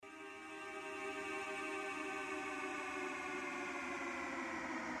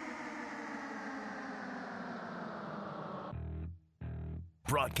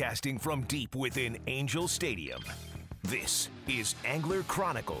Broadcasting from deep within Angel Stadium, this is Angler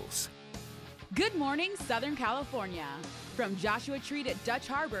Chronicles. Good morning, Southern California. From Joshua Tree to Dutch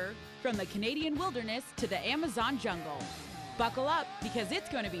Harbor, from the Canadian wilderness to the Amazon jungle. Buckle up because it's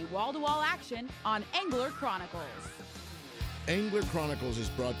going to be wall-to-wall action on Angler Chronicles. Angler Chronicles is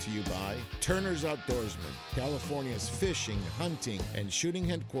brought to you by Turner's Outdoorsman, California's fishing, hunting, and shooting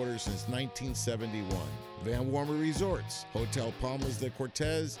headquarters since 1971. Van Warmer Resorts, Hotel Palmas de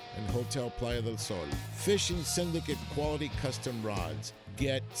Cortez, and Hotel Playa del Sol. Fishing Syndicate Quality Custom Rods.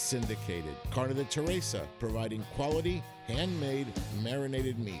 Get syndicated. Carne de Teresa, providing quality, handmade,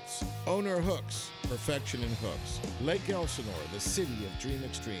 marinated meats. Owner Hooks, perfection in hooks. Lake Elsinore, the city of Dream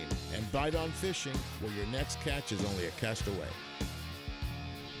Extreme. And Bite On Fishing, where your next catch is only a cast away.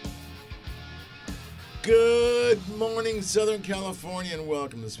 Good morning, Southern California, and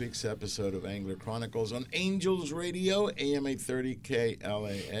welcome to this week's episode of Angler Chronicles on Angels Radio, AM 830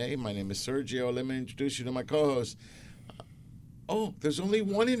 KLAA. My name is Sergio. Let me introduce you to my co-host. Oh, there's only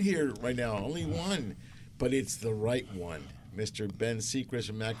one in here right now, only one, but it's the right one. Mr. Ben Sechrist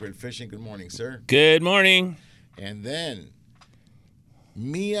from Accurate Fishing. Good morning, sir. Good morning. And then,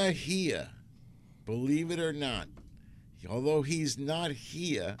 Mia Hia, believe it or not, although he's not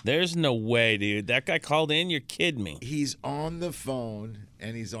here. There's no way, dude. That guy called in? You're kidding me. He's on the phone,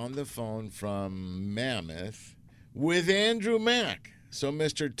 and he's on the phone from Mammoth with Andrew Mack. So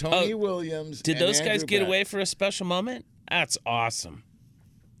Mr. Tony Williams. Did and those Andrew guys get Mack. away for a special moment? That's awesome.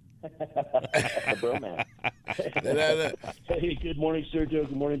 Bro, man. Hey, good morning, Sergio.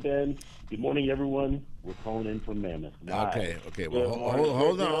 Good morning, Ben. Good morning, everyone. We're calling in from Mammoth. Okay. Well,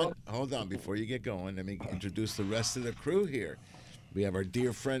 hold on. Before you get going, let me introduce the rest of the crew here. We have our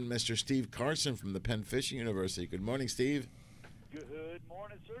dear friend, Mr. Steve Carson from the Penn Fishing University. Good morning, Steve. Good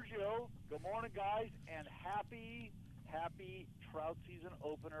morning, Sergio. Good morning, guys, and happy trout season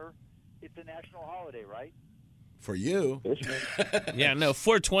opener. It's a national holiday, right? For you. Yeah, no,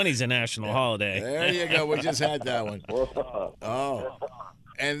 420 is a national holiday. There you go. We just had that one. Oh.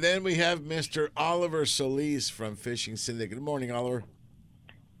 And then we have Mr. Oliver Solis from Fishing Syndicate. Good morning, Oliver.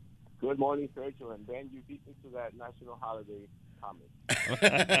 Good morning, Sergio. And Ben, you beat me to that national holiday comment.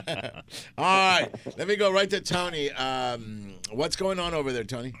 All right. Let me go right to Tony. What's going on over there,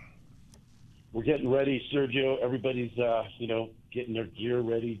 Tony? We're getting ready, Sergio. Everybody's, getting their gear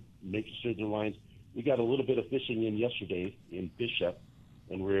ready, making sure their lines. We got a little bit of fishing in yesterday in Bishop,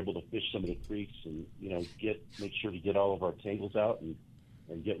 and we were able to fish some of the creeks and, make sure to get all of our tangles out and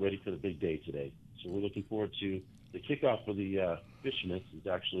get ready for the big day today. So we're looking forward to the kickoff for the fishermen is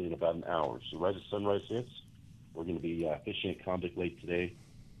actually in about an hour. So right as sunrise hits, we're going to be fishing at Convict Lake today,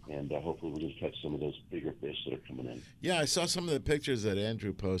 and hopefully we're going to catch some of those bigger fish that are coming in. Yeah, I saw some of the pictures that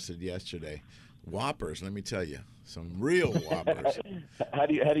Andrew posted yesterday. Whoppers, let me tell you. Some real whoppers. How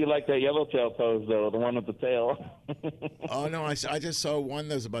do you like that yellowtail pose, though, the one with the tail? Oh, no, I just saw one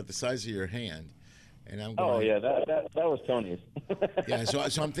that was about the size of your hand. And I'm going, oh, yeah, that was Tony's. Yeah, so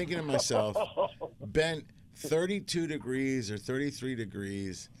I'm thinking to myself, Ben, 32 degrees or 33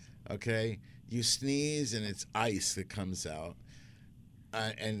 degrees, okay? You sneeze and it's ice that comes out.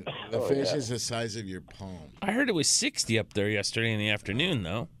 And the fish is the size of your palm. I heard it was 60 up there yesterday in the afternoon,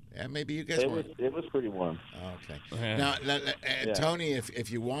 though. Yeah, maybe you guys It weren't. was pretty warm. Okay. Yeah. Now, Tony, if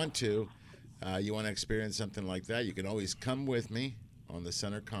you want to experience something like that, you can always come with me on the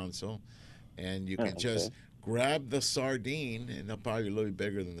center console, and you can just grab the sardine, and they'll probably be a little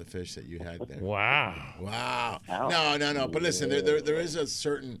bigger than the fish that you had there. Wow. No. But listen, there is a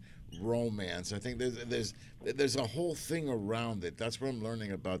certain romance. I think there's a whole thing around it. That's what I'm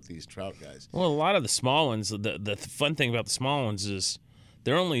learning about these trout guys. Well, a lot of the small ones, the fun thing about the small ones is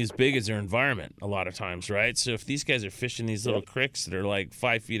they're only as big as their environment a lot of times, right? So if these guys are fishing these little creeks that are like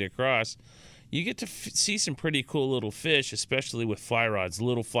 5 feet across, you get to see some pretty cool little fish, especially with fly rods,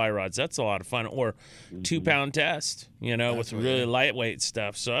 little fly rods. That's a lot of fun. Or 2-pound test, with really lightweight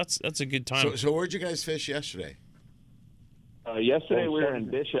stuff. So that's a good time. So where'd you guys fish yesterday? Yesterday we were in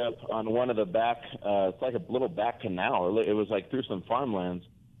Bishop on one of the back, it's like a little back canal. It was like through some farmlands.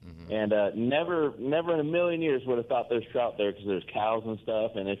 And never in a million years would have thought there's trout there because there's cows and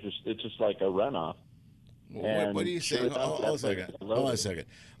stuff, and it's just like a runoff. What do you say? Hold on a second.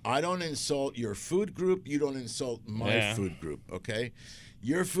 I don't insult your food group. You don't insult my food group, okay?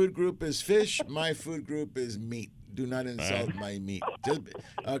 Your food group is fish. My food group is meat. Do not insult my meat.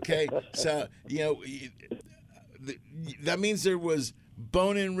 Okay? So, that means there was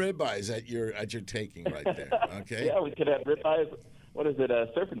bone-in ribeyes at your taking right there, okay? Yeah, we could have ribeyes. What is it,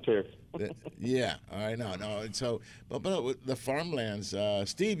 surf and turf? Yeah, I know. No, so, but the farmlands,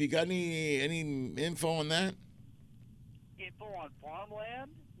 Steve, you got any info on that? info on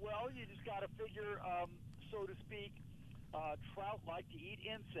farmland? Well, you just got to figure, so to speak, trout like to eat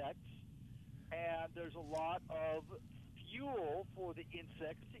insects, and there's a lot of fuel for the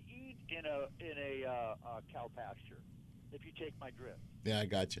insects to eat in a cow pasture. If you take my drift. Yeah, I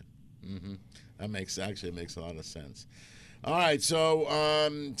got you. That makes a lot of sense. All right, so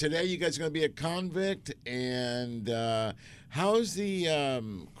today you guys are going to be at Convict, and how's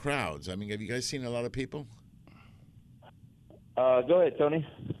the crowds? I mean, have you guys seen a lot of people? Go ahead, Tony.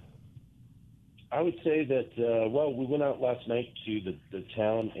 I would say that, well, we went out last night to the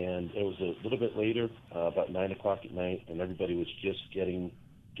town, and it was a little bit later, about 9 o'clock at night, and everybody was just getting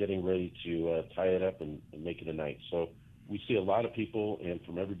ready to tie it up and make it a night. So we see a lot of people, and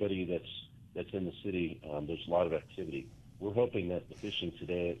from everybody that's in the city, there's a lot of activity. We're hoping that the fishing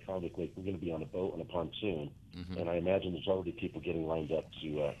today at Convict Lake, we're going to be on a boat and a pontoon, and I imagine there's already people getting lined up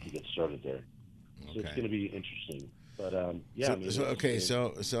to get started there. So it's going to be interesting. But yeah. So, I mean,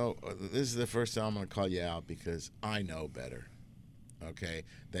 so this is the first time I'm going to call you out because I know better. Okay,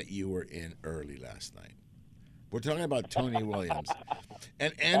 that you were in early last night. We're talking about Tony Williams,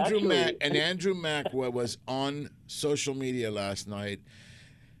 and Andrew Mack was on social media last night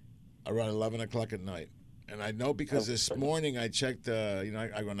around 11 o'clock at night. And I know because this morning I checked,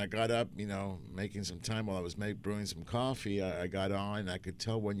 when I got up, making some time while I was brewing some coffee, I got on, and I could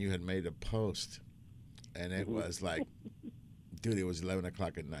tell when you had made a post. And it was like, dude, it was 11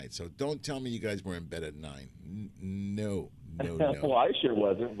 o'clock at night. So don't tell me you guys were in bed at 9. No. Well, I sure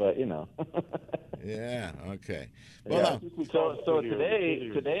wasn't, but, Yeah, okay. Well, so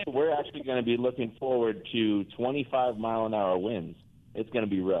today we're actually going to be looking forward to 25-mile-an-hour winds. It's going to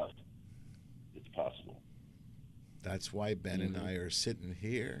be rough. It's possible. That's why Ben and I are sitting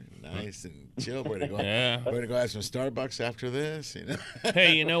here, nice and chill. We're gonna go have some Starbucks after this.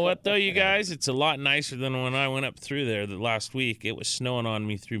 Hey, you know what though, you guys? It's a lot nicer than when I went up through there last week. It was snowing on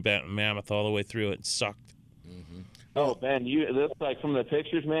me through Mammoth all the way through. It sucked. Oh, Ben, it looks like from the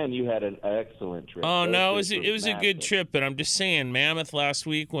pictures, man, you had an excellent trip. Oh no, it was a good trip, but I'm just saying, Mammoth last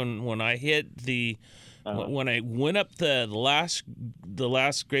week when I hit the. When I went up the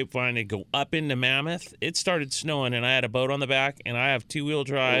last grapevine to go up into Mammoth, it started snowing, and I had a boat on the back, and I have 2-wheel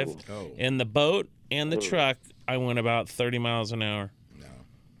drive. In the boat and the truck, I went about 30 miles an hour. No.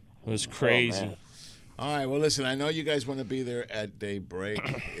 It was crazy. All right, well, listen, I know you guys want to be there at daybreak.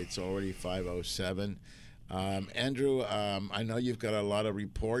 It's already 5:07. Andrew, I know you've got a lot of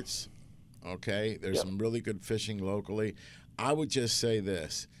reports, okay? There's some really good fishing locally. I would just say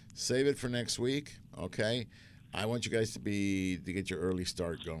this. Save it for next week, okay? I want you guys to get your early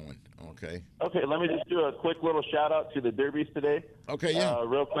start going, okay? Okay, let me just do a quick little shout-out to the derbies today. Okay, yeah.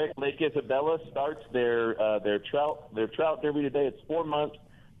 Real quick, Lake Isabella starts their trout derby today. It's 4 months,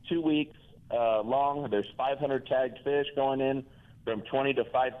 2 weeks long. There's 500 tagged fish going in from $20 to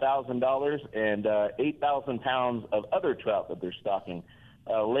 $5,000 and 8,000 pounds of other trout that they're stocking.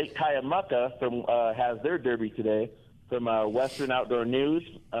 Lake Cuyamaca has their derby today from Western Outdoor News.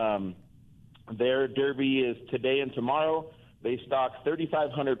 Their derby is today and tomorrow. They stocked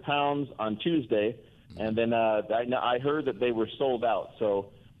 3,500 pounds on Tuesday, and then I heard that they were sold out.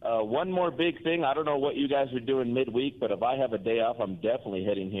 So one more big thing. I don't know what you guys are doing midweek, but if I have a day off, I'm definitely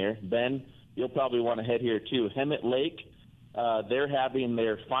heading here. Ben, you'll probably want to head here too. Hemet Lake, they're having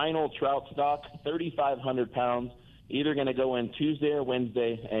their final trout stock, 3,500 pounds, either going to go in Tuesday or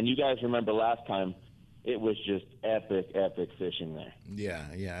Wednesday. And you guys remember last time, it was just epic fishing there.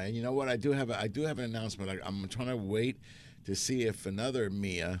 Yeah. And you know what? I do have an announcement. I'm trying to wait to see if another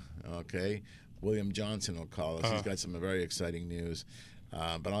Mia, okay, William Johnson will call us. He's got some very exciting news.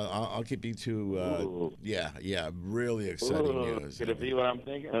 But I'll keep you to really exciting news. Could it be what I'm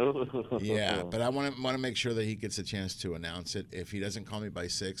thinking? Yeah, but I want to make sure that he gets a chance to announce it. If he doesn't call me by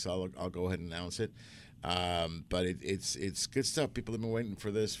 6, I'll go ahead and announce it. But it's good stuff. People have been waiting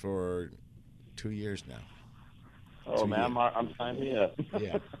for this for 2 years now. Oh man, I'm signing up.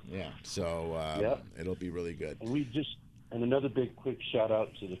 Yeah. So it'll be really good. And another big quick shout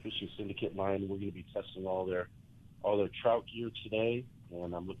out to the Fishing Syndicate line. We're going to be testing all their trout gear today,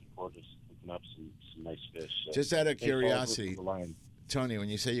 and I'm looking forward to picking up some nice fish. So just out of curiosity, Tony, when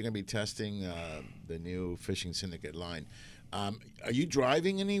you say you're going to be testing the new Fishing Syndicate line, are you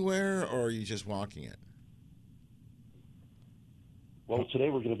driving anywhere or are you just walking it? Well, today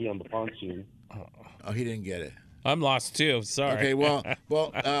we're going to be on the pontoon. Oh, he didn't get it. I'm lost too. Sorry. Okay, well,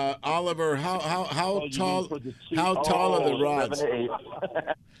 Oliver, how tall are the rods?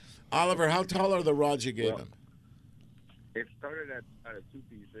 Oliver, how tall are the rods you gave him? It started at a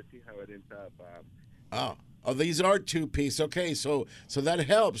 2-piece. Let's see how it ends up. Oh, these are 2-piece. Okay, so that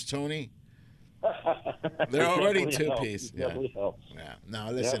helps, Tony. They're already Definitely helps. two-piece. It definitely helps. Yeah.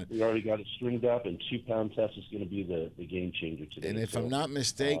 Now, listen. We already got it stringed up, and 2-pound test is going to be the game changer today. And if I'm not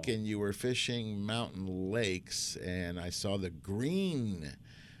mistaken, you were fishing mountain lakes, and I saw the green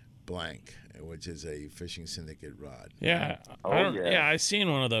blank, which is a fishing syndicate rod. Yeah. I've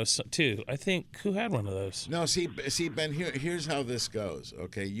seen one of those too. I think who had one of those? No, see, Ben. Here's how this goes.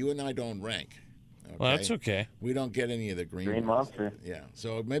 Okay, you and I don't rank. Okay? Well, that's okay. We don't get any of the green ones. Monster. Yeah.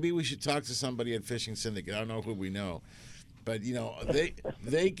 So maybe we should talk to somebody at Fishing Syndicate. I don't know who we know, but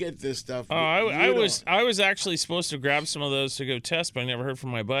they get this stuff. Oh, I was actually supposed to grab some of those to go test, but I never heard from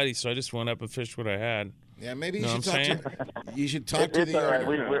my buddy, so I just went up and fished what I had. Yeah, maybe you should talk to the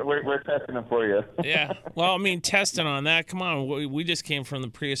owner. We're testing them for you. Yeah. Well, I mean, testing on that. Come on. We just came from the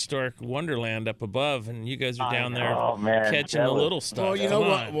prehistoric wonderland up above, and you guys are down there catching the little stuff. Well, you know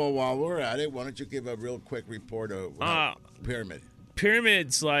what? Well, while we're at it, why don't you give a real quick report of Pyramid?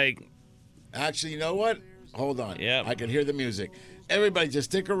 Pyramid's like... Actually, you know what? Hold on. Yeah. I can hear the music. Everybody,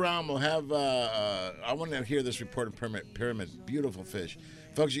 just stick around. We'll have... I want to hear this report of Pyramid. Beautiful fish.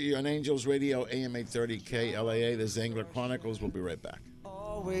 Folks, you're on Angels Radio, AM 830 KLAA. This is Angler Chronicles. We'll be right back.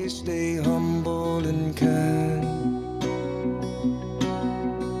 Always stay humble and kind.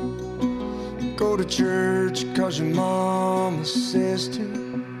 Go to church 'cause your mama says to.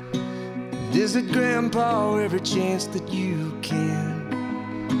 Visit Grandpa every chance that you can.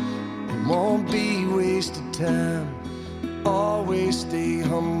 It won't be wasted time. Always stay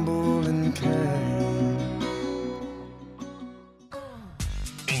humble and kind.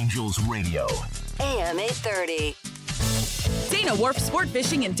 Angels Radio. AM 830. Dana Wharf Sport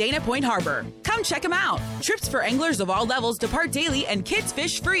Fishing in Dana Point Harbor. Come check them out. Trips for anglers of all levels depart daily and kids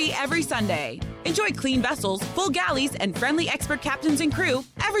fish free every Sunday. Enjoy clean vessels, full galleys, and friendly expert captains and crew.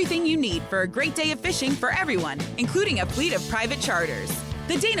 Everything you need for a great day of fishing for everyone, including a fleet of private charters.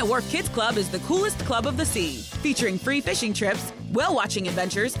 The Dana Wharf Kids Club is the coolest club of the sea, featuring free fishing trips, whale-watching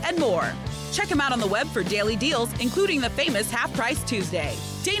adventures, and more. Check them out on the web for daily deals, including the famous Half Price Tuesday.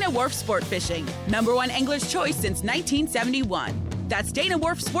 Dana Wharf Sport Fishing, #1 angler's choice since 1971. That's Dana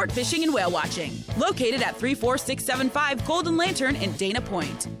Wharf Sport Fishing and Whale Watching, located at 34675 Golden Lantern in Dana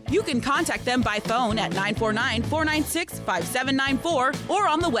Point. You can contact them by phone at 949-496-5794 or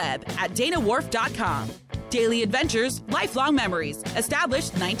on the web at danawharf.com. Daily adventures, lifelong memories,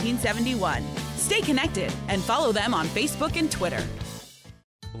 established 1971. Stay connected and follow them on Facebook and Twitter.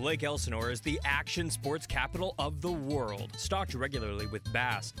 Lake Elsinore is the action sports capital of the world, stocked regularly with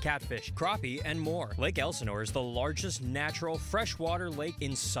bass, catfish, crappie, and more. Lake Elsinore is the largest natural freshwater lake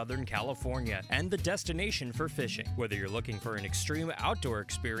in Southern California and the destination for fishing. Whether you're looking for an extreme outdoor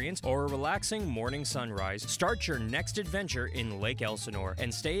experience or a relaxing morning sunrise, start your next adventure in Lake Elsinore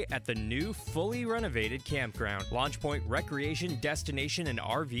and stay at the new, fully renovated campground, Launch Point Recreation Destination and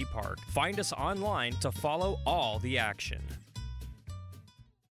RV Park. Find us online to follow all the action.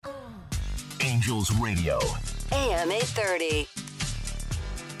 Angels Radio. AM 830.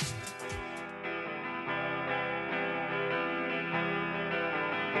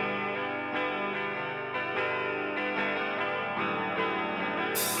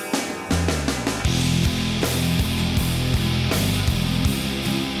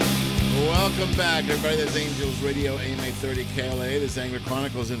 Welcome back, everybody. That's Angels Radio, AM 830 KLA. This is Angler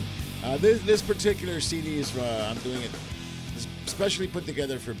Chronicles, and this particular CD is I'm doing it specially put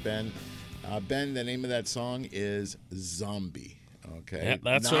together for Ben. Ben, the name of that song is Zombie. Okay, yeah,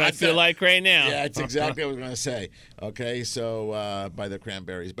 that's what I feel like right now. Yeah, it's exactly what I was going to say. Okay, so by the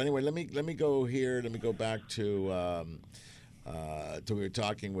Cranberries. But anyway, let me go here. Let me go back to we were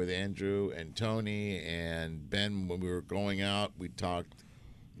talking with Andrew and Tony and Ben when we were going out. We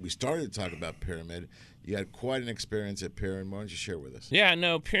started to talk about Pyramid. You had quite an experience at Pyramid. Why don't you share with us? Yeah,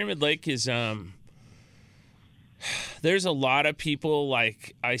 no, Pyramid Lake is there's a lot of people,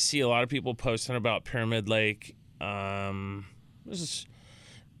 like I see a lot of people posting about Pyramid Lake. The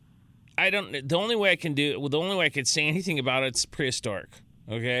only way I could say anything about it's prehistoric.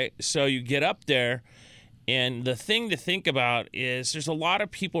 Okay, so you get up there, and the thing to think about is there's a lot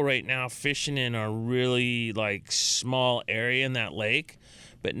of people right now fishing in a really like small area in that lake,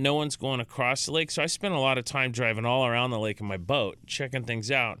 but no one's going across the lake. So I spent a lot of time driving all around the lake in my boat, checking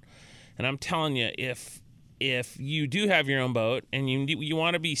things out. And I'm telling you, if you do have your own boat and you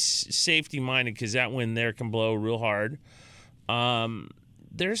want to be safety minded because that wind there can blow real hard,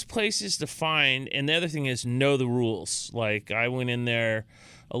 there's places to find. And the other thing is know the rules. Like I went in there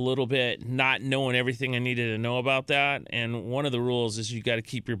a little bit not knowing everything I needed to know about that. And one of the rules is you got to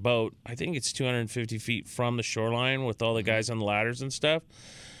keep your boat, I think it's 250 feet from the shoreline with all the guys on the ladders and stuff.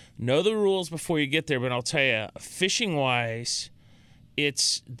 Know the rules before you get there. But I'll tell you, fishing wise,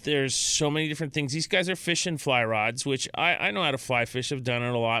 there's so many different things. These guys are fishing fly rods, which I know how to fly fish. I've done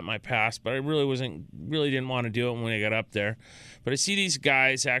it a lot in my past, but I really didn't want to do it when I got up there. But I see these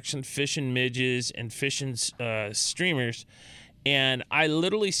guys actually fishing midges and fishing streamers. And I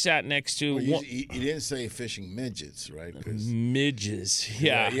literally sat next to. Well, you didn't say fishing midgets, right? Midges,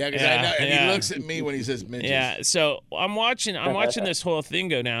 yeah. He looks at me when he says midgets. Yeah. So I'm watching this whole thing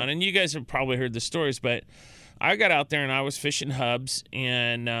go down, and you guys have probably heard the stories, but I got out there and I was fishing hubs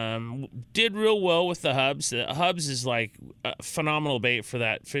and did real well with the hubs. The hubs is like a phenomenal bait for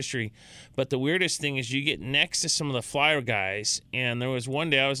that fishery. But the weirdest thing is you get next to some of the flyer guys, and there was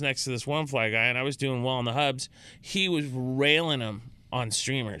one day I was next to this one fly guy and I was doing well on the hubs. He was railing them on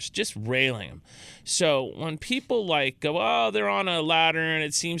streamers, just railing them. So when people like go, oh, they're on a ladder and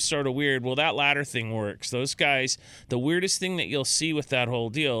it seems sort of weird, well, that ladder thing works. Those guys, the weirdest thing that you'll see with that whole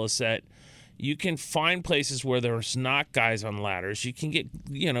deal is that you can find places where there's not guys on ladders. You can get,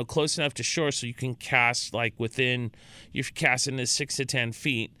 close enough to shore so you can cast you're casting to 6 to 10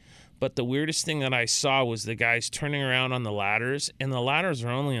 feet. But the weirdest thing that I saw was the guys turning around on the ladders, and the ladders are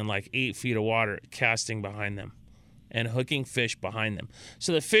only in like 8 feet of water, casting behind them and hooking fish behind them.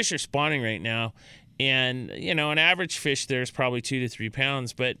 So the fish are spawning right now. And, an average fish there is probably 2 to 3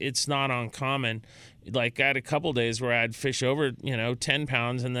 pounds, but it's not uncommon. Like I had a couple days where I had fish over, 10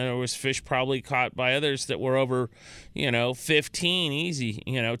 pounds, and then there was fish probably caught by others that were over, 15 easy,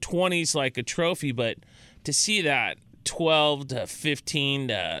 20's like a trophy. But to see that 12 to 15,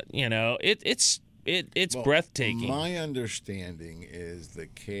 it's breathtaking. My understanding is the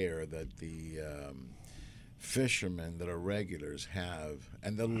care that the fishermen that are regulars have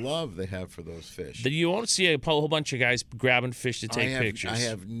and the love they have for those fish. You won't see a whole bunch of guys grabbing fish to take pictures. I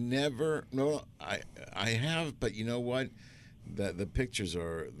have never. No, I have, but you know what? The pictures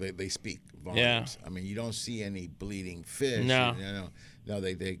they speak volumes. Yeah. I mean, you don't see any bleeding fish. No. No,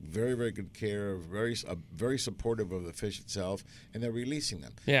 they take very, very good care of, very supportive of the fish itself, and they're releasing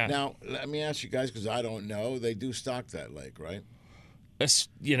them. Yeah. Now, let me ask you guys, because I don't know, they do stock that lake, right?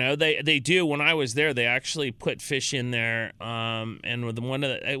 They do. When I was there, they actually put fish in there. And with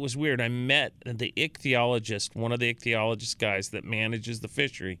it was weird. I met the ichthyologist, one of the ichthyologist guys that manages the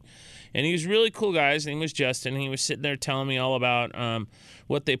fishery, and he was a really cool guy. His name was Justin. He was sitting there telling me all about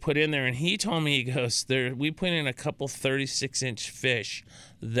what they put in there, and he told me, he goes, we put in a couple 36-inch fish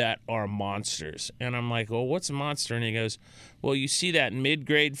that are monsters. And I'm like, well, what's a monster? And he goes, well, you see that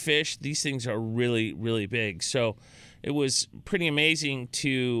mid-grade fish? These things are really, really big. So it was pretty amazing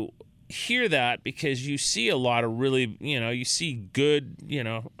to hear that, because you see a lot of really, you see good,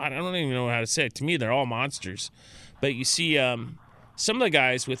 I don't even know how to say it. To me, they're all monsters. But you see some of the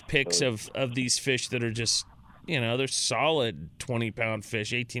guys with pics of these fish that are just, they're solid 20-pound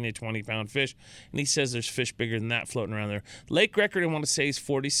fish, 18 to 20-pound fish. And he says there's fish bigger than that floating around there. Lake record, I want to say, is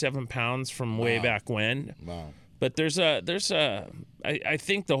 47 pounds from way back when. Wow. But I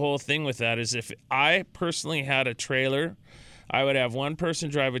think the whole thing with that is, if I personally had a trailer, I would have one person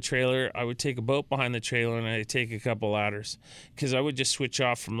drive a trailer. I would take a boat behind the trailer, and I'd take a couple ladders, because I would just switch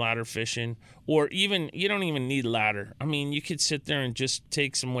off from ladder fishing. Or even, you don't even need ladder. I mean, you could sit there and just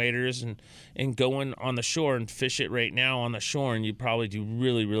take some waders and go in on the shore and fish it right now on the shore, and you'd probably do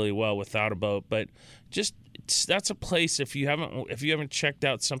really, really well without a boat. But that's a place, if you haven't checked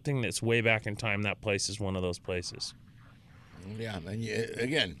out something that's way back in time, that place is one of those places. Yeah, and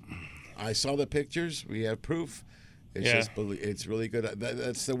again, I saw the pictures. We have proof. It's really good.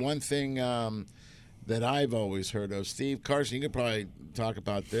 That's the one thing that I've always heard of. Steve Carson, you could probably talk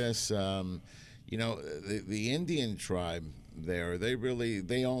about this. The Indian tribe there,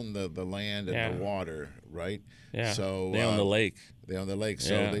 they own the land and the water, right? Yeah. So they own the lake.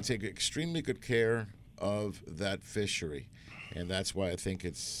 So they take extremely good care of that fishery, and that's why I think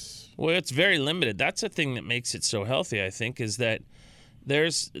it's very limited. That's the thing that makes it so healthy, I think, is that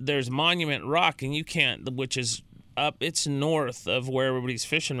there's Monument Rock, and you can't, which is up, it's north of where everybody's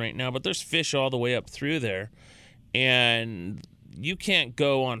fishing right now, but there's fish all the way up through there, and you can't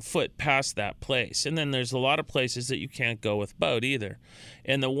go on foot past that place. And then there's a lot of places that you can't go with boat either.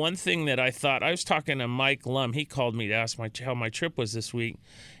 And the one thing that I thought, I was talking to Mike Lum, he called me to ask how my trip was this week,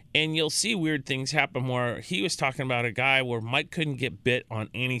 and you'll see weird things happen where he was talking about a guy where Mike couldn't get bit on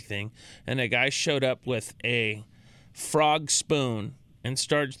anything, and a guy showed up with a frog spoon and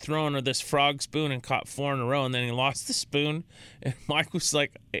started throwing her this frog spoon and caught 4 in a row, and then he lost the spoon. And Mike was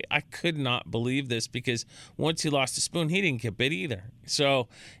like, I could not believe this, because once he lost the spoon, he didn't get bit either. So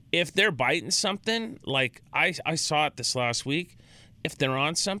if they're biting something, like I saw it this last week, if they're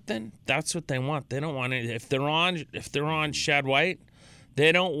on something, that's what they want. They don't want it. If they're on shad white,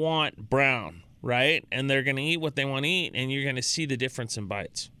 they don't want brown. right? And they're going to eat what they want to eat, and you're going to see the difference in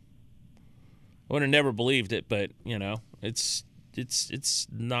bites. I would have never believed it, but, it's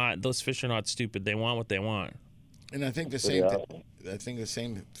not, those fish are not stupid. They want what they want. And I think the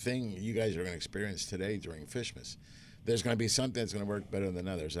same thing you guys are going to experience today during Fishmas. There's going to be something that's going to work better than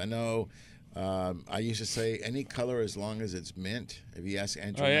others. I know I used to say any color as long as it's mint. If you ask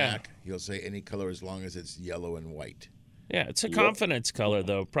Andrew Mack, he'll say any color as long as it's yellow and white. Yeah, it's a confidence color,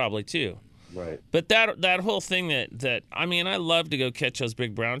 though, probably, too. Right. But that whole thing that I mean, I love to go catch those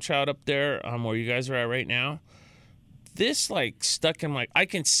big brown trout up there where you guys are at right now. This, stuck in I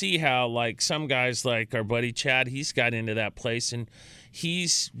can see how, some guys like our buddy Chad, he's got into that place, and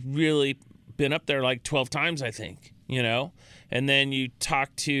he's really been up there 12 times, I think, And then you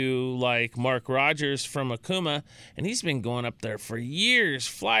talk to, Mark Rogers from Akuma, and he's been going up there for years,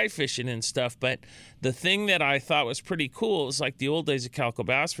 fly fishing and stuff. But the thing that I thought was pretty cool is, the old days of calico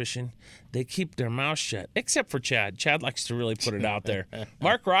bass fishing, they keep their mouth shut, except for Chad. Chad likes to really put it out there.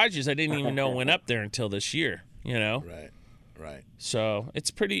 Mark Rogers, I didn't even know went up there until this year. Right. So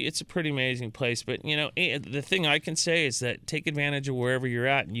it's a pretty amazing place. But the thing I can say is that take advantage of wherever you're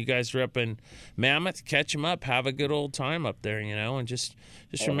at. And you guys are up in Mammoth, catch them up, have a good old time up there, and just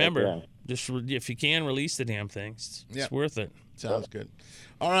remember, just if you can, release the damn things. It's worth it. Sounds good.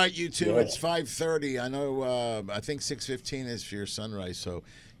 All right, you two. It's 5:30. I know. I think 6:15 is for your sunrise, so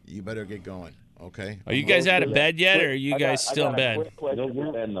you better get going. Okay. Are you guys out of bed yet, or are you guys still in bed?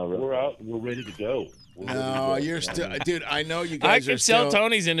 No, we're out. We're ready to go. No, you're still, dude. I know you guys are still. I can tell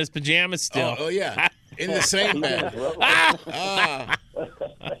Tony's in his pajamas still. Oh yeah, in the same bed.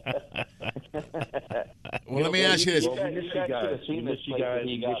 Well, let me ask you this. We miss you guys.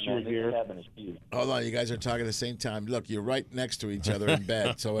 You're here. Hold on, you guys are talking at the same time. Look, you're right next to each other in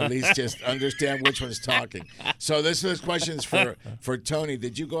bed, so at least just understand which one's talking. So this question's for Tony.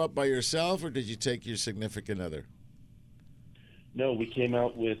 Did you go up by yourself, or did you take your significant other? No, we came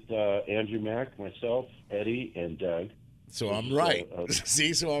out with Andrew Mack, myself, Eddie, and Doug. So I'm right.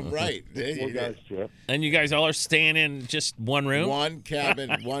 See, so I'm right. And you guys all are staying in just one room? One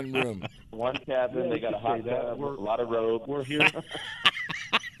cabin, one room. One cabin. They got a hot tub, a lot of rope. We're here.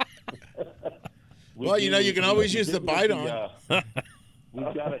 Well, you can always use the bite on.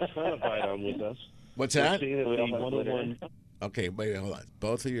 We've got a ton of bite on with us. What's that? We're staying at the 101. Okay, wait, hold on.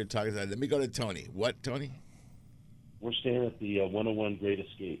 Both of you are talking. Let me go to Tony. What, Tony? We're staying at the 101 Great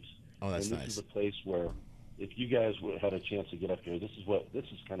Escapes. Oh, that's nice. This is a place where, if you guys had a chance to get up here, this is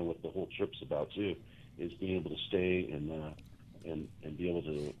kind of what the whole trip's about too, is being able to stay and be able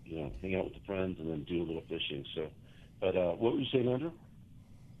to hang out with the friends and then do a little fishing. So, but what were you saying, Andrew?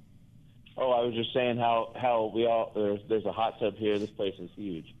 Oh, I was just saying how we all there's a hot tub here. This place is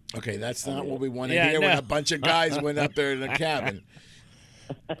huge. Okay, that's not what we want to hear when a bunch of guys went up there in a cabin.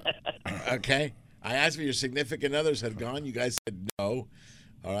 Okay. I asked if your significant others had gone. You guys said no.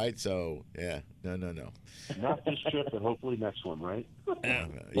 All right, so, no. Not this trip, but hopefully next one, right?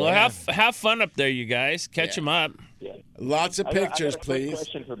 Well, have fun up there, you guys. Catch them up. Yeah. Lots of pictures, I got a please.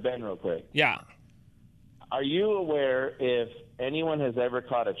 Question for Ben real quick. Yeah. Are you aware if anyone has ever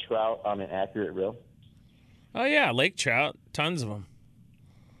caught a trout on an accurate reel? Oh, yeah, lake trout. Tons of them.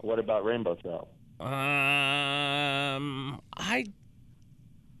 What about rainbow trout? I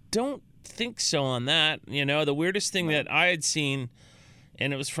don't think so on that. The weirdest thing that I had seen,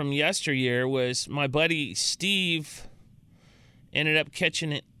 and it was from yesteryear, was my buddy Steve ended up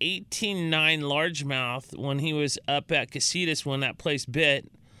catching an 18.9 largemouth when he was up at Casitas when that place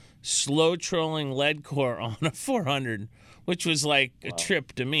bit, slow trolling lead core on a 400, which was like a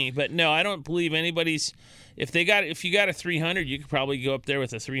trip to me. But no, I don't believe anybody's. If you got a 300, you could probably go up there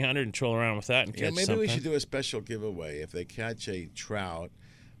with a 300 and troll around with that and catch maybe something. We should do a special giveaway if they catch a trout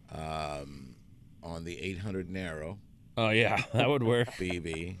on the 800 narrow. Oh, yeah, that would work.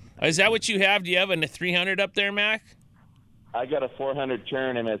 BB. Is that what you have? Do you have a 300 up there, Mac? I got a 400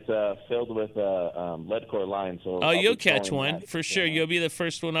 churn, and it's filled with lead core line. So you'll catch one for sure. You'll be the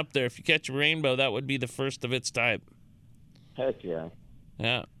first one up there. If you catch a rainbow, that would be the first of its type. Heck yeah.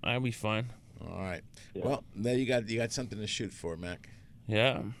 Yeah, that'd be fun. All right. Yeah. Well, there you got something to shoot for, Mac.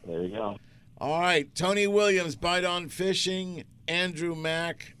 Yeah. There you go. All right, Tony Williams, Bite on Fishing, Andrew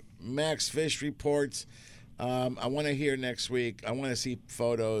Mack, Mac's Fish Reports. I want to hear next week. I want to see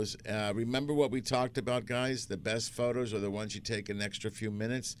photos. Remember what we talked about, guys? The best photos are the ones you take an extra few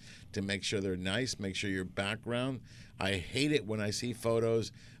minutes to make sure they're nice, make sure your background. I hate it when I see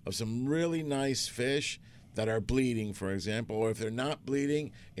photos of some really nice fish that are bleeding, for example, or if they're not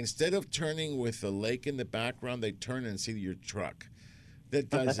bleeding, instead of turning with the lake in the background, they turn and see your truck. That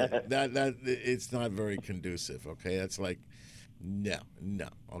doesn't. that it's not very conducive. Okay, that's like No.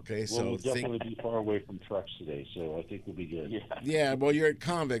 Okay, Well, we'll definitely be far away from trucks today, so I think we'll be good. Yeah, well, you're at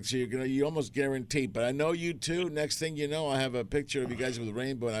Convict, so you almost guarantee. But I know you too. Next thing you know, I have a picture of you guys with a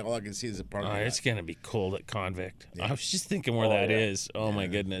rainbow, and all I can see is a parking lot. It's gonna be cold at Convict. Yeah. I was just thinking where that is. Oh my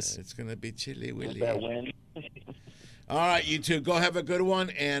goodness, it's gonna be chilly willy. That wind. All right, you two, go have a good one,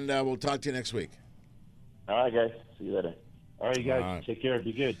 and we'll talk to you next week. All right, guys. See you later. All right, you guys. Take care.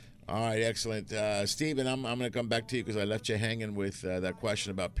 Be good. All right, excellent. Steven, I'm going to come back to you because I left you hanging with that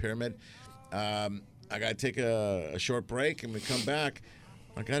question about Pyramid. I got to take a short break, and we come back.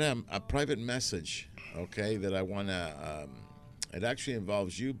 I got a private message, okay, that I want to it actually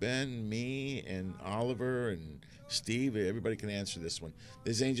involves you, Ben, me, and Oliver, and Steve. Everybody can answer this one.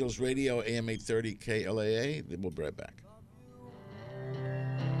 This is Angels Radio, AM 830 KLAA. We'll be right back.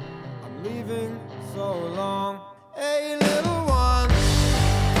 I'm leaving so long. Hey, little one.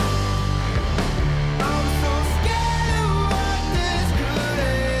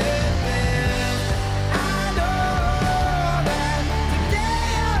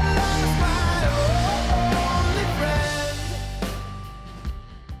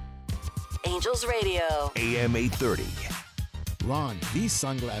 Angels Radio. AM 830. Ron, these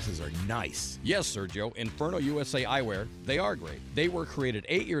sunglasses are nice. Yes, Sergio. Inferno USA Eyewear, they are great. They were created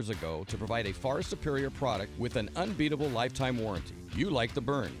 8 years ago to provide a far superior product with an unbeatable lifetime warranty. You like the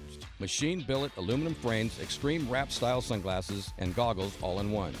burns. Machine billet aluminum frames, extreme wrap style sunglasses, and goggles all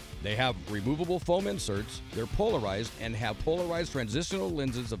in one. They have removable foam inserts, they're polarized, and have polarized transitional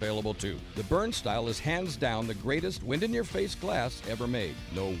lenses available too. The burn style is hands down the greatest wind-in-your-face glass ever made.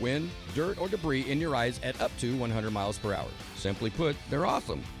 No wind, dirt, or debris in your eyes at up to 100 miles per hour. Simply put, they're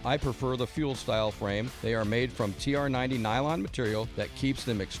awesome. I prefer the fuel style frame. They are made from TR90 nylon material that keeps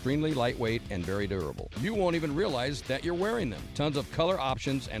them extremely lightweight and very durable. You won't even realize that you're wearing them. Tons of color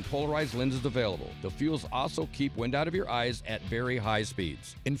options and polarized lenses available. The fuels also keep wind out of your eyes at very high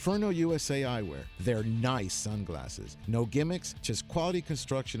speeds. Inferno USA Eyewear. They're nice sunglasses. No gimmicks, just quality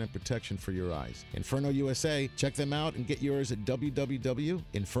construction and protection for your eyes. Inferno USA. Check them out and get yours at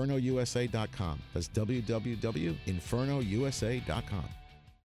www.infernousa.com. That's www.infernousa.com.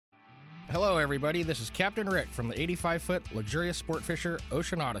 Hello, everybody. This is Captain Rick from the 85-foot luxurious sport fisher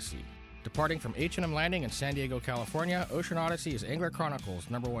Ocean Odyssey. Departing from H&M Landing in San Diego, California, Ocean Odyssey is Angler Chronicles'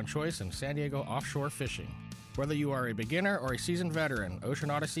 #1 choice in San Diego offshore fishing. Whether you are a beginner or a seasoned veteran, Ocean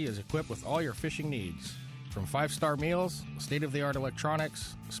Odyssey is equipped with all your fishing needs. From 5-star meals, state-of-the-art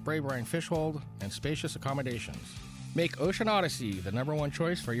electronics, spray brine fish hold, and spacious accommodations. Make Ocean Odyssey the #1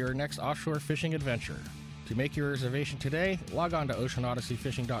 choice for your next offshore fishing adventure. To make your reservation today, log on to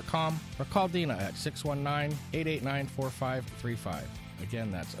oceanodysseyfishing.com or call Dina at 619-889-4535.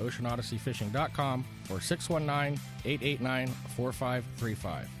 Again, that's oceanodysseyfishing.com or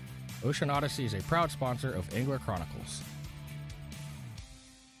 619-889-4535. Ocean Odyssey is a proud sponsor of Angler Chronicles.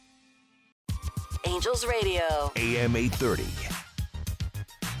 Angels Radio. AM 830.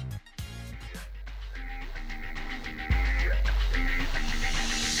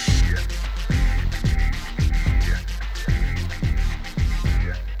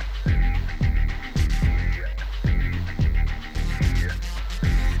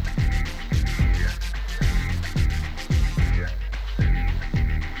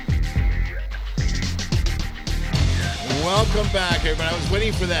 Welcome back, everybody. I was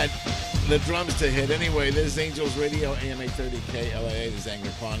waiting for the drums to hit. Anyway, this is Angels Radio, AM 830 KLAA. This is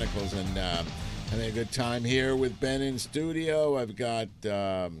Angler Chronicles, and having a good time here with Ben in studio. I've got,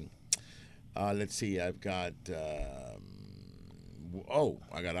 let's see, I've got, I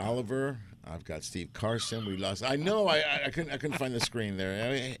got Oliver. I've got Steve Carson. We lost. I know. I couldn't find the screen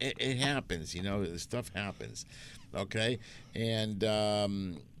there. It happens. You know, stuff happens. Okay,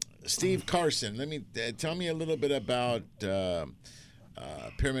 and. Steve Carson, let me tell me a little bit about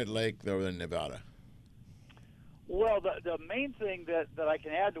Pyramid Lake there in Nevada. Well, the main thing that I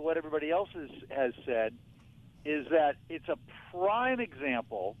can add to what everybody else has said is that it's a prime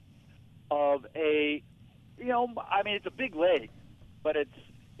example of it's a big lake, but it's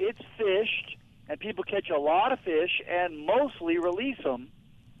fished, and people catch a lot of fish and mostly release them,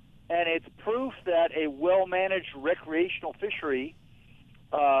 and it's proof that a well-managed recreational fishery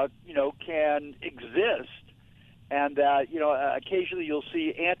can exist, and that, occasionally you'll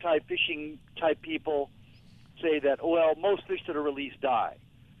see anti-fishing type people say that, well, most fish that are released die.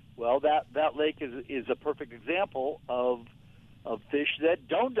 Well, that lake is a perfect example of fish that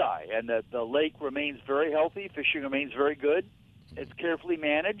don't die, and that the lake remains very healthy, fishing remains very good, it's carefully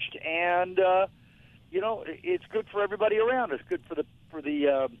managed, and it's good for everybody around. It's good for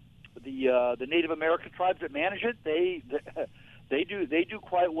the Native American tribes that manage it. They do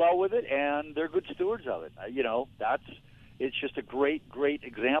quite well with it, and they're good stewards of it. it's just a great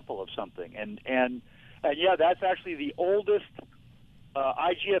example of something. And yeah, that's actually the oldest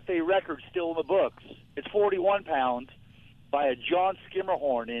IGFA record still in the books. It's 41 pounds by a John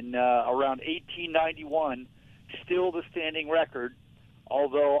Skimmerhorn in around 1891, still the standing record.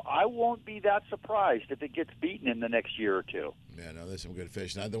 Although I won't be that surprised if it gets beaten in the next year or two. Yeah, no, there's some good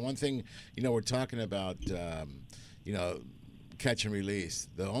fish. Now, the one thing, we're talking about, catch and release.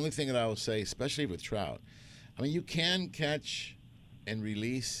 The only thing that I will say, especially with trout, I mean, you can catch and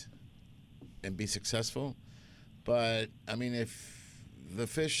release and be successful, but, I mean, if the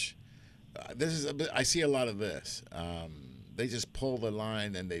fish, I see a lot of this. They just pull the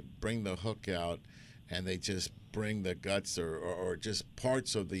line and they bring the hook out and they just bring the guts or just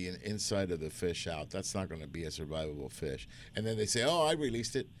parts of the inside of the fish out. That's not going to be a survivable fish. And then they say, oh, I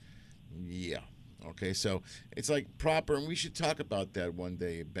released it. Yeah. Okay, so it's like proper, and we should talk about that one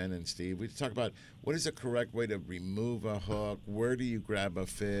day, Ben and Steve. We should talk about what is the correct way to remove a hook, where do you grab a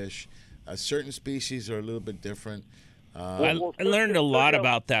fish. Certain species are a little bit different. I learned a lot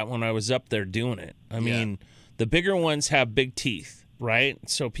about that when I was up there doing it. I mean, the bigger ones have big teeth. Right?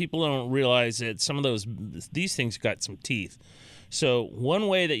 So people don't realize that some of these things got some teeth. So one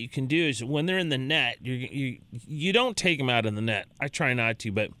way that you can do is when they're in the net, you don't take them out of the net. I try not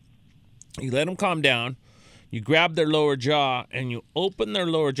to, but you let them calm down. You grab their lower jaw and you open their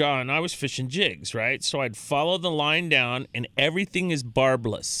lower jaw. And I was fishing jigs, right? So I'd follow the line down and everything is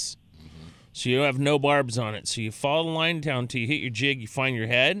barbless. So you have no barbs on it. So you follow the line down until you hit your jig, you find your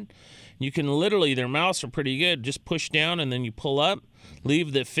head. You can literally, their mouths are pretty good. Just push down and then you pull up.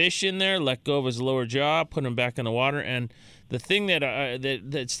 Leave the fish in there, let go of his lower jaw, put him back in the water. And the thing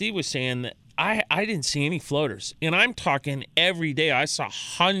that Steve was saying, that I didn't see any floaters. And I'm talking every day. I saw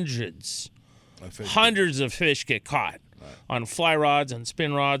hundreds of fish get caught on fly rods and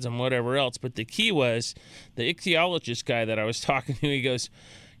spin rods and whatever else. But the key was the ichthyologist guy that I was talking to, he goes,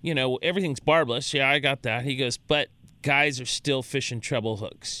 everything's barbless. Yeah, I got that. He goes, but guys are still fishing treble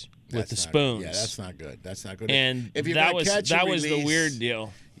hooks. With the spoons. Yeah, that's not good. That's not good. And if you're that was the weird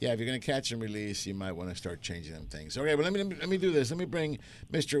deal. Yeah, if you're going to catch and release, you might want to start changing them things. Okay, but let me do this. Let me bring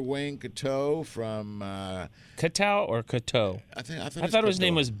Mr. Wayne Coteau from Coteau or Coteau? I thought his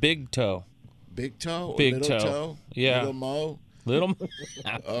name was Big Toe. Big Toe? Big Little Toe. Yeah. Little Mo?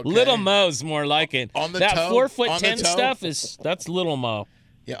 Okay. Little Mo's more like it. On the that toe? 4'10" stuff that's Little Mo.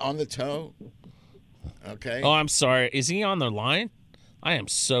 Yeah, on the toe. Okay. Oh, I'm sorry. Is he on the line? I am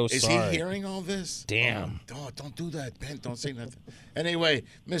so sorry. Is he hearing all this? Damn. Oh, don't do that, Ben. Don't say nothing. Anyway,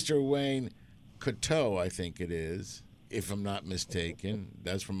 Mr. Wayne Coteau, I think it is, if I'm not mistaken.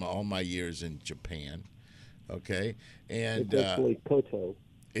 That's from all my years in Japan. Okay? And it's actually Koto.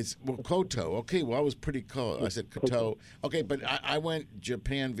 It's Koto. Okay, well, I was pretty close. I said Koto. Okay, but I went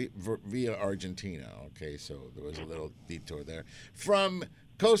Japan via Argentina. Okay, so there was a little detour there. From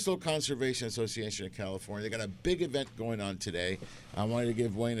Coastal Conservation Association of California. They got a big event going on today. I wanted to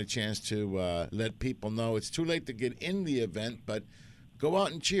give Wayne a chance to let people know it's too late to get in the event, but go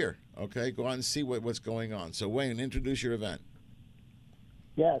out and cheer, okay? Go out and see what's going on. So, Wayne, introduce your event.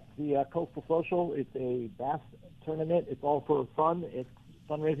 Yeah, it's the Coastal Social. It's a bass tournament. It's all for fun. It's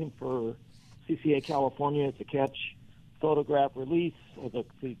fundraising for CCA California. It's a catch, photograph, release of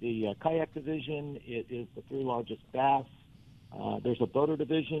the kayak division. It is the 3 largest bass. There's a boater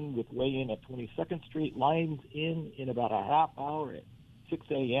division with weigh-in at 22nd Street. Lines in about a half hour at 6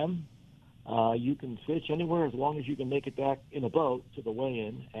 a.m. You can fish anywhere as long as you can make it back in a boat to the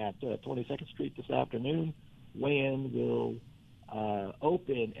weigh-in at 22nd Street this afternoon. Weigh-in will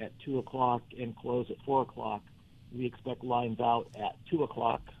open at 2 o'clock and close at 4 o'clock. We expect lines out at 2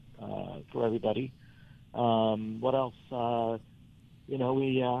 o'clock for everybody. What else?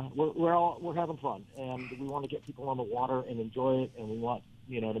 We're having fun, and we want to get people on the water and enjoy it, and we want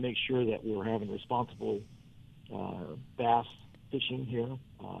to make sure that we're having responsible bass fishing here.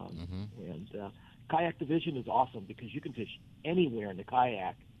 And kayak division is awesome because you can fish anywhere in the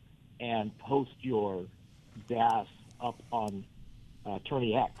kayak and post your bass up on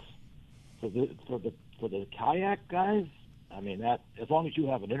Tourney X. For the kayak guys, I mean that as long as you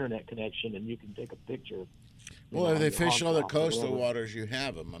have an internet connection and you can take a picture. Well, if they fish all the coastal waters, you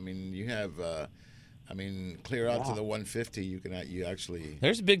have them. I mean, you have, clear out to the 150. You actually.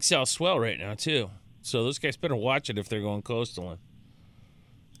 There's a big south swell right now too, so those guys better watch it if they're going coastal.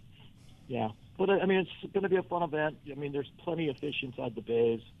 Yeah, but I mean, it's going to be a fun event. I mean, there's plenty of fish inside the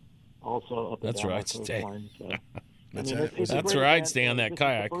bays, also up and down the coastline. So, that's where I'd stay on that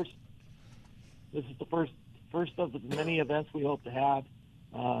kayak. This is the first of the many events we hope to have.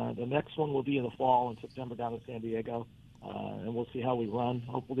 The next one will be in the fall in September down in San Diego, and we'll see how we run.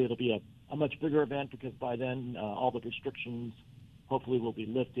 Hopefully it'll be a much bigger event because by then all the restrictions hopefully will be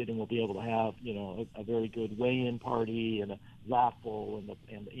lifted and we'll be able to have, a very good weigh-in party and a raffle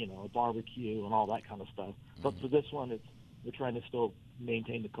and a barbecue and all that kind of stuff. But for this one, we're trying to still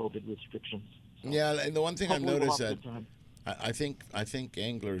maintain the COVID restrictions. So yeah, and the one thing I've hopefully we'll noticed have a that good time. I think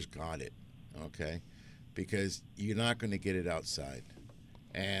anglers got it, okay, because you're not going to get it outside,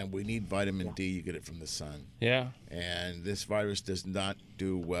 and we need vitamin D. You get it from the sun. Yeah. And this virus does not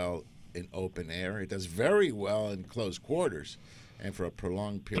do well in open air. It does very well in close quarters and for a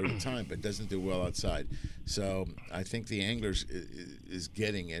prolonged period of time, but doesn't do well outside. So I think the anglers is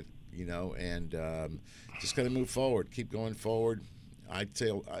getting it, and just got to move forward, keep going forward. I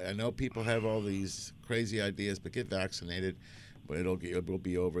know people have all these crazy ideas, but get vaccinated, but it will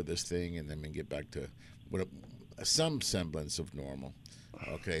be over this thing, and then we can get back to some semblance of normal.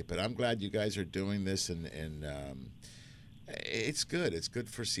 Okay, but I'm glad you guys are doing this, and it's good. It's good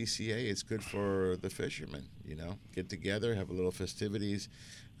for CCA. It's good for the fishermen. Get together, have a little festivities,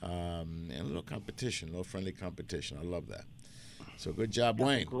 and a little competition, a little friendly competition. I love that. So good job,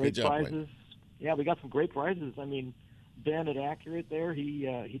 Wayne. Good job, prizes. Wayne. Yeah, we got some great prizes. I mean, Ben at Accurate there,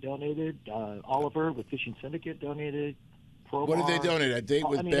 he donated. Oliver with Fishing Syndicate donated. What did they donate? A date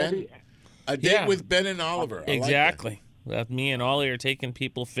with Ben? A date with Ben and Oliver. Exactly. Me and Ollie are taking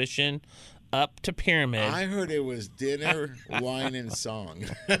people fishing up to Pyramid. I heard it was dinner, wine, and song.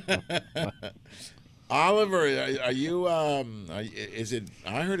 Oliver, are you? Is it?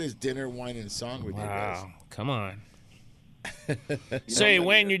 I heard it's dinner, wine, and song with you guys. Wow, come on. Say,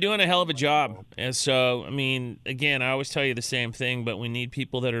 Wayne, you're doing a hell of a job. And so, again, I always tell you the same thing, but we need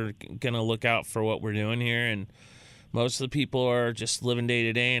people that are going to look out for what we're doing here. And most of the people are just living day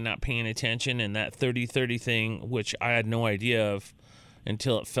to day and not paying attention. And that 30-30 thing, which I had no idea of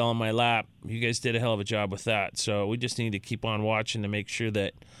until it fell in my lap, you guys did a hell of a job with that. So we just need to keep on watching to make sure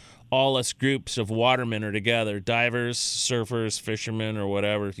that all us groups of watermen are together, divers, surfers, fishermen, or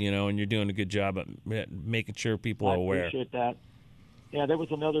whatever, and you're doing a good job at making sure people are aware. I appreciate that. Yeah, there was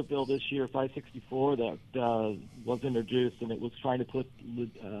another bill this year, 564, that was introduced, and it was trying to put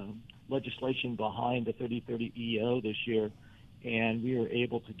legislation behind the 30-30 EO this year, and we were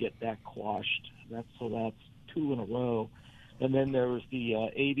able to get that quashed. That's two in a row. And then there was the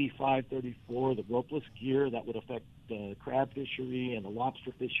AB 534, the ropeless gear that would affect the crab fishery and the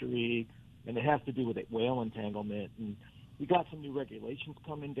lobster fishery, and it has to do with whale entanglement. And we got some new regulations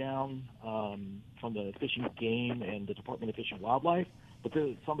coming down from the Fish and Game and the Department of Fish and Wildlife, but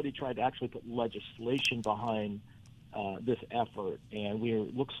somebody tried to actually put legislation behind this effort, and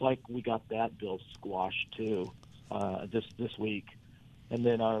looks like we got that bill squashed too this week. And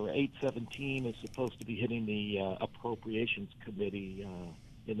then our 817 is supposed to be hitting the Appropriations Committee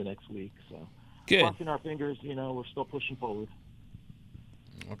in the next week. So, good. Crossing our fingers, we're still pushing forward.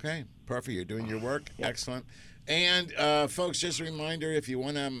 Okay, perfect. You're doing your work. Yep. Excellent. And, folks, just a reminder, if you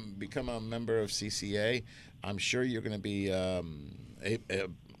want to become a member of CCA, I'm sure you're going to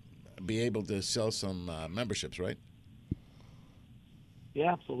be able to sell some memberships, right?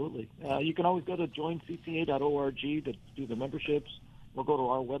 Yeah, absolutely. You can always go to joincca.org to do the memberships. Or go to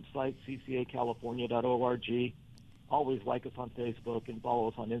our website, ccacalifornia.org. Always like us on Facebook and follow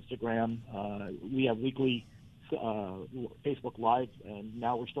us on Instagram. We have weekly Facebook Live, and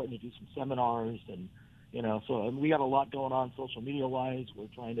now we're starting to do some seminars. And, and we got a lot going on social media-wise. We're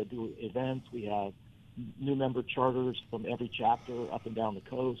trying to do events. We have new member charters from every chapter up and down the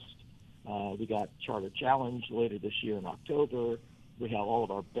coast. We got Charter Challenge later this year in October. We have all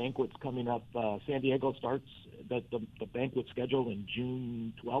of our banquets coming up. San Diego starts the banquet schedule in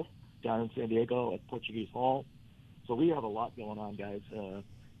June 12th down in San Diego at Portuguese Hall. So we have a lot going on, guys.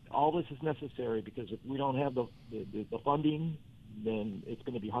 All this is necessary because if we don't have the funding, then it's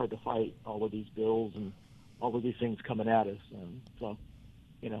going to be hard to fight all of these bills and all of these things coming at us. So,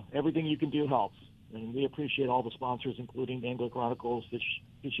 everything you can do helps. And we appreciate all the sponsors, including Angler Chronicles,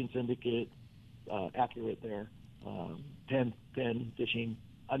 Fishing Syndicate, Accurate there, Penn Fishing.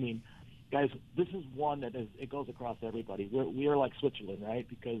 Guys, this is one that it goes across everybody. We are like Switzerland, right?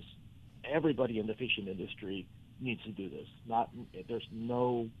 Because everybody in the fishing industry needs to do this. There's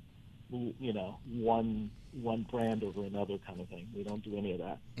no, one brand over another kind of thing. We don't do any of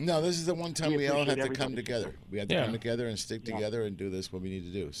that. No, this is the one time we all have to come together. We have to come together and stick together and do this what we need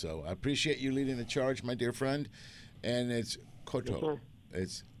to do. So I appreciate you leading the charge, my dear friend. And it's Koto. Yes, sir.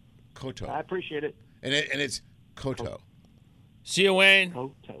 It's Koto. I appreciate it. And it's Koto. See you, Wayne.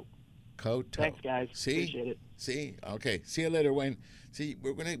 Koto. Thanks, guys. See? Appreciate it. See? Okay. See you later, Wayne. See,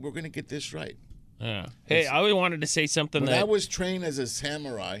 we're gonna get this right. Yeah. Hey, I always wanted to say something When that I was trained as a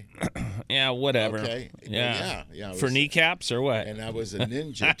samurai. Yeah, whatever. Okay. Yeah. Yeah. For kneecaps or what? And I was a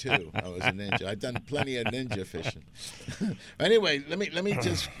ninja too. I was a ninja. I've done plenty of ninja fishing. Anyway, let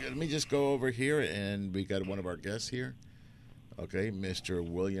me just go over here, and we got one of our guests here. Okay, Mr.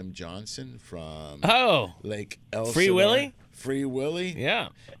 William Johnson from Lake Elsinore. Free Willy? Free Willy? Yeah.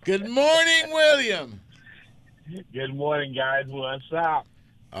 Good morning, William. Good morning, guys. What's up?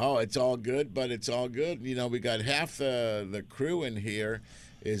 Oh, it's all good, but it's all good. You know, we got half the crew in here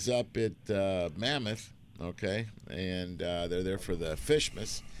is up at Mammoth, okay, and they're there for the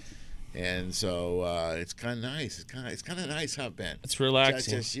Fishmas, and so it's kind of nice. It's kind of nice, huh, Ben? It's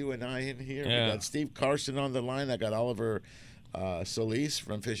relaxing. Just you and I in here. Yeah. We got Steve Carson on the line. I got Oliver Solis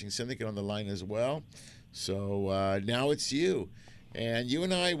from Fishing Syndicate on the line as well. So now it's you. And you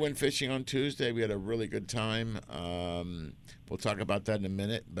and I went fishing on Tuesday. We had a really good time. We'll talk about that in a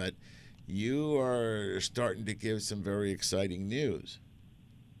minute. But you are starting to give some very exciting news.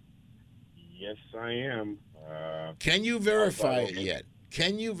 Yes, I am. Can you verify it yet?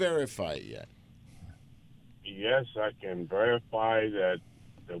 Can you verify it yet? Yes, I can verify that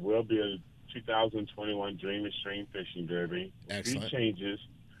there will be a 2021 Dream Extreme Fishing Derby. Excellent. 3 changes.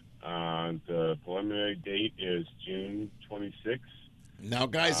 The preliminary date is June 26th. Now,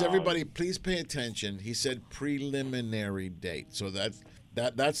 guys, everybody, please pay attention. He said preliminary date, so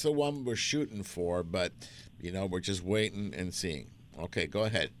that's the one we're shooting for. But you know, we're just waiting and seeing. Okay, go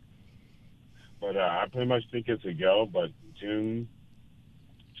ahead. But I pretty much think it's a go. But June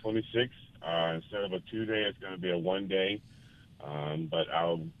 26th, instead of a 2-day, it's going to be a 1-day. But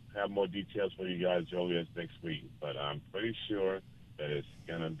I'll have more details for you guys early as next week. But I'm pretty sure that it's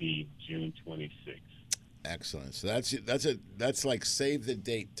going to be June 26th. Excellent. So that's like save the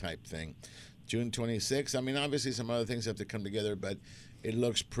date type thing. June 26th. I mean, obviously some other things have to come together, but it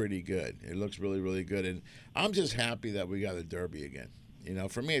looks pretty good. It looks really, really good. And I'm just happy that we got a derby again. You know,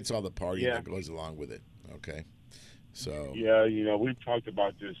 for me, it's all the party that goes along with it. Okay. So. Yeah, you know, we've talked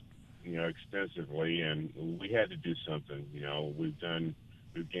about this, you know, extensively, and we had to do something. You know, we've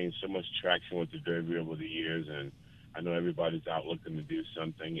gained so much traction with the derby over the years, and I know everybody's out looking to do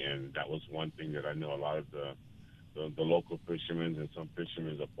something, and that was one thing that I know a lot of the local fishermen and some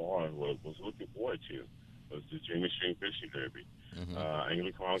fishermen afar was looking forward to, was the Dream Extreme Fishing Derby.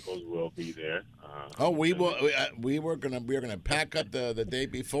 Angler Chronicles will be there. We will. We're gonna pack up the day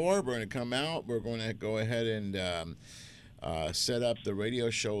before. We're gonna come out. We're going to go ahead and set up the radio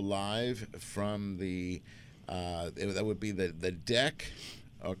show live from the that would be the deck,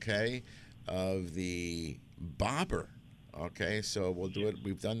 okay, of the Bobber. Okay, so we'll do it.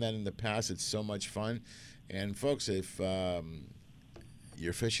 We've done that in the past. It's so much fun. And folks, if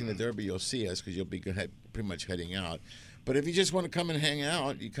you're fishing the derby, you'll see us because you'll be pretty much heading out. But if you just want to come and hang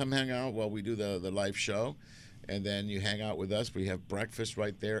out, you come hang out while we do the live show, and then you hang out with us. We have breakfast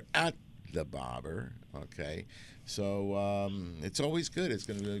right there at the Bobber. Okay, so it's always good. It's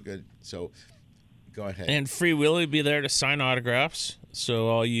going to be really good. So go ahead. And Free Willy be there to sign autographs. So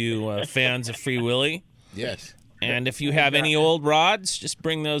all you fans of Free Willy. Yes. And if you have any old rods, just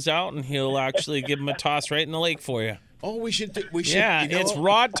bring those out, and he'll actually give them a toss right in the lake for you. Oh, we should. Yeah, you know, it's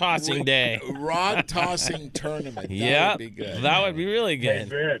rod tossing day. Rod tossing tournament. Yeah, would be good. That would be really good.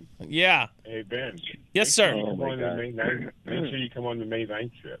 Hey, Ben. Yeah. Hey, Ben. Yes, sir. Make sure you come on the May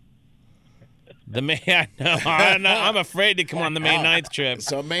 9th trip. The May, I'm afraid to come on the May 9th trip.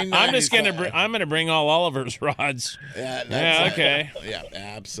 So May 9th. I'm just gonna bring all Oliver's rods. Yeah. Okay. Yeah,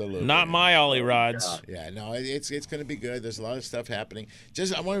 absolutely. Not my Ollie rods. Yeah, no, it's going to be good. There's a lot of stuff happening.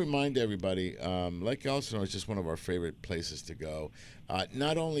 Just I want to remind everybody, Lake Elsinore is just one of our favorite places to go.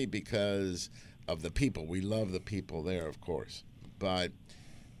 Not only because of the people, we love the people there, of course, but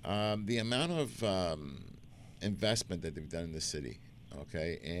the amount of investment that they've done in the city.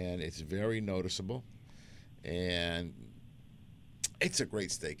 Okay, and it's very noticeable, and it's a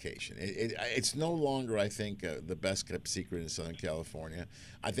great staycation. It's no longer, I think, the best kept secret in Southern California.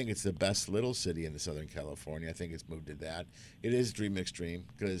 I think it's the best little city in Southern California. I think it's moved to that. It is Dream Extreme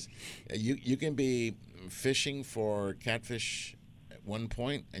because you can be fishing for catfish at one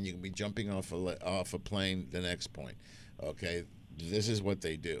point, and you can be jumping off a plane the next point. Okay, this is what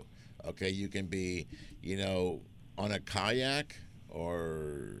they do. Okay, you can be, on a kayak.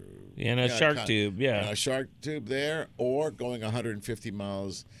 Or in a shark tube, in a shark tube there, or going 150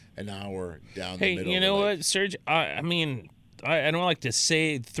 miles an hour down the middle. Hey, you know what, Serge? I mean, I don't like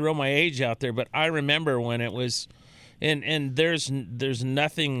to throw my age out there, but I remember when it was, and there's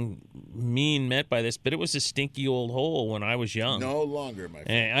nothing mean meant by this, but it was a stinky old hole when I was young. No longer, my friend.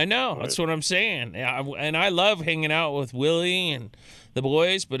 And I know, that's what I'm saying. And I love hanging out with Willie and the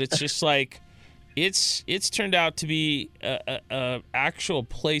boys, but it's just like, it's turned out to be a actual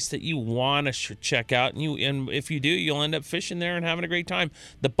place that you want to check out, and if you do, you'll end up fishing there and having a great time.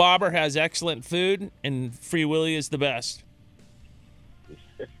 The Bobber has excellent food, and Free Willy is the best.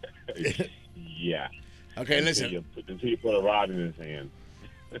 Yeah. Okay, listen. Until you put a rod in his hand.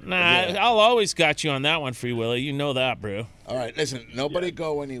 Nah, I'll always got you on that one, Free Willy. You know that, bro. All right, listen. Nobody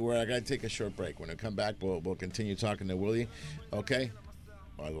go anywhere. I got to take a short break. When I come back, we'll continue talking to Willie. Okay.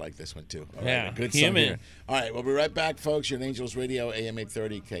 I like this one, too. All yeah, right, good song here. All right, we'll be right back, folks. You're on Angels Radio, AM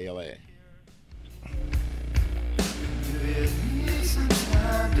 830, KLA.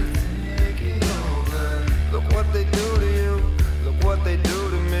 Look what they do to you. Look what they do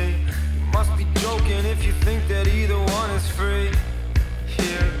to me. You must be joking if you think that either one is free.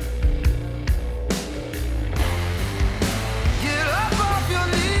 Here. Get up off your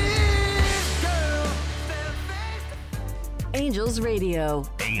knees, girl. Angels Radio.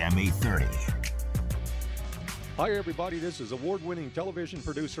 AM 830. Hi everybody, this is award-winning television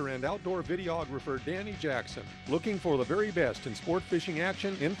producer and outdoor videographer Danny Jackson. Looking for the very best in sport fishing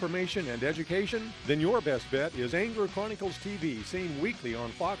action, information, and education? Then your best bet is Angler Chronicles TV, seen weekly on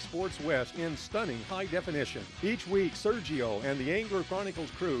Fox Sports West in stunning high definition. Each week, Sergio and the Angler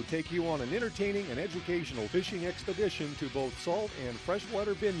Chronicles crew take you on an entertaining and educational fishing expedition to both salt and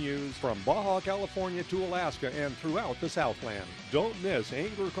freshwater venues from Baja California to Alaska and throughout the Southland. Don't miss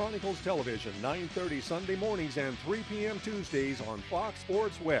Angler Chronicles Television, 9:30 Sunday mornings and 3 p.m. Tuesdays on Fox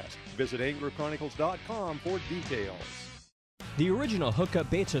Sports West. Visit anglerchronicles.com for details. The original hookup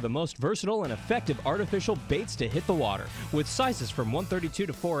baits are the most versatile and effective artificial baits to hit the water. With sizes from 132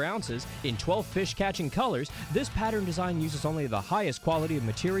 to 4 ounces in 12 fish-catching colors, this pattern design uses only the highest quality of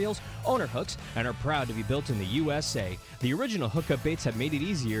materials, owner hooks, and are proud to be built in the USA. The original hookup baits have made it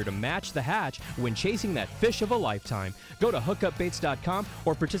easier to match the hatch when chasing that fish of a lifetime. Go to hookupbaits.com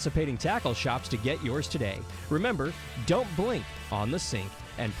or participating tackle shops to get yours today. Remember, don't blink on the sink,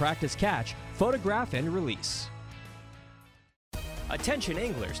 and practice catch, photograph, and release. Attention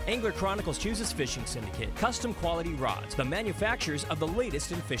anglers, Angler Chronicles chooses Fishing Syndicate. Custom quality rods, the manufacturers of the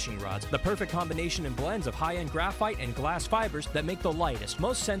latest in fishing rods. The perfect combination and blends of high-end graphite and glass fibers that make the lightest,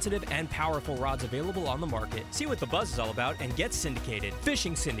 most sensitive, and powerful rods available on the market. See what the buzz is all about and get syndicated.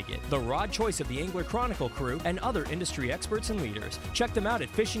 Fishing Syndicate, the rod choice of the Angler Chronicle crew and other industry experts and leaders. Check them out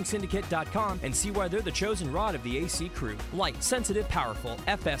at fishingsyndicate.com and see why they're the chosen rod of the AC crew. Light, sensitive, powerful,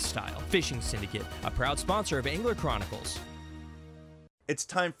 FS style. Fishing Syndicate, a proud sponsor of Angler Chronicles. It's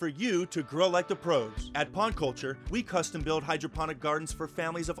time for you to grow like the pros. At Pond Culture, we custom build hydroponic gardens for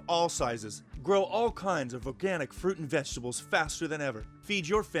families of all sizes. Grow all kinds of organic fruit and vegetables faster than ever. Feed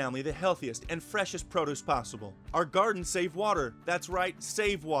your family the healthiest and freshest produce possible. Our gardens save water. That's right,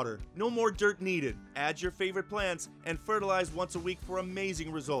 save water. No more dirt needed. Add your favorite plants and fertilize once a week for amazing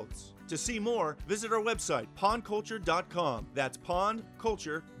results. To see more, visit our website, pondculture.com. That's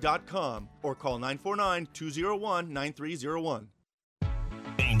pondculture.com or call 949-201-9301.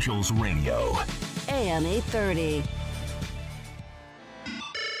 Angels Radio. AM 830.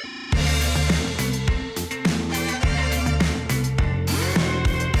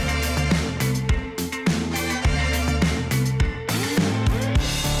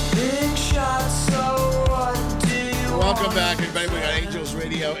 Welcome back, everybody. We got Angels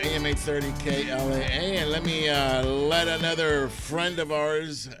Radio, AM 830 KLAA. And let me let another friend of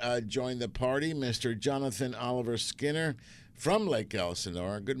ours join the party, Mr. Jonathan Oliver Skinner from Lake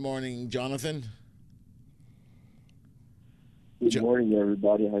Elsinore. Good morning, Jonathan. Good morning,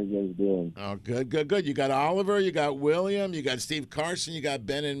 everybody. How you guys doing? Oh, good. You got Oliver, you got William, you got Steve Carson, you got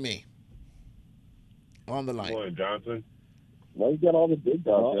Ben and me on the line. Good morning, Jonathan. Well, you got all the big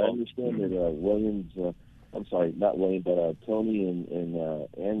dogs. I understand that Williams, I'm sorry, not William, but Tony and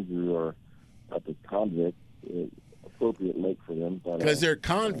Andrew are at the convict, appropriate lake for them. Because they're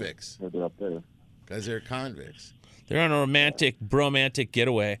convicts. They're up there. Because they're convicts. They're on a bromantic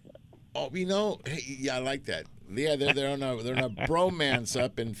getaway. Oh, hey, yeah, I like that. Yeah, they're on a bromance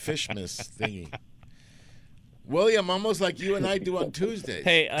up in Fishmas thingy. William, almost like you and I do on Tuesdays.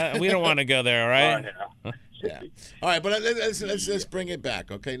 Hey, we don't want to go there, all right? Yeah. All right, but let's bring it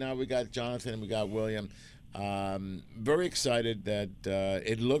back. Okay, now we got Jonathan and we got William. Very excited that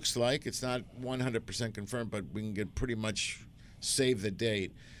it looks like it's not 100% confirmed, but we can get pretty much save the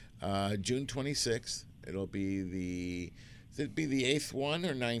date. June 26th. It'll be the 8th one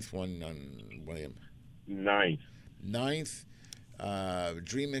or 9th one on William? 9th.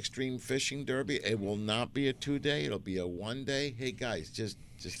 Dream Extreme Fishing Derby. It will not be a 2-day. It'll be a 1-day. Hey, guys, just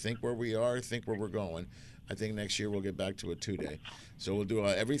think where we are, think where we're going. I think next year we'll get back to a 2-day. So we'll do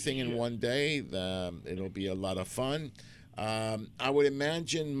everything in 1 day. It'll be a lot of fun. I would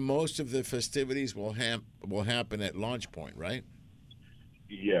imagine most of the festivities will happen at Launch Point, right?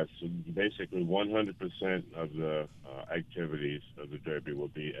 Yes, basically 100% of the activities of the Derby will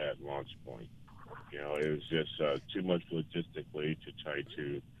be at Launch Point. You know, it was just too much logistically to try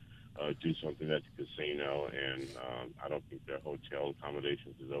to do something at the casino, and I don't think their hotel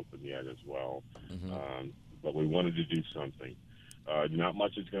accommodations is open yet as well. But we wanted to do something. Not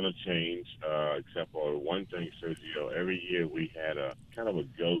much is going to change, except for one thing, Sergio. Every year we had a kind of a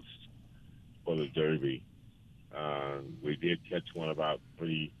ghost for the Derby. We did catch one about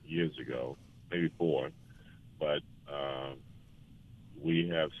 3 years ago, maybe 4, but we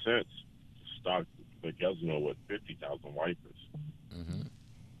have since stocked the casino with 50,000 wipers.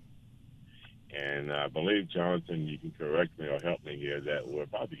 And I believe, Jonathan, you can correct me or help me here, that we're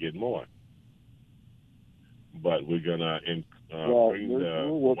about to get more. But we're going to bring the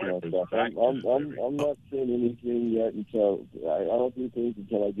working on wipers stuff. back to the Derby. I'm not saying anything yet until I don't do things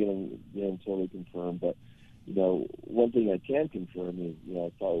until I get them totally confirmed. But you know, one thing I can confirm is, you know,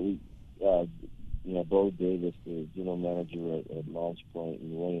 I thought Bo Davis, the general manager at Launch Point,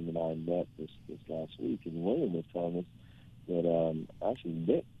 and William and I met this last week, and William was telling us that actually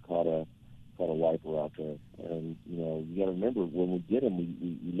Nick caught a wiper out there, and you know, you got to remember when we get him,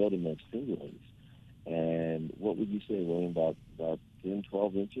 we load him as fingerlings. And what would you say, William, about 10,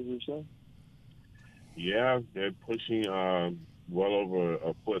 12 inches or so? Yeah, they're pushing well over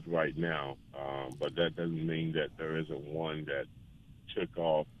a foot right now, but that doesn't mean that there isn't one that took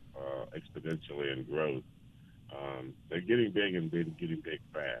off exponentially in growth. They're getting big and getting big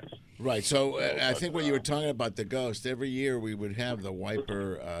fast. Right. So I think when you were talking about the ghost, every year we would have the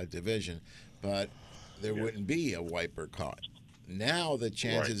wiper division, but there wouldn't be a wiper caught. Now the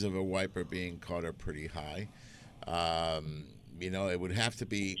chances of a wiper being caught are pretty high. You know, it would have to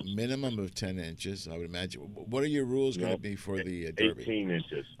be minimum of 10 inches, I would imagine. What are your rules going to be for the Derby? 18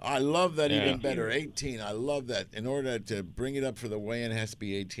 inches. I love that even better. 18. I love that. In order to bring it up for the weigh-in, it has to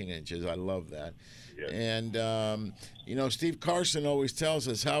be 18 inches. I love that. Yes. And, you know, Steve Carson always tells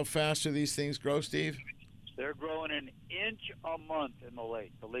us, how fast do these things grow, Steve? They're growing an inch a month in the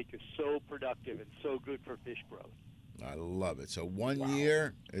lake. The lake is so productive and so good for fish growth. I love it. So 1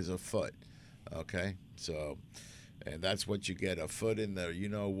 year is a foot, okay? So, and that's what you get, a foot in there. You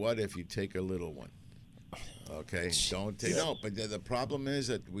know what, if you take a little one, okay? Don't take, no, but the problem is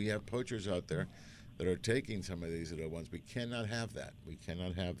that we have poachers out there that are taking some of these little ones. We cannot have that. We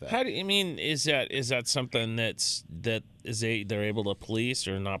cannot have that. How do you mean, is that something they're able to police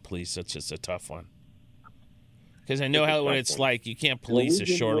or not police? That's just a tough one. Because I know what it's like. You can't police a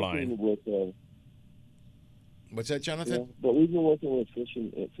shoreline. What's that, Jonathan? Yeah, but we've been working with Fish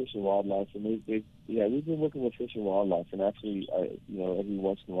and Wildlife, and we've been working with Fish and Wildlife, and actually, every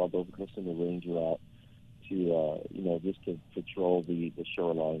once in a while they'll send a ranger out to, just to patrol the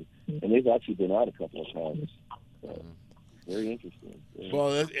shoreline, and they've actually been out a couple of times. So, very interesting. Yeah.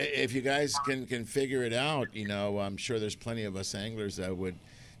 Well, if you guys can figure it out, you know, I'm sure there's plenty of us anglers that would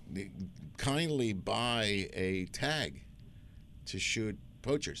kindly buy a tag to shoot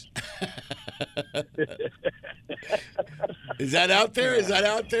poachers. Is that out there?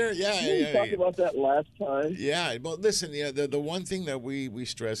 Yeah. We talked about that last time. Yeah. Well, listen. The one thing that we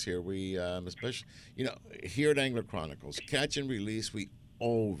stress here, we especially here at Angler Chronicles, catch and release, we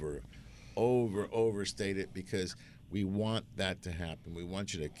overstate it because we want that to happen. We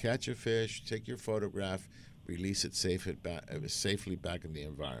want you to catch a fish, take your photograph, release it safely back in the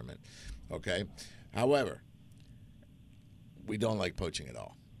environment. Okay. However, we don't like poaching at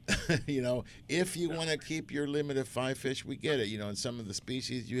all. If you want to keep your limit of 5 fish, we get it. In some of the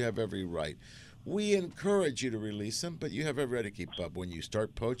species, you have every right. We encourage you to release them, but you have every right to keep up. When you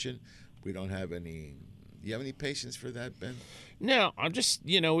start poaching, we don't have any. Do you have any patience for that, Ben? No, I'm just,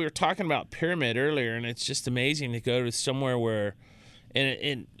 we were talking about Pyramid earlier, and it's just amazing to go to somewhere where,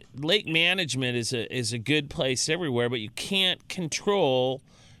 and lake management is a good place everywhere, but you can't control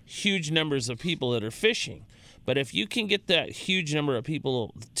huge numbers of people that are fishing. But if you can get that huge number of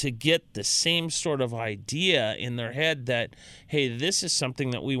people to get the same sort of idea in their head that, hey, this is something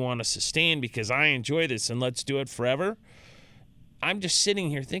that we want to sustain because I enjoy this and let's do it forever, I'm just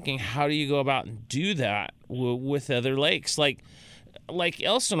sitting here thinking, how do you go about and do that with other lakes? Like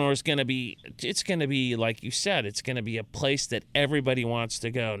Elsinore is going to be, it's going to be, like you said, it's going to be a place that everybody wants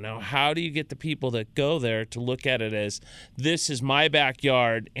to go. Now, how do you get the people that go there to look at it as, this is my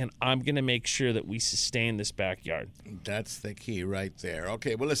backyard, and I'm going to make sure that we sustain this backyard? That's the key right there.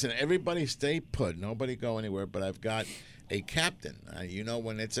 Okay, well, listen, everybody stay put. Nobody go anywhere, but I've got a captain.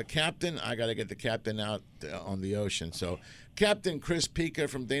 When it's a captain, I got to get the captain out on the ocean. So, Captain Chris Pica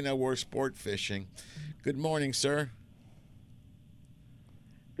from Dana War Sport Fishing. Good morning, sir.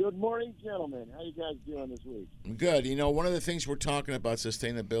 Good morning, gentlemen. How you guys doing this week? Good. You know, one of the things we're talking about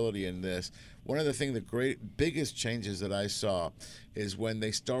sustainability in this, one of the biggest changes that I saw is when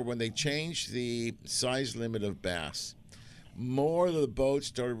they changed the size limit of bass. More of the boats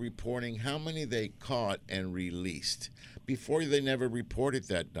started reporting how many they caught and released. Before, they never reported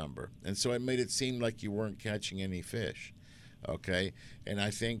that number, and so it made it seem like you weren't catching any fish. Okay, and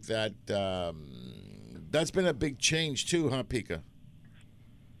I think that that's been a big change too, huh, Pika?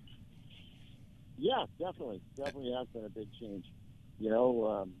 Yeah, definitely has been a big change. You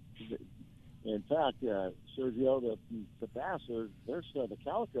know, in fact, Sergio, the bass the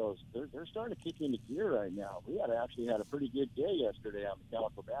calicos, they're starting to kick into gear right now. We actually had a pretty good day yesterday on the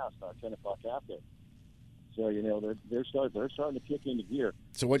calico bass, 10 o'clock half day. So you know they're starting to kick into gear.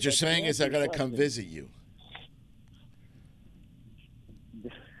 So what you're saying is I got to come visit you.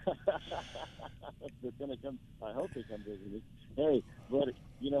 They're going to come. I hope they come visit me. Hey, but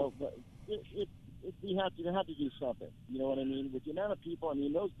you know, you have to do something. You know what I mean? With the amount of people, I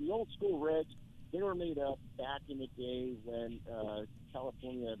mean, the old school rigs, they were made up back in the day when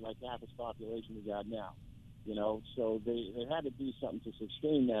California had like half its population we got now. You know, so they had to do something to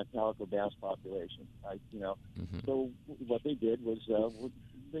sustain that calico bass population. So what they did was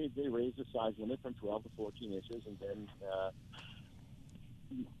they raised the size limit from 12 to 14 inches,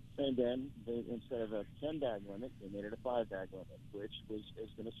 and then they, instead of a 10-bag limit, they made it a 5-bag limit, which is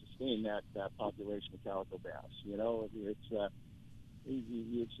going to sustain that population of calico bass. You know, it's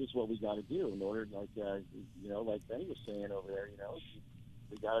just what we got to do in order, like Benny was saying over there. You know,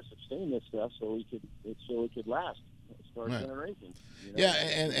 we got to sustain this stuff so it could last, start generations. You know? Yeah,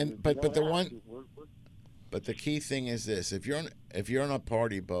 but the key thing is this: if you're on a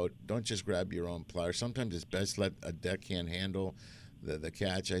party boat, don't just grab your own pliers. Sometimes it's best let a deckhand handle the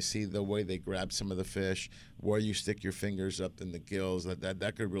catch. I see the way they grab some of the fish, where you stick your fingers up in the gills,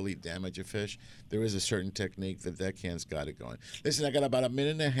 that could really damage a fish. There is a certain technique the deckhand's got it going. Listen, I got about a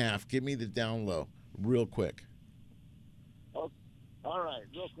minute and a half. Give me the down low, real quick. Oh, all right,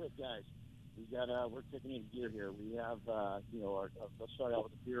 real quick, guys. We're kicking in gear here. We have let's start out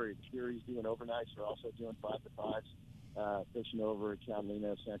with the Fury. The Fury's doing overnights. They're also doing 5-to-5s, fishing over at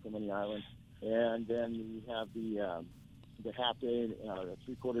Catalina, San Clemente Island, and then we have the half-day, the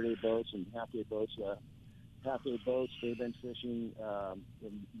three-quarter-day boats and half-day boats. Half-day boats, they've been fishing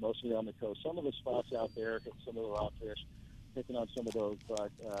mostly on the coast. Some of the spots out there, some of the rockfish, picking on some of those.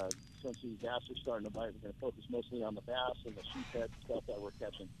 But since these bass are starting to bite, we're going to focus mostly on the bass and the sheephead stuff that we're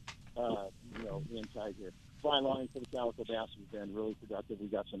catching, inside here. Fly line for the calico bass has been really productive. We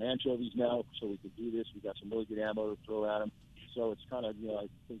got some anchovies now, so we could do this. We got some really good ammo to throw at them. So it's kind of,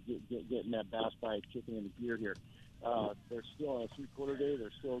 getting that bass bite kicking into gear here. They're still on a three-quarter day.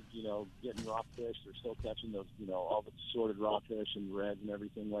 They're still, getting rockfish. They're still catching those, all the sorted rockfish and reds and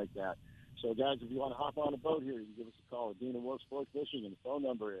everything like that. So, guys, if you want to hop on a boat here, you can give us a call at Dana Wharf Sport Fishing, and the phone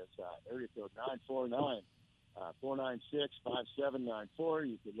number is area code 949-496-5794.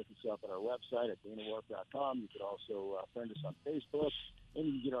 You can look us up at our website at danawharf.com. You could also friend us on Facebook, and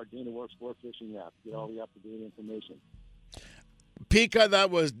you can get our Dana Wharf Sport Fishing app to get all the up-to-date information. Pika,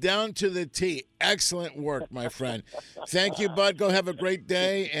 that was down to the T. Excellent work, my friend. Thank you, bud. Go have a great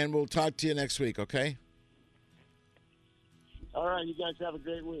day, and we'll talk to you next week, okay? All right, you guys have a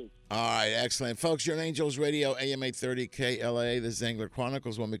great week. All right, excellent. Folks, you're on Angels Radio, AM 830 KLA. This is Angler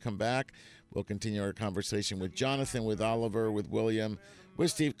Chronicles. When we come back, we'll continue our conversation with Jonathan, with Oliver, with William,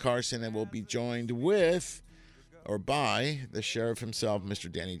 with Steve Carson, and we'll be joined by the sheriff himself,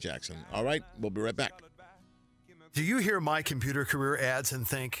 Mr. Danny Jackson. All right, we'll be right back. Do you hear My Computer Career ads and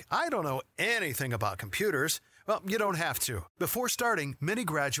think, I don't know anything about computers? Well, you don't have to. Before starting, many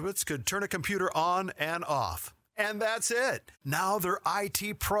graduates could turn a computer on and off. And that's it. Now they're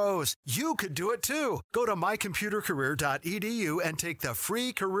IT pros. You could do it too. Go to mycomputercareer.edu and take the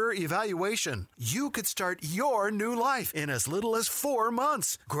free career evaluation. You could start your new life in as little as 4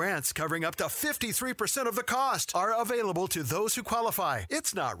 months. Grants covering up to 53% of the cost are available to those who qualify.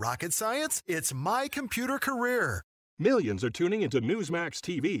 It's not rocket science. It's My Computer Career. Millions are tuning into Newsmax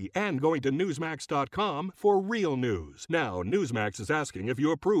TV and going to Newsmax.com for real news. Now, Newsmax is asking if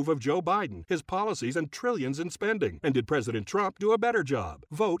you approve of Joe Biden, his policies, and trillions in spending. And did President Trump do a better job?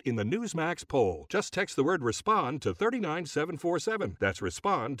 Vote in the Newsmax poll. Just text the word RESPOND to 39747. That's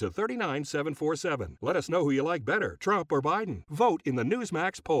RESPOND to 39747. Let us know who you like better, Trump or Biden. Vote in the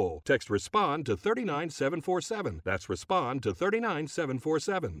Newsmax poll. Text RESPOND to 39747. That's RESPOND to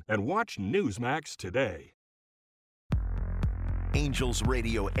 39747. And watch Newsmax today. Angels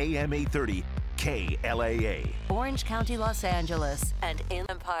Radio AM 830 KLAA, Orange County, Los Angeles, and in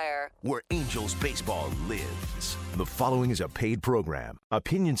Empire. where Angels baseball lives. The following is a paid program.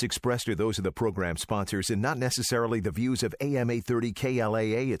 Opinions expressed are those of the program sponsors and not necessarily the views of AM 830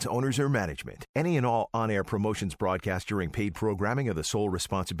 KLAA, its owners, or management. Any and all on-air promotions broadcast during paid programming are the sole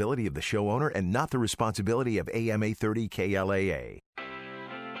responsibility of the show owner and not the responsibility of AM 830 KLAA.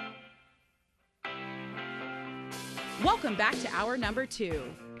 Welcome back to hour number 2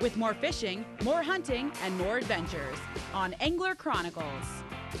 with more fishing, more hunting, and more adventures on Angler Chronicles.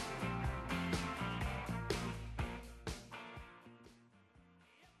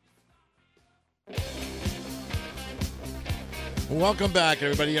 Welcome back,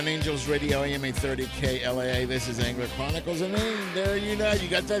 everybody, on Angels Radio, AM 830 KLAA. This is Angler Chronicles, and then there you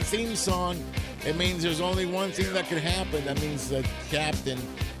got that theme song. It means there's only one thing that could happen. That means the captain,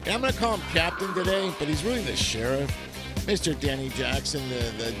 and I'm going to call him captain today, but he's really the sheriff, Mr. Danny Jackson,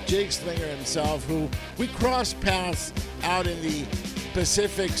 the jig slinger himself, who we crossed paths out in the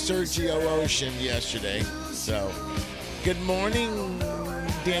Pacific Sergio Ocean yesterday. So, good morning,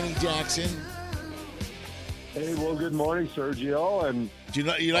 Danny Jackson. Hey, well, good morning, Sergio. And do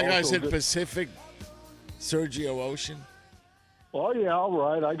you like how I said Pacific Sergio Ocean? Oh yeah, all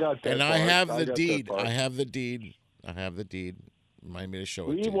right, I got that. And part. I have the deed. I have the deed. Remind me to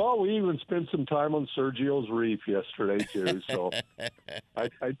show it to you. Well, we even spent some time on Sergio's Reef yesterday too. So I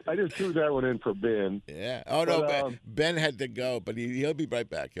just threw that one in for Ben. Yeah. Oh no, Ben had to go, but he'll be right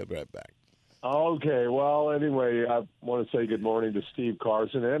back. Okay. Well, anyway, I want to say good morning to Steve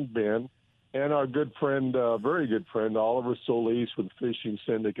Carson and Ben, and our good friend, very good friend, Oliver Solis with Fishing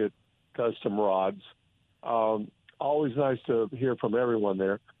Syndicate Custom Rods. Always nice to hear from everyone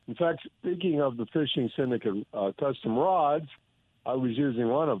there. In fact, speaking of the Fishing Syndicate Custom Rods, I was using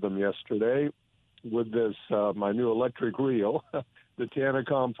one of them yesterday with this, my new electric reel, the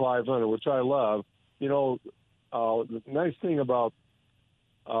Tanacom 500, which I love. You know, the nice thing about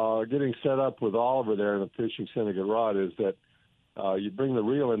getting set up with Oliver there in the Fishing Syndicate rod is that you bring the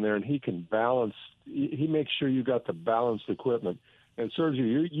reel in there and he can balance. He makes sure you got the balanced equipment. And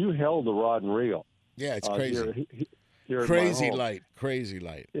Sergio, you held the rod and reel. Yeah, it's crazy. Here crazy light.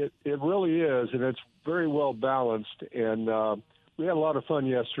 It really is, and it's very well balanced. And we had a lot of fun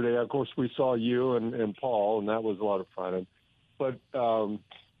yesterday. Of course, we saw you and Paul, and that was a lot of fun. But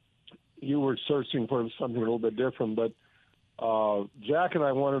you were searching for something a little bit different. But Jack and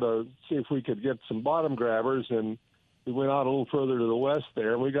I wanted to see if we could get some bottom grabbers, and we went out a little further to the west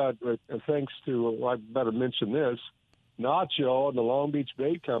there. We got, thanks to, I better mention this, Nacho and the Long Beach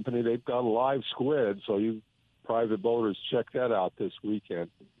Bait Company, they've got a live squid, so you private boaters check that out this weekend.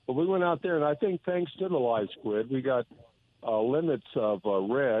 But we went out there, and I think thanks to the live squid, we got limits of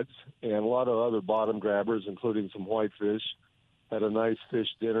reds and a lot of other bottom grabbers, including some whitefish. Had a nice fish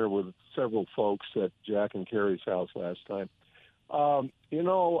dinner with several folks at Jack and Carrie's house last time. Sergio,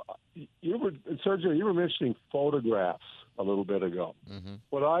 you were mentioning photographs a little bit ago. Mm-hmm.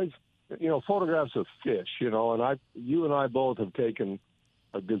 Photographs of fish, and you and I both have taken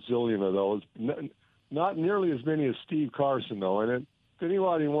a gazillion of those. Not nearly as many as Steve Carson, though. And if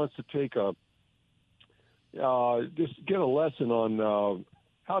anybody wants to take just get a lesson on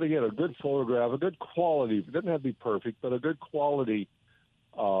how to get a good photograph, a good quality, it doesn't have to be perfect, but a good quality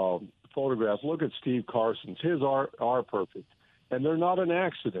photograph, look at Steve Carson's. His are perfect. And they're not an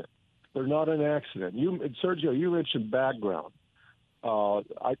accident. Sergio, you mentioned background.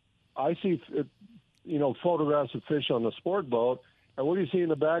 I see, photographs of fish on the sport boat, and what do you see in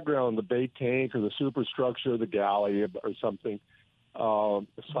the background? The bait tank or the superstructure, the galley or something, the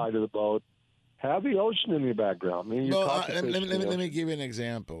side of the boat. Have the ocean in the background. I mean, let me give you an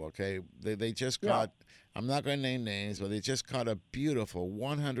example, okay? They just caught, I'm not going to name names, but they just caught a beautiful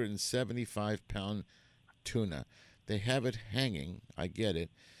 175-pound tuna. They have it hanging, I get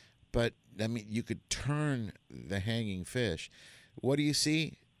it, but, I mean, you could turn the hanging fish. What do you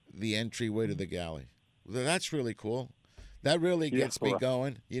see? The entryway to the galley. That's really cool. That really gets me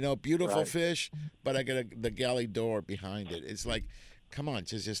going. Beautiful fish, but I got the galley door behind it. It's like, come on,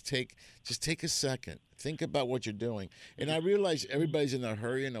 just take a second. Think about what you're doing. And I realize everybody's in a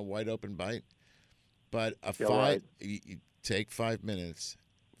hurry and a wide open bite, but you take 5 minutes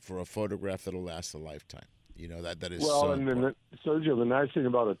for a photograph that'll last a lifetime. That is so important. Sergio, the nice thing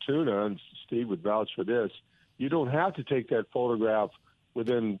about a tuna, and Steve would vouch for this, you don't have to take that photograph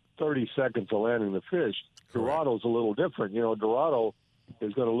within 30 seconds of landing the fish. Dorado's a little different. Dorado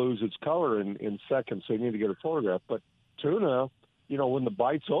is going to lose its color in seconds, so you need to get a photograph. But tuna, when the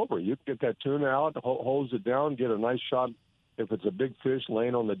bite's over, you can get that tuna out, hose it down, get a nice shot if it's a big fish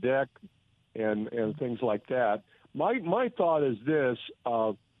laying on the deck and things like that. My thought is this,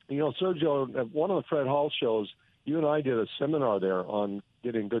 Sergio, at one of the Fred Hall shows, you and I did a seminar there on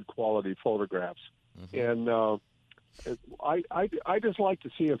getting good quality photographs. And I just like to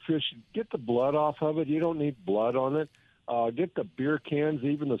see a fish, get the blood off of it. You don't need blood on it. Get the beer cans,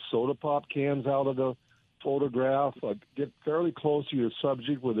 even the soda pop cans out of the photograph. Get fairly close to your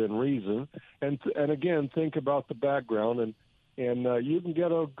subject within reason. And again, think about the background. And you can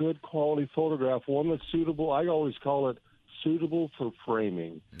get a good quality photograph, one that's suitable. I always call it suitable for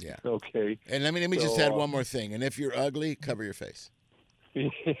framing. Yeah. Okay. And let me just add one more thing. And if you're ugly, cover your face.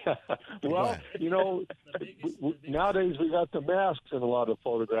 Yeah. Well, nowadays we got the masks in a lot of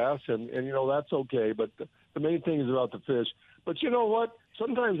photographs, and that's okay. But the main thing is about the fish. But you know what?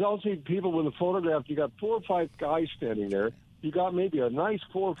 Sometimes I'll see people with a photograph. You got 4 or 5 guys standing there. You got maybe a nice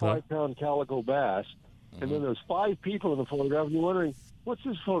 4 or 5 pound calico bass, and then there's 5 people in the photograph, and you're wondering, what's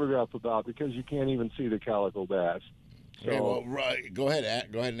this photograph about? Because you can't even see the calico bass. Okay, well, go ahead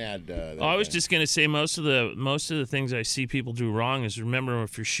and add. I was just going to say most of the things I see people do wrong is, remember,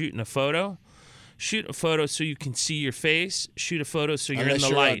 if you're shooting a photo, shoot a photo so you can see your face. Shoot a photo so you're Unless in the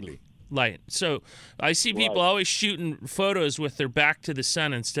you're light. ugly. Light. So I see people always shooting photos with their back to the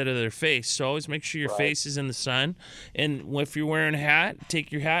sun instead of their face. So always make sure your face is in the sun. And if you're wearing a hat,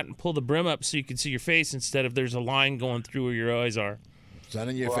 take your hat and pull the brim up so you can see your face instead of there's a line going through where your eyes are. Sun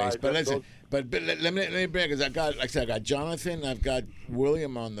in your face. But listen, but let me bring, because I got Jonathan, I've got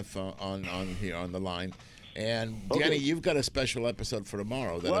William on the phone on here on the line, and Danny, you've got a special episode for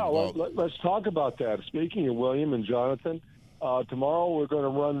tomorrow. Let's talk about that. Speaking of William and Jonathan, tomorrow we're going to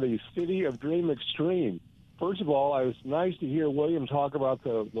run the City of Dream Extreme. First of all, it was nice to hear William talk about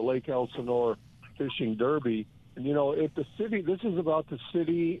the Lake Elsinore Fishing Derby. And if the city, this is about the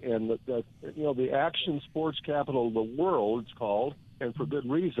city and the action sports capital of the world, it's called, and for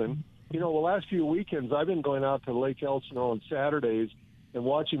good reason. The last few weekends I've been going out to Lake Elsinore on Saturdays and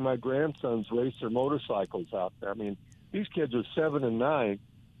watching my grandsons race their motorcycles out there. I mean, these kids are 7 and 9,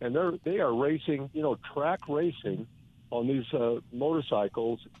 and they are racing, track racing on these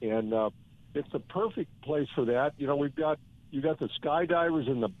motorcycles, and it's a perfect place for that. You got the skydivers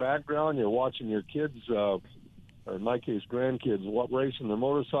in the background. You're watching your kids, or in my case, grandkids, racing their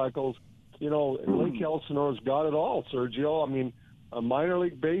motorcycles. Lake Elsinore's got it all, Sergio. I mean, minor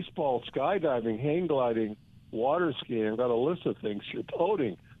league baseball, skydiving, hang gliding, water skiing. I've got a list of things.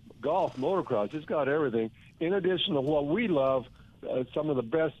 Boating, golf, motocross. It's got everything. In addition to what we love, some of the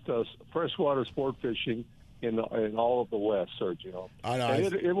best freshwater sport fishing in all of the West, Sergio. I know.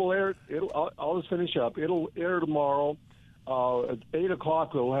 And it will air. I'll just finish up. It'll air tomorrow. At 8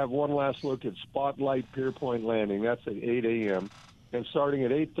 o'clock, we'll have one last look at Spotlight Pier Point Landing. That's at 8 a.m. And starting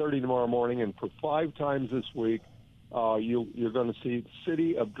at 8:30 tomorrow morning, and for 5 times this week, you're going to see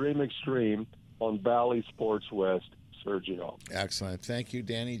City of Dream Extreme on Bally Sports West, Sergio. Excellent. Thank you,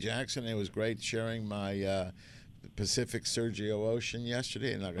 Danny Jackson. It was great sharing my Pacific Sergio Ocean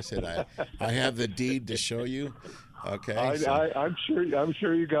yesterday. And like I said, I have the deed to show you. Okay. I'm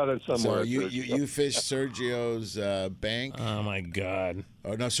sure you got it somewhere. So you fished Sergio's bank. Oh my God!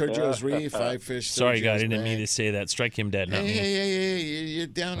 Oh no, Sergio's reef. I fished. Sorry, Sergio's God, I didn't bank. mean to say that. Strike him dead. Not me. Hey! You're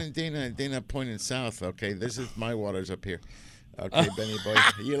down in Dana pointing south. Okay, this is my waters up here. Okay, Benny boy,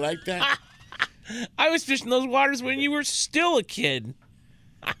 you like that? I was fishing those waters when you were still a kid.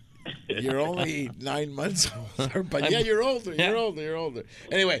 You're only 9 months older, but yeah, you're older. You're older.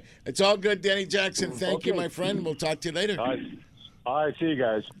 Anyway, it's all good, Danny Jackson. Thank you, my friend. We'll talk to you later. All right, see you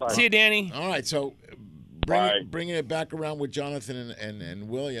guys. Bye. See you, Danny. All right, so bringing it back around with Jonathan and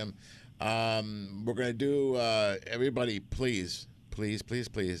William, we're going to do, everybody, please,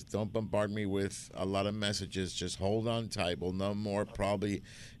 don't bombard me with a lot of messages. Just hold on tight. We'll know more probably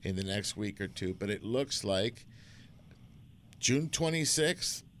in the next week or two, but it looks like June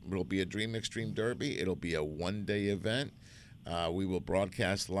 26th, it'll be a Dream Extreme Derby. It'll be a one-day event. We will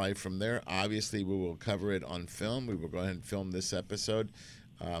broadcast live from there. Obviously, we will cover it on film. We will go ahead and film this episode.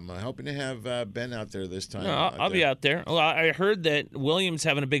 I'm hoping to have Ben out there this time. No, I'll be out there. Well, I heard that William's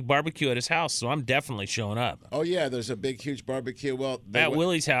having a big barbecue at his house, so I'm definitely showing up. Oh, yeah, there's a big, huge barbecue. Well, at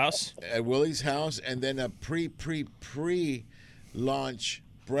Willie's house. At Willie's house, and then a pre-launch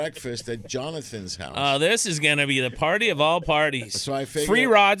breakfast at Jonathan's house. Oh, this is going to be the party of all parties. So I figure free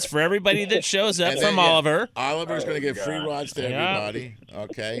rods for everybody that shows up from Oliver. Oliver's going to give free rods to everybody.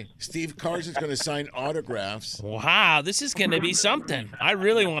 Okay. Steve Carson's going to sign autographs. Wow, this is going to be something. I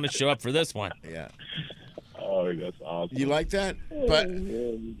really want to show up for this one. Yeah. Oh, that's awesome. You like that? But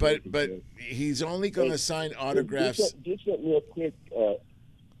he's only going to sign autographs. Just real quick.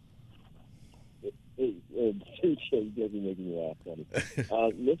 Sergio doesn't make me laugh, funny.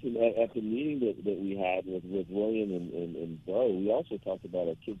 Listen, at the meeting that we had with William and Bo, we also talked about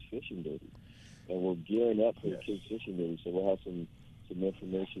our kids fishing derby, and we're gearing up for the kids fishing derby. So we'll have some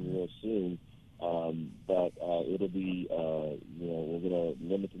information real soon. But it'll be, we're going to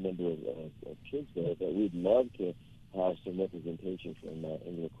limit the number of kids there, but we'd love to have some representation from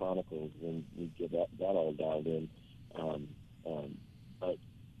Angler Chronicles when we get that all dialed in. But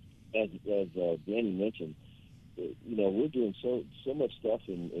as Danny mentioned, we're doing so much stuff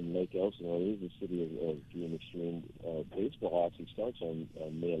in Lake Elsinore. It is the city of Dream Extreme. Baseball actually starts on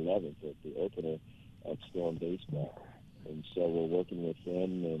May 11th at the opener at Storm Baseball. And so we're working with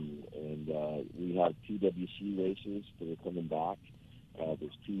them, and we have PWC races that are coming back.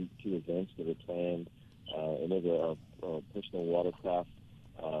 There's two events that are planned, and those are personal watercraft.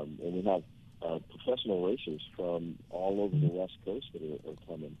 And we have professional racers from all over the West Coast that are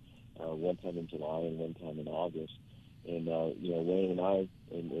coming, one time in July and one time in August. And, Wayne and I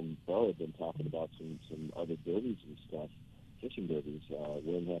and Bo have been talking about some other derbies and stuff, fishing derbies.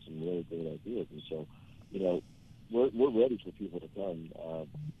 Wayne has some really great ideas. And so, we're ready for people to come.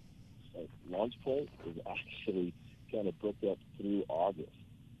 Launch Point is actually kind of booked up through August.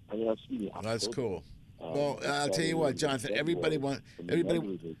 October. That's cool. Well, I'll tell you what, Jonathan. Everybody wants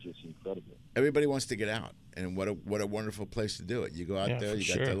to get out, and what a wonderful place to do it. You go out there,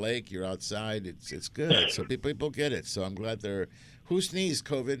 you got the lake, you're outside. It's good. So people get it. So I'm glad they're. Who sneezed?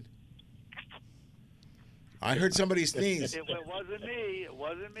 COVID. I heard somebody sneeze. It wasn't me. It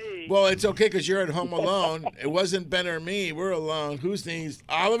wasn't me. Well, it's okay because you're at home alone. It wasn't Ben or me. We're alone. Who sneezed?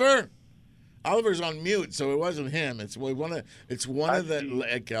 Oliver? Oliver's on mute, so it wasn't him. It's one of the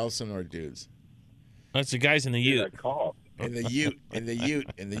Lake Elsinore dudes. That's the guys in the Ute. In the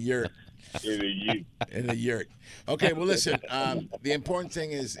Ute. Okay, well, listen. The important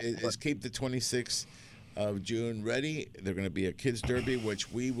thing is keep the 26th of June ready. They're going to be a kids derby,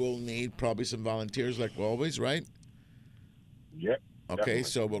 which we will need probably some volunteers like always, right? Yep. Okay, definitely.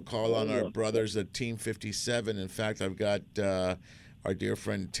 So we'll call on our brothers at Team 57. In fact, I've got our dear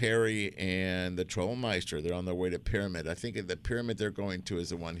friend Terry and the Trollmeister. They're on their way to Pyramid. I think the Pyramid they're going to is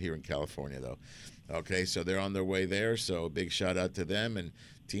the one here in California, though. Okay, so they're on their way there, so a big shout-out to them. And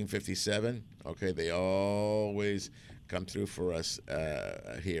Team 57, okay, they always come through for us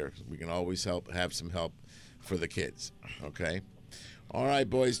here. We can always have some help for the kids, okay? All right,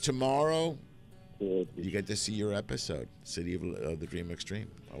 boys, tomorrow you get to see your episode, City of the Dream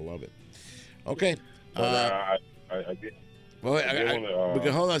Extreme. I love it. Okay. I did. Well, we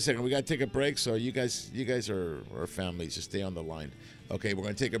can hold on a second. We got to take a break, so you guys are family. Just stay on the line. Okay, we're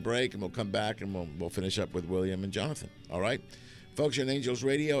going to take a break, and we'll come back, and we'll finish up with William and Jonathan. All right? Folks, you're on Angels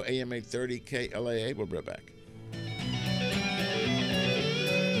Radio, AM 830 KLAA. We'll be right back.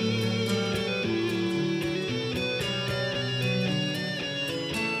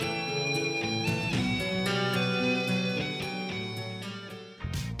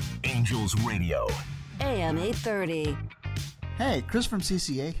 Angels Radio. AM 830. Hey, Chris from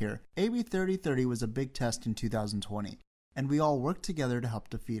CCA here. AB 3030 was a big test in 2020, and we all worked together to help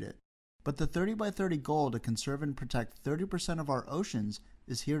defeat it. But the 30x30 goal to conserve and protect 30% of our oceans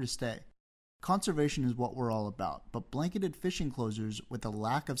is here to stay. Conservation is what we're all about, but blanketed fishing closures with a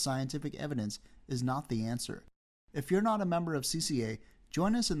lack of scientific evidence is not the answer. If you're not a member of CCA,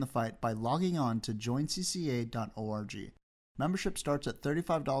 join us in the fight by logging on to joincca.org. Membership starts at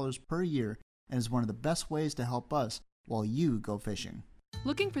 $35 per year and is one of the best ways to help us while you go fishing.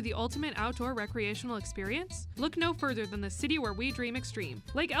 Looking for the ultimate outdoor recreational experience? Look no further than the city where we dream extreme,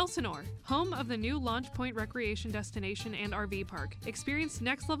 Lake Elsinore, home of the new Launch Point Recreation Destination and RV Park. Experience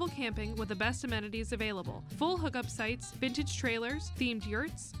next-level camping with the best amenities available. Full hookup sites, vintage trailers, themed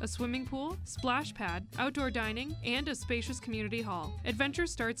yurts, a swimming pool, splash pad, outdoor dining, and a spacious community hall. Adventure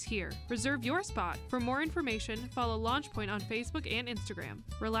starts here. Reserve your spot. For more information, follow Launch Point on Facebook and Instagram.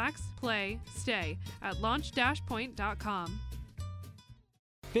 Relax, play, stay at launch-point.com.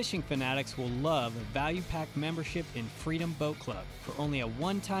 Fishing fanatics will love a value-packed membership in Freedom Boat Club. For only a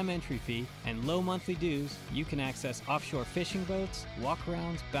one-time entry fee and low monthly dues, you can access offshore fishing boats,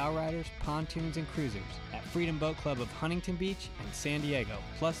 walkarounds, bow riders, pontoons, and cruisers at Freedom Boat Club of Huntington Beach and San Diego,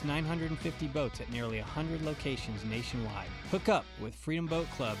 plus 950 boats at nearly 100 locations nationwide. Hook up with Freedom Boat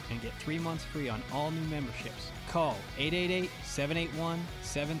Club and get 3 months free on all new memberships. Call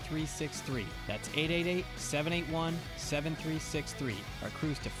 888-781-7363. That's 888-781-7363. Or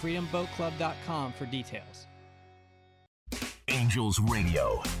cruise to freedomboatclub.com for details. Angels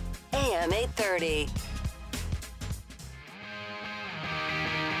Radio. AM 830.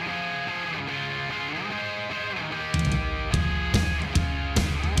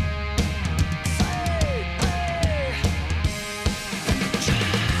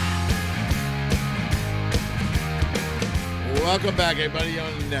 Welcome back, everybody, on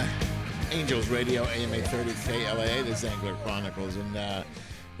Angels Radio, AM 830 KLAA. This is Angler Chronicles. And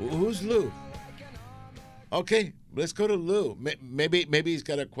who's Lou? Okay, let's go to Lou. Maybe he's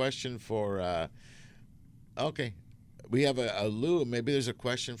got a question for... okay, we have a Lou. Maybe there's a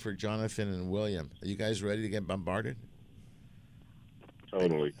question for Jonathan and William. Are you guys ready to get bombarded?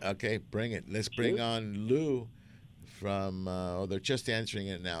 Totally. Okay, bring it. Let's bring on Lou from, they're just answering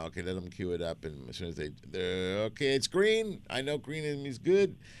it now. Okay, let them cue it up, and as soon as they're okay, it's green. I know green is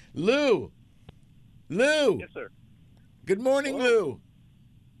good. Lou! Yes, sir. Good morning, Lou.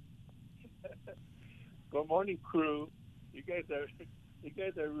 Good morning, crew. You guys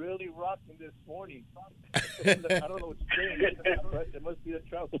are really rocking this morning. I don't know what's saying, but it must be the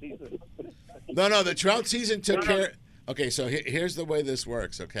trout season. No, the trout season took care. Okay, so here's the way this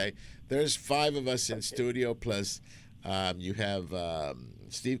works, okay? There's 5 of us in studio, plus you have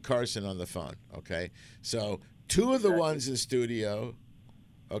Steve Carson on the phone, okay? So 2 of the ones in studio,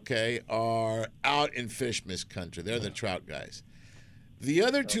 okay, are out in Fishmas country. They're the trout guys. The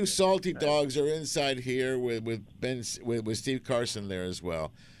other 2 salty dogs are inside here with Steve Carson there as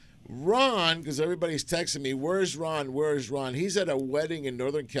well. Ron, because everybody's texting me, where's Ron? Where's Ron? He's at a wedding in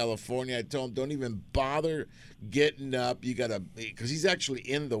Northern California. I told him, don't even bother getting up. You got to, because he's actually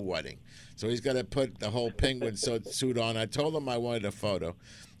in the wedding. So he's got to put the whole penguin suit on. I told him I wanted a photo,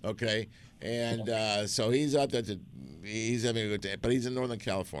 okay? And so he's out there, he's having a good day. But he's in Northern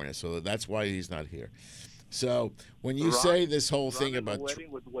California, so that's why he's not here. So when you say this whole thing about... the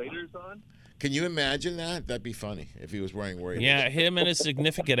wedding with waders on? Can you imagine that? That'd be funny if he was wearing waders. Yeah, him and his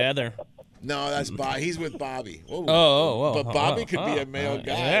significant other. No, that's Bobby. He's with Bobby. Oh. But Bobby could be a male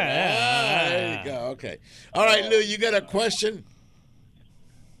guy. Yeah. There you go. Okay. All right, Lou, you got a question?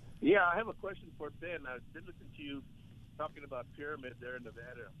 Yeah, I have a question for Ben. I did listen to you talking about Pyramid there in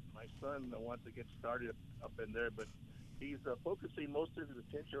Nevada. My son wants to get started up in there, but he's focusing most of his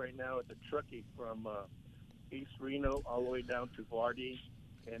attention right now at the Truckee from East Reno all the way down to Vardy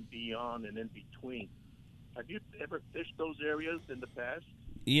and beyond and in between. Have you ever fished those areas in the past?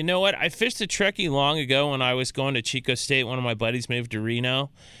 You know what? I fished the Truckee long ago when I was going to Chico State. One of my buddies moved to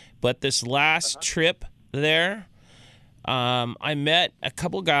Reno. But this last trip there, I met a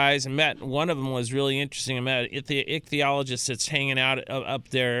couple guys. One of them was really interesting. I met an ichthyologist that's hanging out up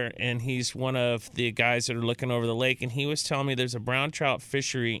there, and he's one of the guys that are looking over the lake. And he was telling me there's a brown trout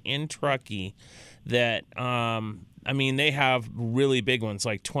fishery in Truckee that, they have really big ones,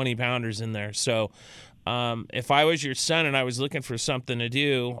 like 20-pounders in there. So if I was your son and I was looking for something to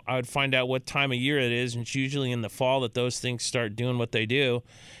do, I would find out what time of year it is, and it's usually in the fall that those things start doing what they do.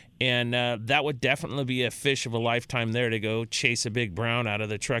 And that would definitely be a fish of a lifetime there to go chase a big brown out of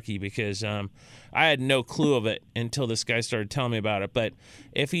the Truckee, because I had no clue of it until this guy started telling me about it. But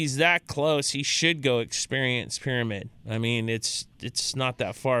if he's that close, he should go experience Pyramid. I mean, it's not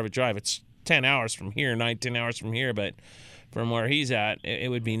that far of a drive. It's 10 hours from here, 10 hours from here, but from where he's at,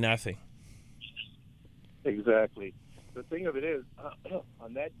 it would be nothing. Exactly. The thing of it is,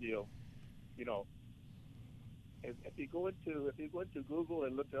 on that deal, if you go into Google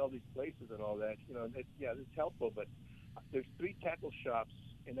and look at all these places and all that, it's helpful. But there's 3 tackle shops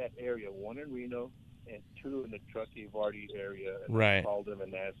in that area, 1 in Reno and 2 in the Truckee Vardy area. And right. I called them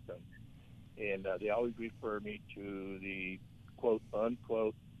and asked them, and they always refer me to the quote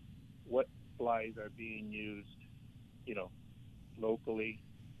unquote what flies are being used, locally,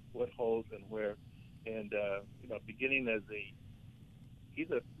 what holes and where, and beginning as he's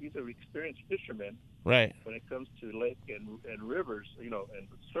an experienced fisherman. Right. When it comes to lake and rivers, and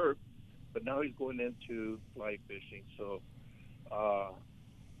surf, but now he's going into fly fishing. So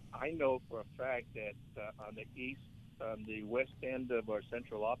I know for a fact that on the west end of our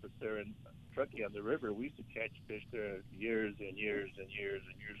central office there in Truckee on the river, we used to catch fish there years and years and years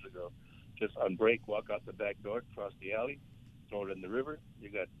and years ago. Just on break, walk out the back door, cross the alley, throw it in the river, you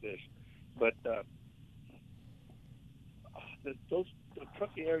got fish. But the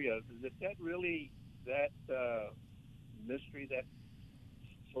Truckee area, is that really that mystery, that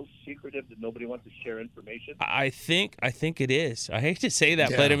so secretive that nobody wants to share information? I think it is. I hate to say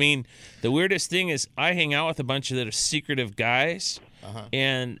that, but I mean, the weirdest thing is I hang out with a bunch of that are secretive guys,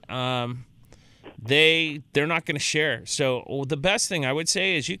 and they're not going to share. So the best thing I would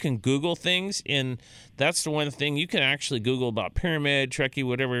say is you can Google things, and that's the one thing you can actually Google about Pyramid, Truckee,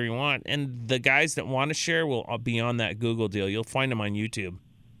 whatever you want, and the guys that want to share will be on that Google deal. You'll find them on YouTube.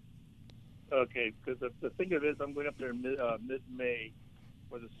 Okay, because the thing of it is, I'm going up there mid-May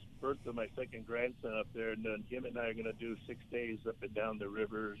for the birth of my second grandson up there, and then him and I are going to do 6 days up and down the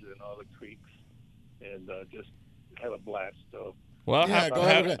rivers and all the creeks, and just have a blast. So, well, go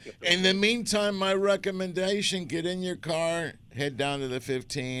ahead. In the meantime, my recommendation: get in your car, head down to the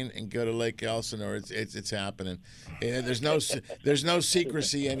 15 and go to Lake Elsinore. It's happening. And there's no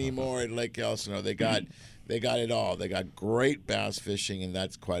secrecy anymore at Lake Elsinore. They got it all. They got great bass fishing, and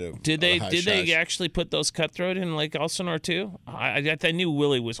that's quite a Did they actually put those cutthroat in Lake Elsinore too? I knew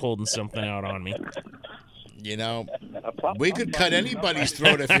Willie was holding something out on me. You know, we could cut anybody's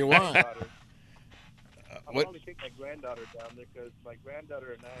throat if you want. I'll only take my granddaughter down there because my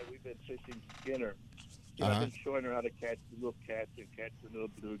granddaughter and we've been fishing Skinner. I've been showing her how to catch the little cats and catch the little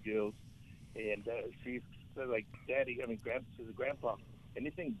bluegills. And she's like, Daddy, Grandpa,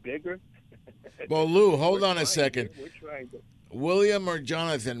 anything bigger? Well, Lou, hold on a second. We're trying to. William or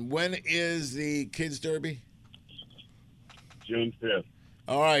Jonathan, when is the Kids Derby? June 5th.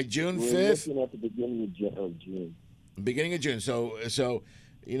 All right, June 5th. We're looking at the beginning of June. Beginning of June. So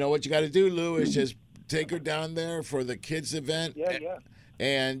you know what you got to do, Lou, is just take her down there for the kids event. Yeah.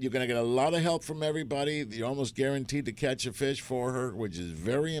 And you're going to get a lot of help from everybody. You're almost guaranteed to catch a fish for her, which is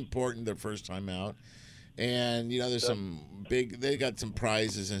very important their first time out. And, you know, there's they got some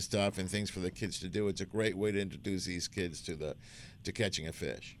prizes and stuff and things for the kids to do. It's a great way to introduce these kids to catching a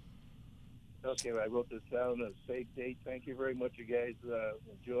fish. Okay, I wrote this down. A safe date. Thank you very much, you guys.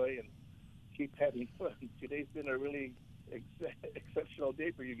 Enjoy and keep having fun. Today's been a really exceptional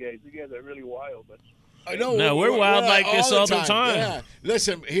day for you guys. You guys are really wild, but I know. No, we're wild like this all the time. Yeah.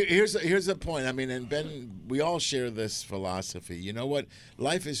 Listen, here's the point. I mean, and Ben, we all share this philosophy. You know what?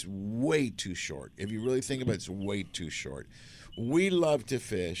 Life is way too short. If you really think about it, it's way too short. We love to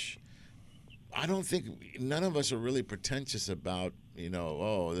fish. I don't think none of us are really pretentious about, you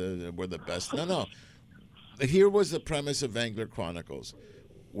know, we're the best. No. Here was the premise of Angler Chronicles.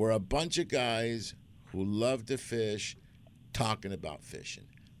 We're a bunch of guys who love to fish talking about fishing,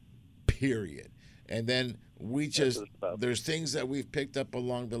 period. And then there's things that we've picked up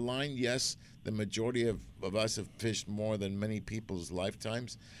along the line. Yes, the majority of us have fished more than many people's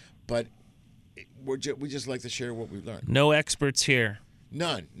lifetimes, but we just like to share what we've learned. No experts here.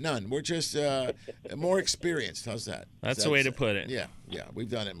 None. We're just more experienced. How's that? That's the way to put it. Yeah, we've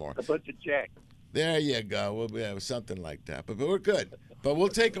done it more. A bunch of jacks. There you go. We'll have something like that. But we're good. But we'll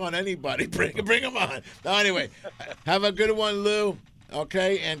take on anybody. Bring them on. Now, anyway, have a good one, Lou.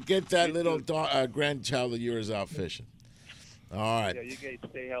 Okay, and get that little grandchild of yours out fishing. All right. Yeah, you guys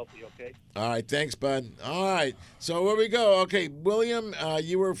stay healthy, okay? All right, thanks, bud. All right, so where we go? Okay, William,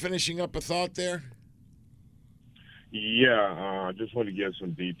 you were finishing up a thought there? Yeah, I just want to give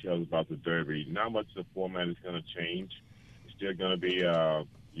some details about the Derby. Not much the format is going to change. It's still going to be,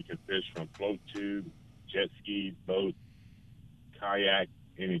 you can fish from float tube, jet ski, boat, kayak,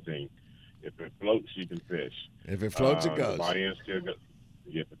 anything. If it floats, you can fish. If it floats, it goes. The buy-in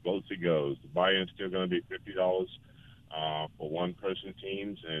if it floats, it goes. The buy-in is still going to be $50 for one-person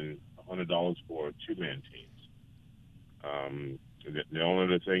teams and $100 for two-man teams. The only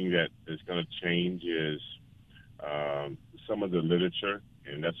other thing that is going to change is some of the literature,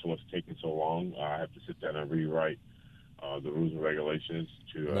 and that's what's taking so long. I have to sit down and rewrite the rules and regulations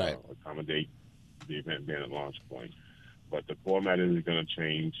to accommodate the event being at Launch Point. But the format isn't going to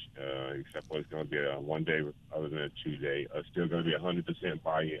change, except for it's going to be a 1 day other than a 2 day. It's still going to be 100%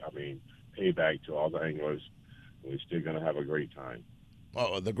 payback to all the anglers. We're still going to have a great time.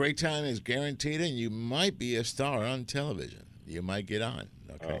 Oh, the great time is guaranteed, and you might be a star on television. You might get on.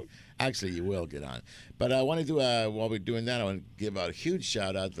 Okay. Actually, you will get on. But I want to do, while we're doing that, I want to give out a huge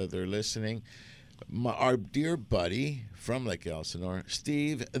shout out that they're listening. Our dear buddy from Lake Elsinore,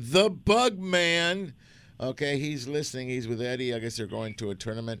 Steve the Bug Man. Okay, he's listening. He's with Eddie. I guess they're going to a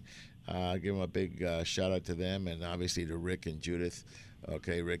tournament. Give him a big shout out to them, and obviously to Rick and Judith.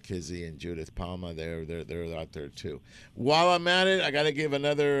 Okay, Rick Kizzy and Judith Palma. They're out there too. While I'm at it, I got to give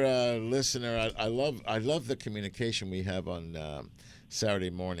another listener. I love the communication we have on Saturday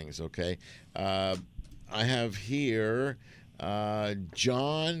mornings. Okay, I have here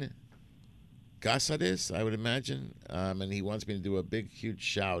John Casares, I would imagine, and he wants me to do a big, huge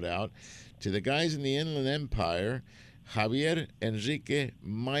shout out to the guys in the Inland Empire, Javier, Enrique,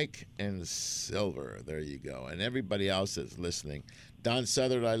 Mike, and Silver. There you go. And everybody else that's listening. Don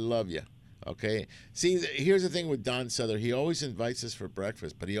Southern, I love you. Okay? See, here's the thing with Don Southern. He always invites us for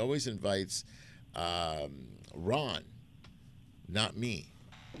breakfast, but he always invites Ron, not me.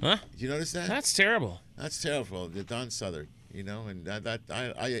 Huh? Did you notice that? That's terrible. That's terrible. Don Southern. You know, and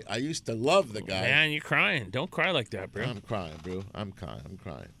I used to love the guy. Man, you're crying. Don't cry like that, bro. I'm crying, bro. I'm crying.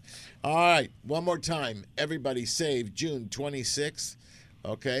 All right, one more time. Everybody save June 26th.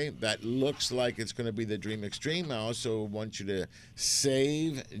 Okay, that looks like it's going to be the Dream Extreme. I also want you to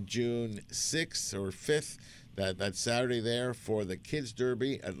save June 6th or 5th That Saturday there for the Kids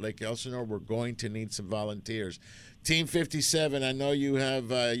Derby at Lake Elsinore. We're going to need some volunteers. Team 57, I know you have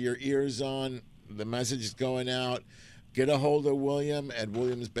your ears on. The message is going out. Get a hold of William at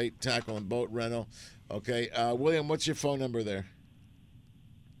Williams Bait Tackle and Boat Rental. Okay, William, what's your phone number there?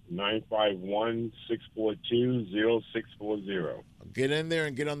 951-642-0640. Get in there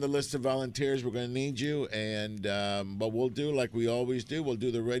and get on the list of volunteers. We're going to need you, and but we'll do like we always do. We'll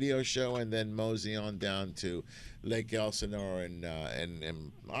do the radio show and then mosey on down to Lake Elsinore, and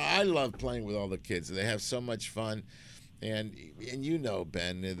I love playing with all the kids. They have so much fun, and you know,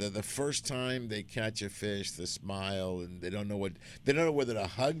 Ben, the first time they catch a fish, the smile, and they don't know whether to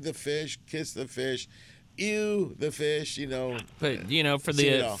hug the fish, kiss the fish. Ew, the fish, But for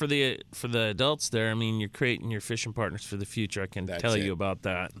the adults there, I mean, you're creating your fishing partners for the future. I can tell you about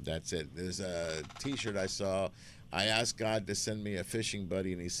that. That's it. There's a T-shirt I saw. I asked God to send me a fishing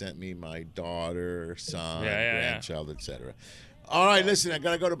buddy, and He sent me my daughter, son, grandchild, etc. All right, listen, I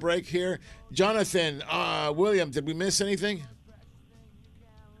gotta go to break here. Jonathan, William, did we miss anything?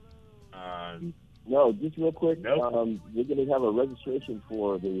 No, just real quick. Nope. We're going to have a registration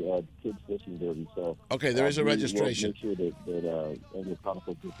for the Kids Fishing Derby. So okay, there is a registration. We'll make sure that Angler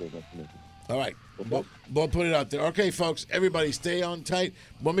Chronicles gets their information. All right, we'll put it out there. Okay, folks, everybody stay on tight.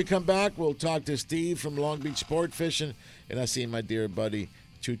 When we come back, we'll talk to Steve from Long Beach Sport Fishing, and I see my dear buddy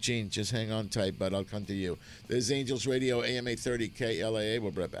Chuchin. Just hang on tight, bud. I'll come to you. This is Angels Radio, AM 830 KLAA. We'll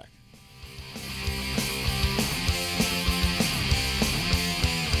be right back.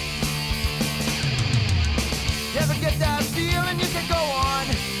 You ever get that feeling you can go on?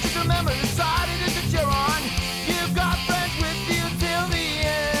 Just remember the side it is that you're on. You've got friends with you till the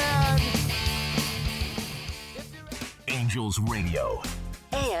end. Angels Radio.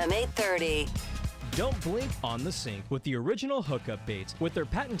 AM 830. Don't blink on the sink with the original hookup baits. With their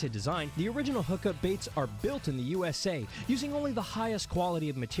patented design, the original hookup baits are built in the USA using only the highest quality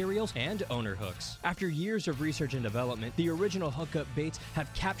of materials and owner hooks. After years of research and development, the original hookup baits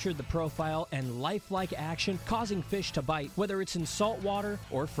have captured the profile and lifelike action, causing fish to bite, whether it's in saltwater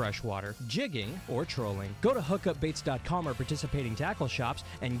or freshwater, jigging or trolling. Go to hookupbaits.com or participating tackle shops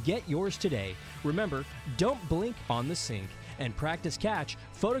and get yours today. Remember, don't blink on the sink and practice catch,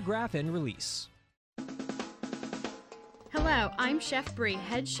 photograph, and release. Hello, I'm Chef Brie,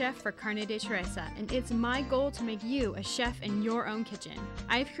 head chef for Carne de Teresa, and it's my goal to make you a chef in your own kitchen.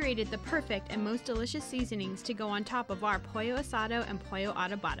 I've created the perfect and most delicious seasonings to go on top of our pollo asado and pollo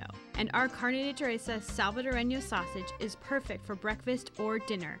adobado. And our Carne de Teresa Salvadoreño sausage is perfect for breakfast or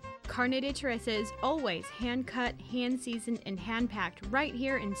dinner. Carne de Teresa is always hand-cut, hand-seasoned, and hand-packed right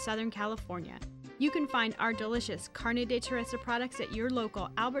here in Southern California. You can find our delicious Carne de Teresa products at your local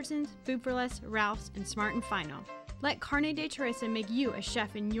Albertsons, Food 4 Less, Ralph's, and Smart & Final. Let Carne de Teresa make you a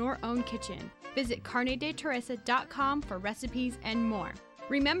chef in your own kitchen. Visit carnedeteresa.com for recipes and more.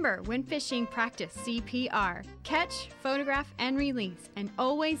 Remember, when fishing, practice CPR. Catch, photograph, and release, and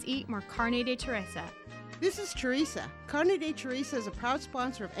always eat more Carne de Teresa. This is Teresa. Carne de Teresa is a proud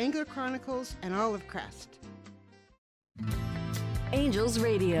sponsor of Angler Chronicles and Olive Crest. Angels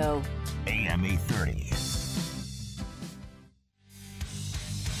Radio. AM 830.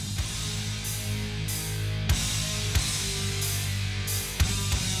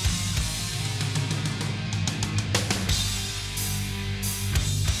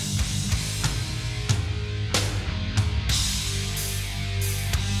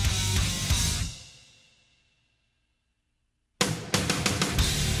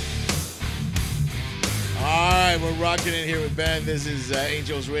 We're rocking in here with Ben. This is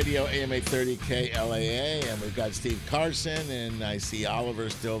Angels Radio, AM 830 KLAA, and we've got Steve Carson, and I see Oliver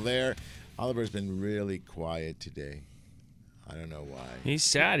still there. Oliver's been really quiet today. I don't know why. He's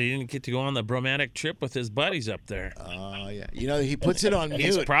sad. He didn't get to go on the bromatic trip with his buddies up there. Oh, yeah. You know, he puts it on mute.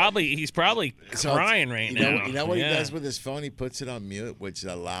 He's probably crying right now. You know what he does with his phone? He puts it on mute, which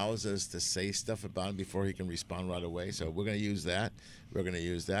allows us to say stuff about him before he can respond right away. So we're going to use that.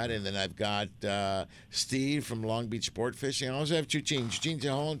 And then I've got Steve from Long Beach Sport Fishing. I also have Chuchin. Chuchin's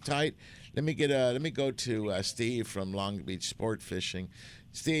hold on tight. Let me go to Steve from Long Beach Sport Fishing.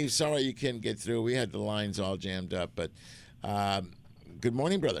 Steve, sorry you couldn't get through. We had the lines all jammed up, but good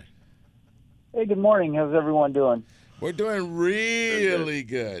morning, brother. Hey, good morning. How's everyone doing? We're doing really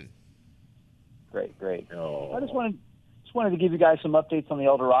good. Great. Oh. I just wanted to give you guys some updates on the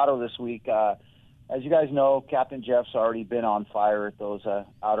El Dorado this week. As you guys know, Captain Jeff's already been on fire at those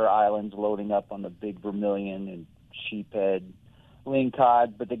outer islands, loading up on the big vermilion and sheephead,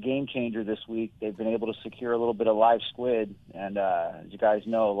 lingcod. But the game changer this week, they've been able to secure a little bit of live squid. And as you guys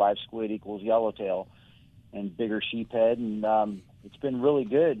know, live squid equals yellowtail and bigger sheephead. And it's been really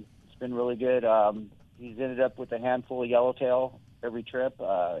good. He's ended up with a handful of yellowtail every trip.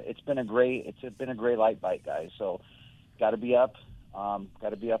 It's been a great light bite, guys. So got to be up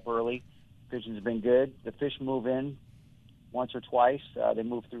early. Fishing's been good. The fish move in once or twice. They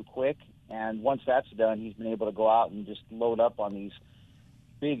move through quick, and once that's done, he's been able to go out and just load up on these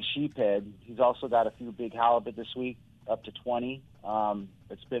big sheephead. He's also got a few big halibut this week, up to 20.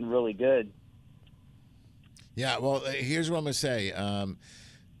 It's been really good. Yeah, well, here's what I'm going to say.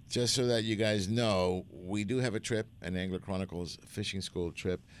 Just so that you guys know, we do have a trip, an Angler Chronicles fishing school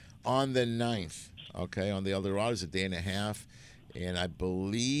trip, on the 9th, okay, on the El Dorado. It's a day and a half, and I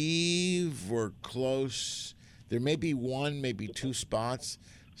believe we're close. There may be one, maybe two spots.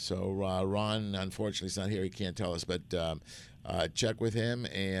 So Ron, unfortunately, is not here. He can't tell us, but check with him,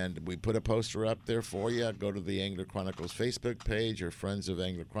 and we put a poster up there for you. Go to the Angler Chronicles Facebook page or Friends of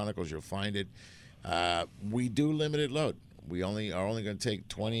Angler Chronicles. You'll find it. We do limited load. We are only going to take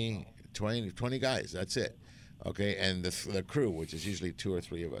 20 guys. That's it. Okay, and the crew, which is usually 2 or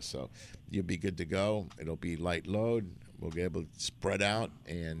 3 of us. So you'll be good to go. It'll be light load. We'll be able to spread out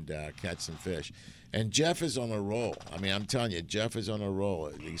and catch some fish. And Jeff is on a roll. I mean, I'm telling you, Jeff is on a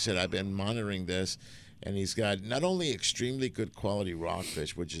roll. He said, I've been monitoring this, and he's got not only extremely good quality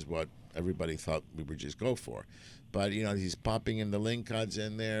rockfish, which is what everybody thought we would just go for, but, you know, he's popping in the lingcods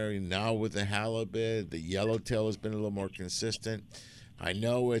in there. Now with the halibut, the yellowtail has been a little more consistent. I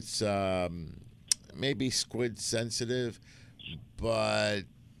know it's maybe squid sensitive, but,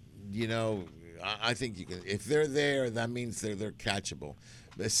 you know, I think you can. If they're there, that means they're catchable.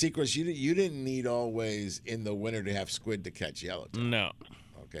 The secret is you didn't need always in the winter to have squid to catch yellowtail. No.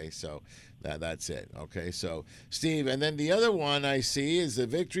 Okay, so that's it. Okay, so Steve, and then the other one I see is the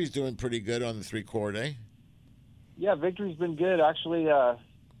Victory's doing pretty good on the 3-quart, eh? Yeah, Victory's been good. Actually,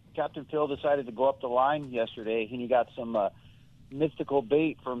 Captain Phil decided to go up the line yesterday, and he got some mythical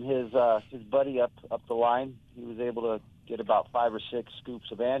bait from his buddy up the line. He was able to get about 5 or 6 scoops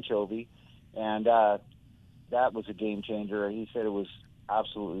of anchovy, and that was a game changer. He said it was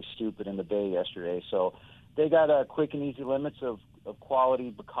absolutely stupid in the bay yesterday. So they got quick and easy limits of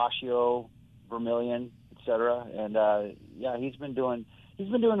quality Boccaccio, vermilion, etc. And yeah, he's been doing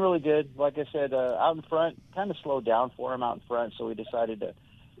really good. Like I said, out in front, kind of slowed down for him out in front, so we decided to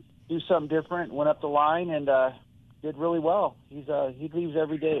do something different. Went up the line and did really well. He leaves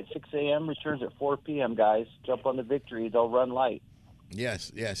every day at 6 a.m., returns at 4 p.m. Guys, jump on the Victory. They'll run light.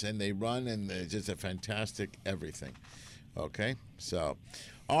 Yes, and they run, and they're just a fantastic everything. Okay, so,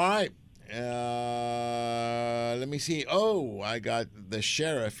 all right. Let me see. Oh, I got the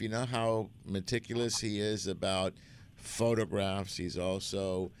sheriff. You know how meticulous he is about photographs. He's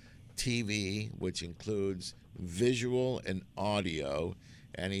also TV, which includes visual and audio.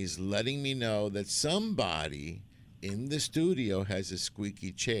 And he's letting me know that somebody in the studio has a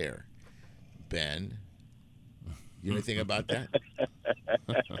squeaky chair. Ben, you know anything about that?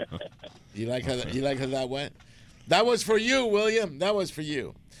 You like how that went? That was for you, William. That was for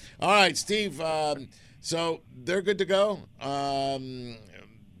you. All right, Steve. So they're good to go.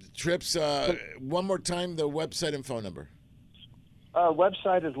 Trips. One more time, the website and phone number.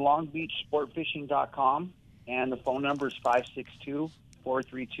 Website is longbeachsportfishing.com, and the phone number is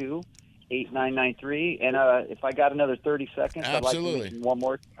 562-432-8993. And if I got another 30 seconds, absolutely. I'd like to mention one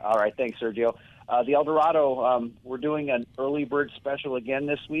more. All right, thanks, Sergio. The El Dorado, we're doing an early bird special again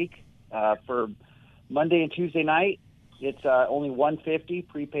this week for Monday and Tuesday night. It's only $150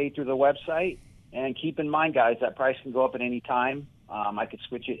 prepaid through the website. And keep in mind, guys, that price can go up at any time. I could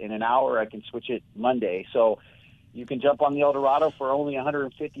switch it in an hour. I can switch it Monday. So you can jump on the El Dorado for only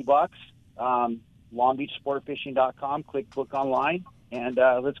 $150. LongBeachSportFishing.com. Click book online, and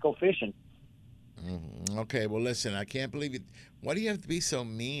let's go fishing. Okay, well, listen, I can't believe it. Why do you have to be so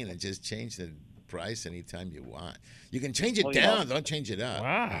mean and just change the price anytime you want? You can change it down. Don't change it up.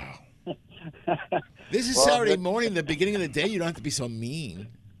 Wow. This is Saturday morning, the beginning of the day. You don't have to be so mean.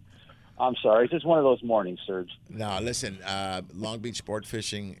 I'm sorry. It's just one of those mornings, Serge. No, listen, Long Beach Sport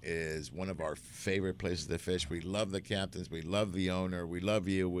Fishing is one of our favorite places to fish. We love the captains. We love the owner. We love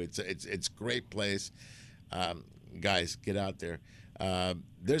you. It's a great place. Guys, get out there.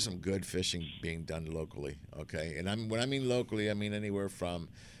 There's some good fishing being done locally, okay? And when I mean locally, I mean anywhere from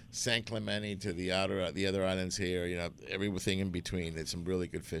San Clemente to the other islands here, you know, everything in between. It's some really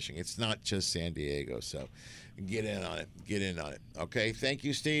good fishing. It's not just San Diego, so get in on it. Okay, thank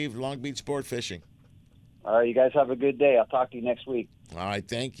you, Steve. Long Beach Sport Fishing. All right, you guys have a good day. I'll talk to you next week. All right,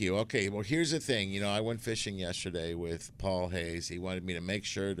 thank you. Okay, well, here's the thing. You know, I went fishing yesterday with Paul Hayes. He wanted me to make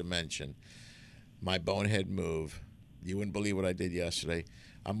sure to mention my bonehead move. You wouldn't believe what I did yesterday.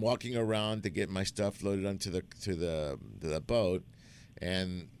 I'm walking around to get my stuff loaded onto the boat,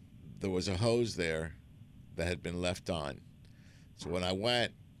 and there was a hose there that had been left on. So when I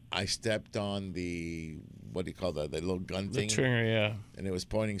went, I stepped on the, what do you call that, the little gun thing? The trigger, yeah. And it was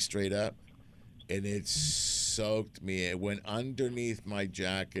pointing straight up. And it soaked me. It went underneath my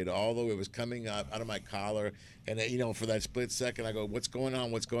jacket, although it was coming up out of my collar. And, for that split second, I go, what's going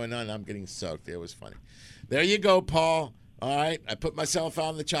on? What's going on? And I'm getting soaked. It was funny. There you go, Paul. All right. I put myself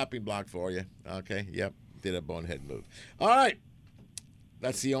on the chopping block for you. Okay. Yep. Did a bonehead move. All right.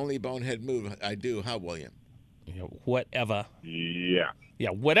 That's the only bonehead move I do. Huh, William? Yeah, whatever. Yeah.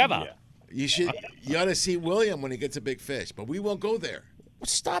 Yeah, whatever. Yeah. You ought to see William when he gets a big fish, but we won't go there.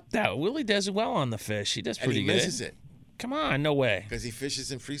 Stop that. Willie does well on the fish. He does pretty good. And he misses it. Come on, no way. Because he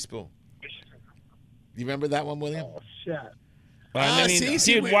fishes in free spool. You remember that one, William? Oh, shit.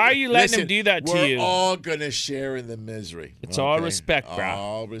 Dude, why are you letting him do that to you? We're all going to share in the misery. It's all respect, bro.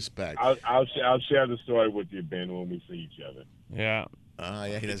 All respect. I'll share the story with you, Ben, when we see each other. Yeah.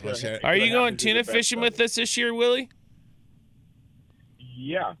 Yeah, he doesn't want to share it. Are you going tuna fishing with us this year, Willie?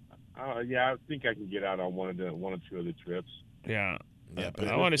 Yeah. I think I can get out on one or two of the trips. Yeah. But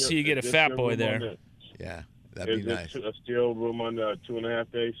I want to see you get a fat boy there. Yeah, that'd be nice. Is there still room on the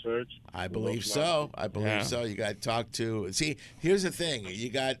 2.5-day search? I believe so. So. You got to talk to. See, here's the thing. You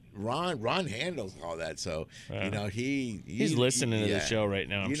got Ron. Ron handles all that. So he's listening to the show right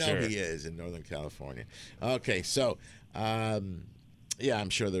now. I'm sure he is in Northern California. Okay, so I'm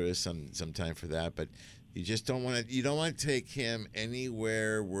sure there is some time for that, but. You just don't want to. You don't want to take him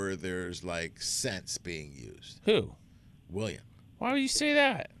anywhere where there's like scents being used. Who? William. Why would you say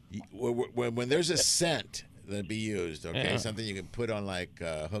that? When there's a scent that be used, okay, something you can put on like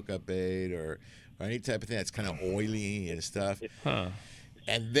hookup bait or any type of thing that's kind of oily and stuff. Huh.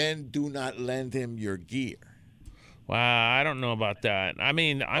 And then do not lend him your gear. Wow, I don't know about that. I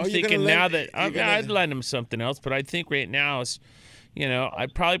mean, I'm thinking now that I'd lend him something else, but I think right now it's.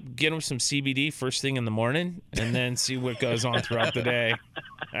 I'd probably get him some CBD first thing in the morning and then see what goes on throughout the day.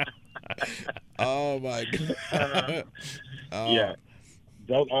 Oh, my God. Yeah.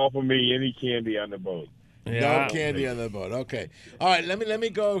 Don't offer me any candy on the boat. Yeah. No candy on the boat. Okay. All right, let me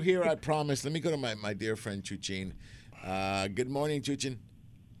go here, I promise. Let me go to my dear friend, Chuchin. Good morning, Chuchin.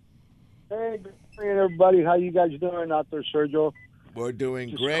 Hey, good morning, everybody. How you guys doing out there, Sergio? We're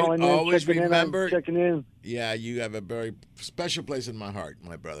doing Just great. calling in, Always remember. checking in. Yeah, you have a very special place in my heart,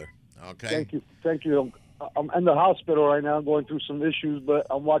 my brother. Okay. Thank you. I'm in the hospital right now, going through some issues, but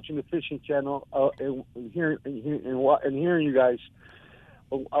I'm watching the Fishing Channel and hearing you guys.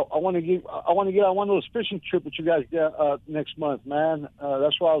 I want to get on one of those fishing trips that you guys get next month, man.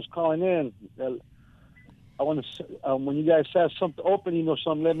 That's why I was calling in. I want to when you guys have something opening or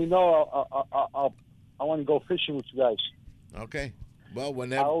something, let me know. I want to go fishing with you guys. Okay. Well,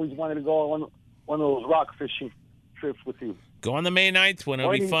 whenever. I always wanted to go on one of those rock fishing trips with you. Go on the May 9th one.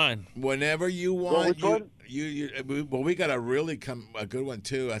 It'll be fun. Whenever you want. We got a good one,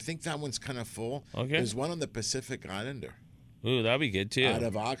 too. I think that one's kind of full. Okay. There's one on the Pacific Islander. Ooh, that'd be good, too. Out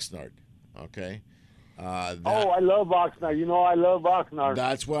of Oxnard. Okay. I love Oxnard. I love Oxnard.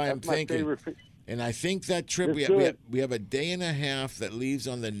 That's why I'm thinking. And I think that trip, we have a day and a half that leaves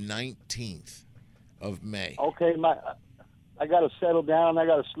on the 19th of May. Okay, I got to settle down. I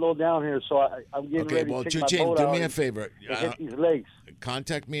got to slow down here, so I'm getting ready to take my boat do out me a favor. Hit these legs.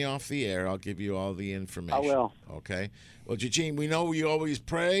 Contact me off the air. I'll give you all the information. I will. Okay. Well, Eugene, we know you always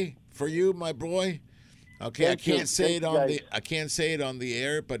pray for you, my boy. Okay, I can't say it on the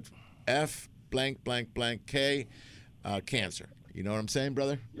air, but F blank blank blank K, cancer. You know what I'm saying,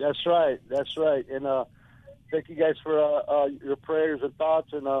 brother? That's right. And thank you guys for your prayers and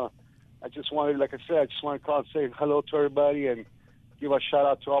thoughts. And I just wanted, like I said, to call and say hello to everybody and give a shout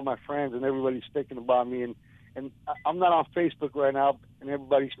out to all my friends and everybody's thinking about me. And I'm not on Facebook right now, and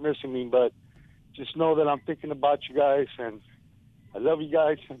everybody's missing me, but just know that I'm thinking about you guys, and I love you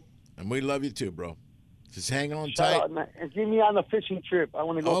guys. And we love you too, bro. Just hang on tight. And get me on the fishing trip. I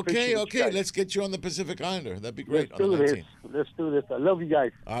want to go fishing. Okay. Let's get you on the Pacific Islander. That'd be great. Let's do this. I love you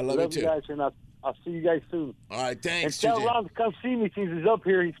guys. I love you too. You guys, and I'll see you guys soon. All right, thanks. And tell Ron to come see me since he's up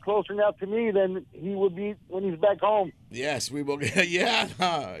here. He's closer now to me than he would be when he's back home. Yes, we will. Yeah,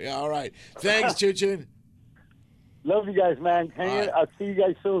 all right. Thanks, Chuchin. Love you guys, man. Hang in. I'll see you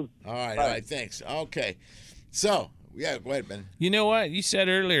guys soon. All right, thanks. Okay. So, yeah, go ahead, Ben. You know what? You said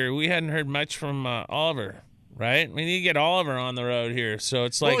earlier we hadn't heard much from Oliver, right? We need to get Oliver on the road here. So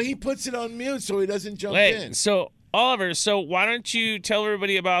it's like. Well, he puts it on mute so he doesn't jump in. So, Oliver, why don't you tell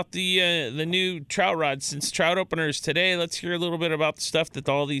everybody about the new trout rod? Since trout openers today, let's hear a little bit about the stuff that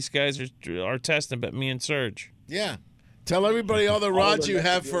all these guys are testing, but me and Serge. Yeah. Tell everybody all the rods you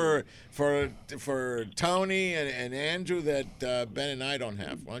have for Tony and Andrew that Ben and I don't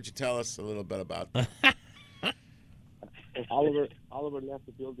have. Why don't you tell us a little bit about that? Oliver left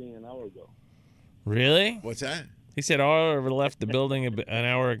the building an hour ago. Really? What's that? He said Oliver left the building an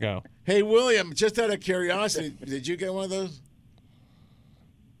hour ago. Hey, William, just out of curiosity, did you get one of those?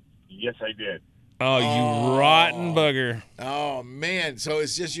 Yes, I did. Oh, you rotten bugger. Oh, man. So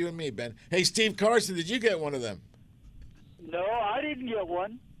it's just you and me, Ben. Hey, Steve Carson, did you get one of them? No, I didn't get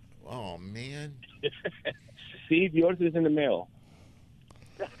one. Oh, man. Steve, yours is in the mail.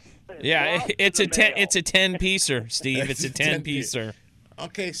 Yeah, it's a 10-piecer, Steve. It's a 10-piecer.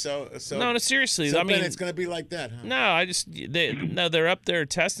 Okay, so no, seriously. So I mean, Ben, it's going to be like that, huh? No, they're up there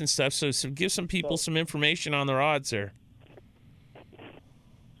testing stuff. So give some people some information on their odds there.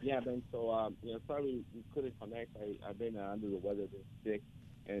 Yeah, Ben. So sorry we couldn't connect. I've been under the weather, been sick,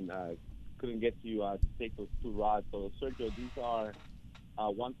 and couldn't get you to take those two rods. So Sergio, these are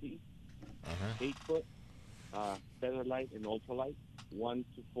 1 piece, 8 foot, featherlight and ultralight, 1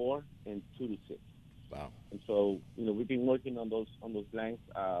 to 4 and 2 to 6. Wow. And so, we've been working on those lengths.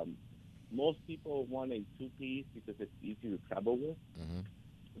 Most people want a 2-piece because it's easy to travel with. Mm-hmm.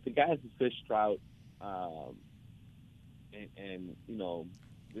 If the guy has to fish trout, and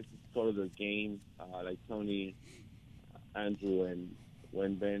this is sort of their game, like Tony, Andrew, and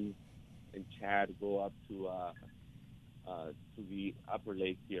when Ben and Chad go up to the upper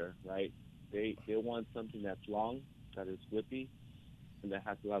lake here, right? They want something that's long, that is whippy, and that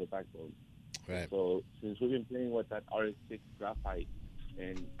has a lot of backbone. Right. So since we've been playing with that RX6 graphite,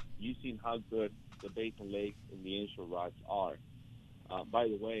 and you've seen how good the Basin Lake and the inshore rods are. By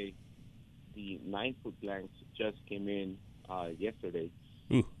the way, the 9-foot blanks just came in yesterday.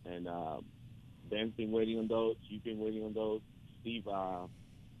 Ooh. And Ben's been waiting on those. You've been waiting on those. Stephen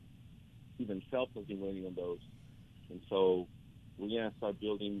Phelps has been waiting on those. And so we're going to start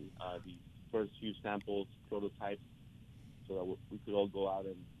building the first few samples, prototypes, so that we could all go out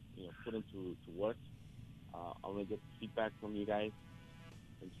and put them to work. I want to get feedback from you guys.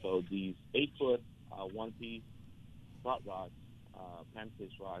 And so these 8-foot, 1-piece flat rods,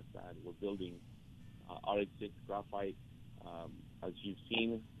 panfish rods that we're building, RX6 graphite, as you've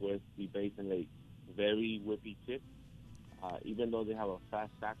seen with the Basin Lake, very whippy tip. Even though they have a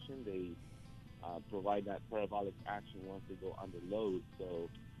fast action, they provide that parabolic action once they go under load. So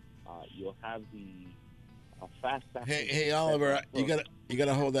you'll have the fast action. Hey, Oliver, you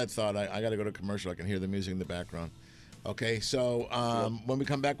gotta hold that thought. I gotta go to commercial. I can hear the music in the background. Okay, so when we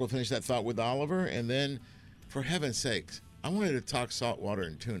come back, we'll finish that thought with Oliver, and then, for heaven's sakes, I wanted to talk saltwater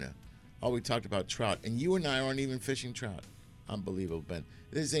and tuna. All we talked about trout, and you and I aren't even fishing trout. Unbelievable, Ben.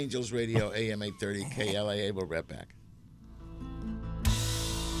 This is Angels Radio, AM 830, KLAA. We'll be right back.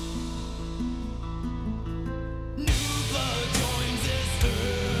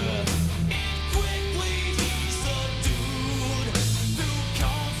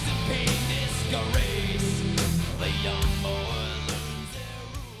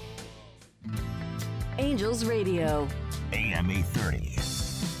 Angels Radio. AM 830.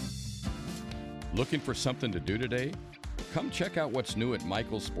 Looking for something to do today? Come check out what's new at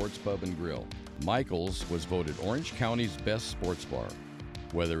Michael's Sports Pub and Grill. Michael's was voted Orange County's best sports bar.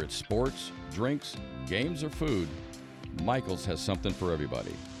 Whether it's sports, drinks, games, or food, Michael's has something for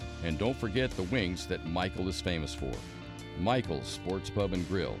everybody. And don't forget the wings that Michael is famous for. Michael's Sports Pub and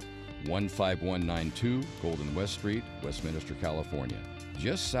Grill, 15192 Golden West Street, Westminster, California,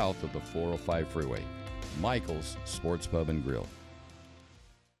 just south of the 405 freeway. Michael's Sports Pub and Grill.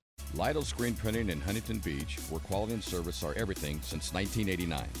 Lytle Screen Printing in Huntington Beach, where quality and service are everything since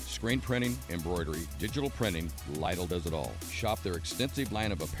 1989. Screen printing, embroidery, digital printing, Lytle does it all. Shop their extensive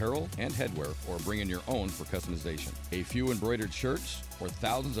line of apparel and headwear, or bring in your own for customization. A few embroidered shirts or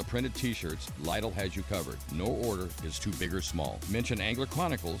thousands of printed t-shirts, Lytle has you covered. No order is too big or small. Mention Angler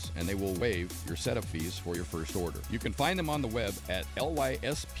Chronicles and they will waive your setup fees for your first order. You can find them on the web at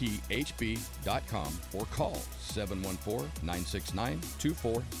lyspHB.com or call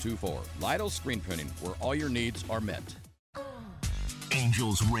 714-969-2424. Lytle Screen Printing, where all your needs are met.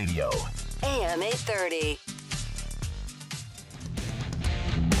 Angels Radio. AM 830.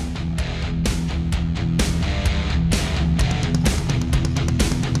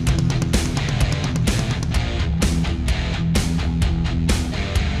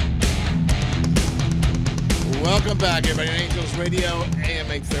 Welcome back, everybody. Angels Radio, AM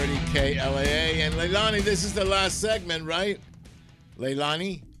 830, KLAA. And Leilani, this is the last segment, right?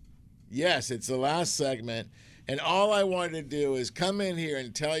 Leilani? Yes, it's the last segment. And all I wanted to do is come in here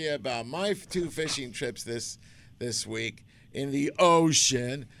and tell you about my 2 fishing trips this week in the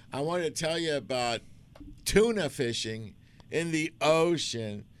ocean. I wanted to tell you about tuna fishing in the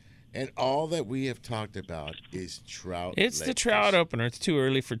ocean. And all that we have talked about is trout. It's the trout opener. It's too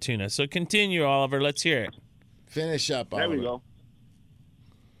early for tuna. So continue, Oliver. Let's hear it. Finish up, There Oliver. we go.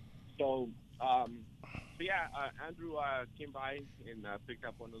 So, Andrew came by and picked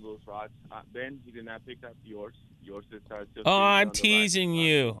up one of those rods. Ben, he did not pick up yours. Yours is still sitting I'm on the teasing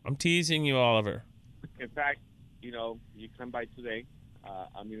you. I'm teasing you, Oliver. rack. In fact, you come by today.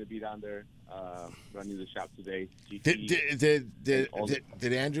 I'm going to be down there running the shop today.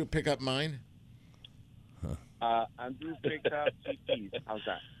 Did Andrew pick up mine? Andrew picked up GTs. How's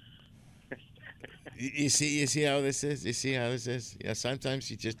that? You see how this is? You see how this is? Yeah,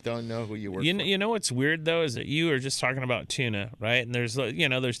 sometimes you just don't know who you work for. You know what's weird though is that you were just talking about tuna, right? And there's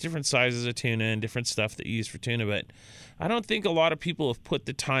there's different sizes of tuna and different stuff that you use for tuna, but I don't think a lot of people have put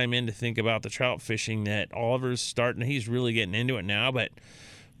the time in to think about the trout fishing that Oliver's starting. He's really getting into it now, but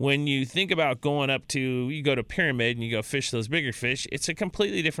when you think about you go to Pyramid and you go fish those bigger fish, it's a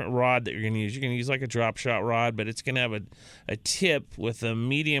completely different rod that you're going to use. You're going to use like a drop shot rod, but it's going to have a tip with a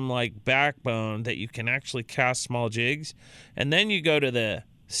medium-like backbone that you can actually cast small jigs. And then you go to the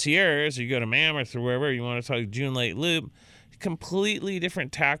Sierras or you go to Mammoth or wherever you want to talk June Lake Loop, completely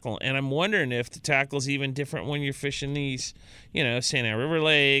different tackle. And I'm wondering if the tackle's even different when you're fishing these, Santa River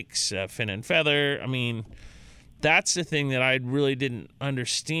Lakes, Fin and Feather. I mean, that's the thing that I really didn't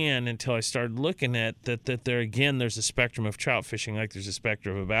understand until I started looking at that there's a spectrum of trout fishing, like there's a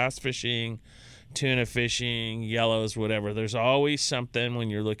spectrum of bass fishing, tuna fishing, yellows, whatever. There's always something when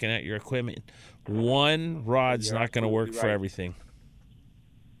you're looking at your equipment. One rod's not going to work for everything.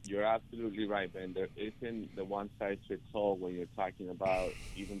 You're absolutely right, Ben. There isn't the one-size-fits-all when you're talking about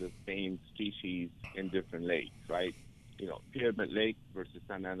even the same species in different lakes, right? Pyramid Lake versus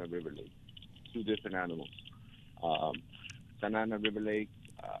Santa Ana River Lake, two different animals. Santa Ana River Lake,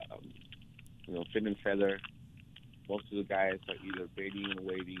 Fin and Feather, most of the guys are either baiting and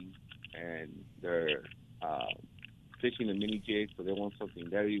waiting, and they're fishing a mini jig, so they want something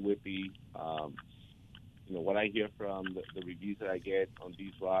very whippy. What I hear from the reviews that I get on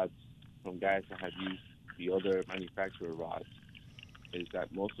these rods from guys that have used the other manufacturer rods is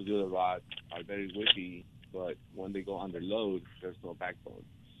that most of the other rods are very whippy, but when they go under load, there's no backbone.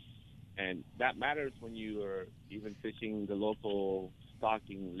 And that matters when you are even fishing the local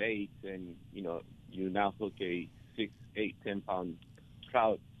stocking lakes and, you now hook a 6, 8, 10-pound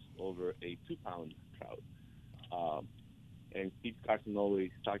trout over a 2-pound trout. And Steve Carson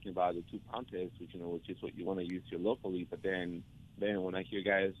always talking about the 2-pound test, which is what you want to use here locally. But then when I hear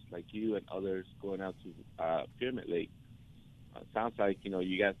guys like you and others going out to Pyramid Lake, sounds like,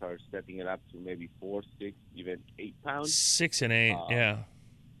 you guys are stepping it up to maybe 4, 6, even 8 pounds. 6 and 8, yeah.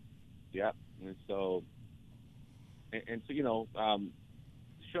 Yeah, and so,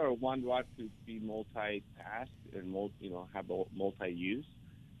 sure, one rod could be multi-task and have multi-use,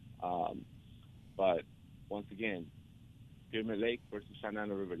 but once again, Pyramid Lake versus Santa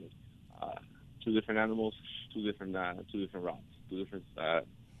Ana River Lake, two different animals, two different rods, two different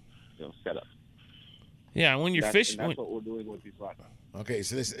setups. Yeah, when you're fishing, that's what we're doing with these rods. Okay,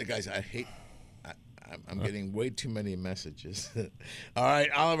 so this, guys, I'm getting way too many messages. All right,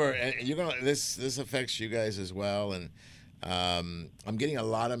 Oliver, you're gonna. This affects you guys as well, and I'm getting a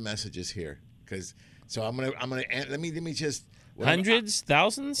lot of messages here so I'm gonna let me just hundreds,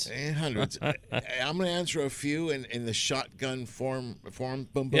 thousands, hundreds. I'm gonna answer a few in the shotgun form.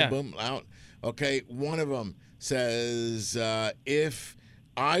 Boom, boom, out. Okay, one of them says if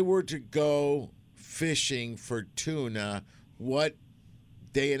I were to go fishing for tuna, what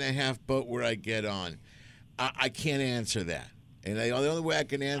day-and-a-half boat where I get on? I can't answer that. And the only way I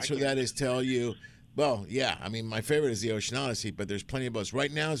can answer that is tell you, well, yeah, I mean, my favorite is the Ocean Odyssey, but there's plenty of boats.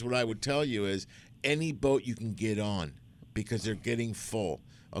 Right now is what I would tell you is any boat you can get on because they're getting full.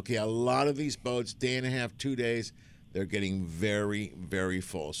 Okay, a lot of these boats, day-and-a-half, 2 days, they're getting very, very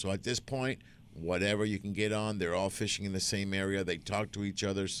full. So at this point, whatever you can get on, they're all fishing in the same area. They talk to each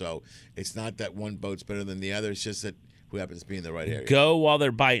other, so it's not that one boat's better than the other. It's just that who happens to be in the right area. Go while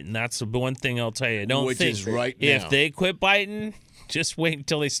they're biting. That's the one thing I'll tell you. Don't Which think is right now. If they quit biting, just wait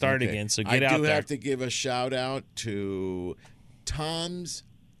until they start again. So get out there. I do have to give a shout out to Tom's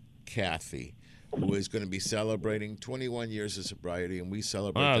Kathy, who is going to be celebrating 21 years of sobriety, and we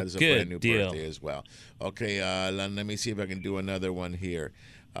celebrate that as a brand new birthday as well. Okay, let me see if I can do another one here.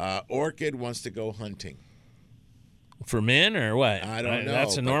 Orchid wants to go hunting. For men or what? I don't know.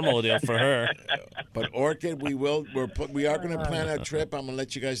 That's a normal deal for her. But Orchid, we are going to plan a trip. I'm going to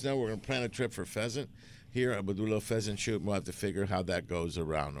let you guys know we're going to plan a trip for pheasant here. We'll do a little pheasant shoot, and we'll have to figure how that goes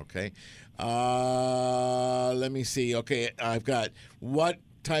around, okay? Let me see. Okay, I've got what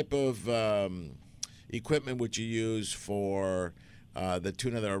type of equipment would you use for the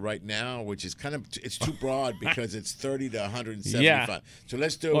tuna that are right now, which is it's too broad because it's 30 to 175. Yeah. So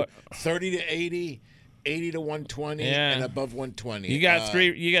let's do 30 to 80 80 to 120 Yeah. and above 120. You got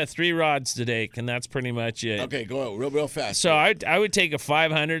three rods to take, and that's pretty much it. Okay, go real fast. So I would take a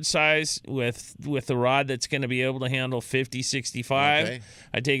 500 size with a rod that's going to be able to handle 50, 65. Okay.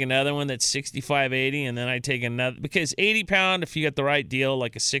 I'd take another one that's 65, 80, and then I'd take another, because 80 pound, if you get the right deal,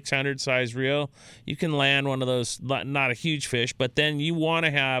 like a 600 size reel, you can land one of those, not a huge fish, but then you want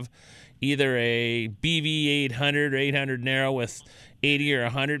to have either a BV 800 or 800 narrow with 80 or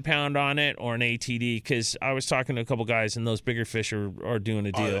 100 pound on it, or an ATD, because I was talking to a couple guys, and those bigger fish are doing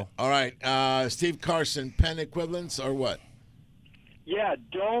a deal. All right. Steve Carson, pen equivalents or what? Yeah,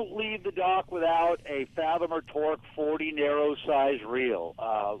 don't leave the dock without a Fathom or Torque 40 narrow size reel.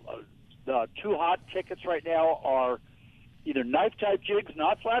 The two hot tickets right now are either knife type jigs,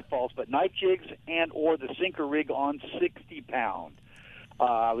 not flat falls, but knife jigs, and or the sinker rig on 60 pound.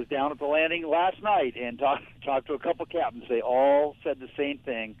 I was down at the landing last night and talked to a couple captains. They all said the same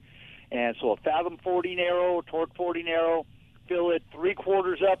thing. And so a Fathom 40 narrow, Torque 40 narrow, fill it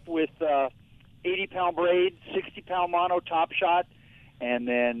 3/4 up with 80-pound braid, 60-pound mono top shot, and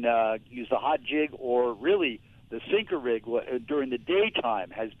then use the hot jig, or really the sinker rig during the daytime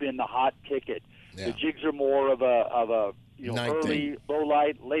has been the hot ticket. Yeah. The jigs are more of a Night early thing. low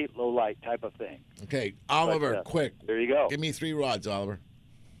light, late low light type of thing. Okay, Oliver, But, quick. There you go. Give me 3 rods, Oliver.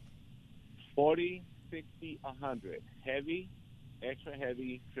 40, 60, 100. Heavy, extra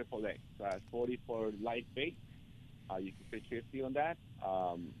heavy, triple X. 40 for light bait. You can fish 50 on that.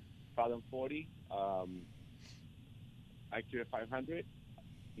 Fathom 40. Actually 500.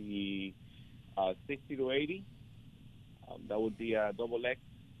 The 60 to 80. That would be a double X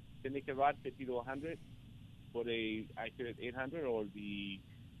syndicate rod, 50 to 100. For the accurate 800, or the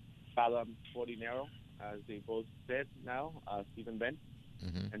Fathom 40 narrow, as they both said now, Stephen Ben.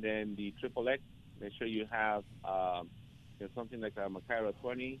 Mm-hmm. And then the triple X, make sure you have something like a Macaira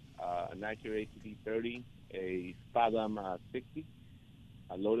 20, an accurate ATD 30, a Fathom 60,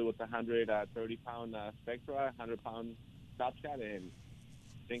 loaded with 130-pound Spectra, 100-pound top shot, and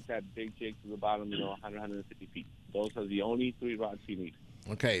sink that big jig to the bottom, 100, 150 feet. Those are the only 3 rods you need.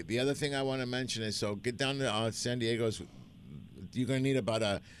 Okay, the other thing I want to mention is, so get down to San Diego's, you're going to need about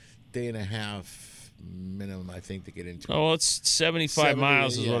a day and a half minimum, I think, to get into. Oh, well, it's 75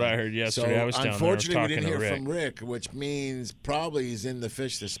 miles is what I heard yesterday. So I was down there. unfortunately, we didn't hear Rick. from Rick, which means probably he's in the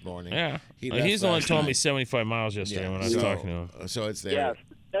fish this morning. Yeah, left he's the one who last told night. me 75 miles yesterday when I was talking to him. So it's there. Yes,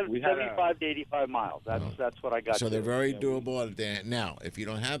 75 to 85 miles. That's what I got. So they're to. very doable. Now, if you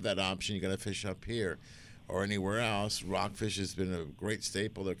don't have that option, you got to fish up here or anywhere else. Rockfish has been a great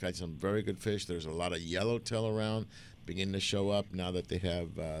staple. They've got some very good fish. There's a lot of yellowtail around, beginning to show up now that they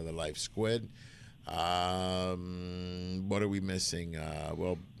have the live squid. What are we missing?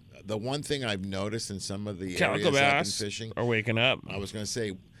 Well, the one thing I've noticed in some of the Calico areas I've been bass fishing are waking up. I was going to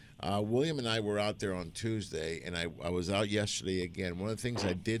say, William and I were out there on Tuesday, and I was out yesterday again. One of the things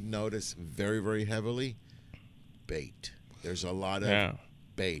I did notice very, very heavily, bait. There's a lot of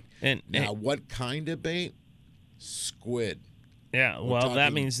bait. And what kind of bait? Squid. Yeah, well,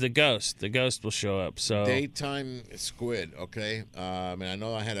 that means the ghost. The ghost will show up. So daytime squid, okay? And I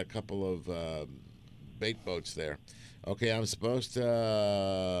know I had a couple of bait boats there. Okay, I'm supposed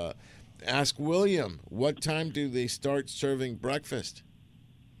to ask William, what time do they start serving breakfast?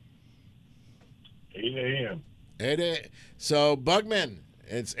 8 a.m. 8 a.m. So, Bugman,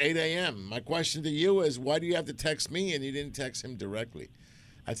 it's 8 a.m. My question to you is, why do you have to text me and you didn't text him directly?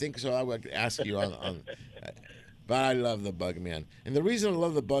 I think so. I would ask you on but I love the Bugman. And the reason I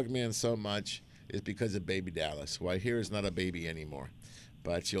love the Bugman so much is because of Baby Dallas, who I hear is not a baby anymore.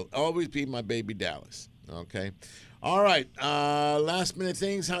 But she'll always be my Baby Dallas, okay? All right, last minute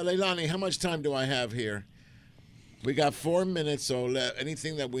things. Leilani, how much time do I have here? We got 4 minutes, so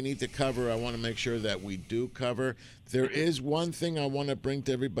anything that we need to cover, I want to make sure that we do cover. There is one thing I want to bring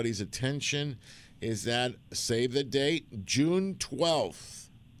to everybody's attention, is that, save the date, June 12th,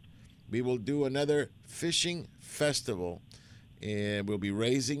 we will do another fishing festival, and we'll be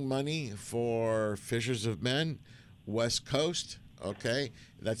raising money for Fishers of Men, West Coast, okay?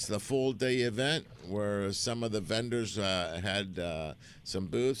 That's the full-day event where some of the vendors had some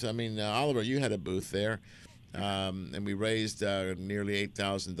booths. I mean, Oliver, you had a booth there. And we raised nearly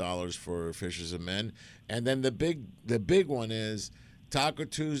 $8,000 for Fishers of Men. And then the big one is Taco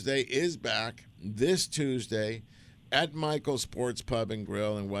Tuesday is back this Tuesday at Michael's Sports Pub and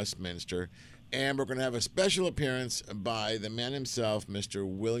Grill in Westminster. And we're going to have a special appearance by the man himself, Mr.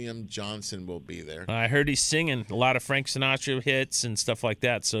 William Johnson will be there. I heard he's singing a lot of Frank Sinatra hits and stuff like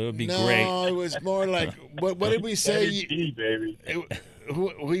that, so it would be great. No, it was more like, what did we say? Eddie P, baby. Who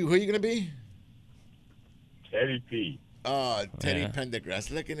are you going to be? Eddie P. Teddy Yeah.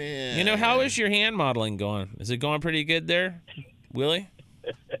 Pendergrass. Look at him. You know, how is your hand modeling going? Is it going pretty good there, Willie?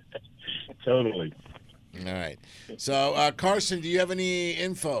 Totally. All right. So, Carson, do you have any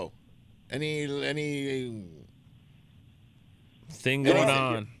info? Any thing going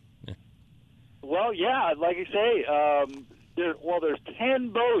on? Well, yeah, like I say, there's 10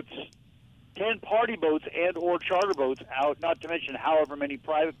 boats, 10 party boats and or charter boats out, not to mention however many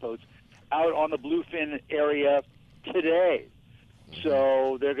private boats, out on the Bluefin area today.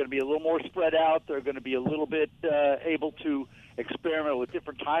 So they're going to be a little more spread out. They're going to be a little bit able to experiment with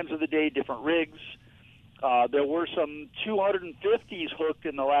different times of the day, different rigs. There were some 250s hooked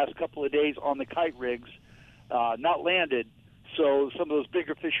in the last couple of days on the kite rigs, not landed. So some of those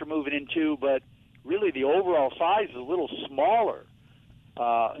bigger fish are moving in too, but really the overall size is a little smaller.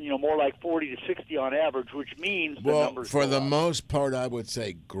 More like 40 to 60 on average, which means the numbers for go the up. most part, I would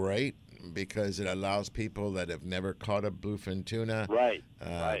say great, because it allows people that have never caught a bluefin tuna right.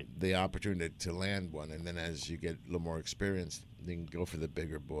 the opportunity to land one. And then as you get a little more experience, you can go for the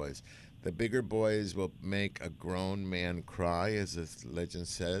bigger boys. The bigger boys will make a grown man cry, as the legend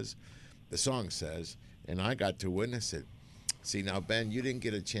says, the song says, and I got to witness it. See, now, Ben, you didn't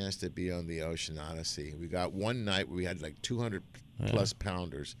get a chance to be on the Ocean Odyssey. We got one night where we had like 200-plus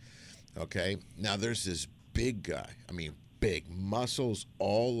pounders, okay? Now, there's this big guy. I mean, big. Muscles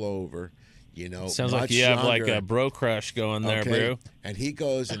all over, Sounds like you have like a bro crush going there, bro. And he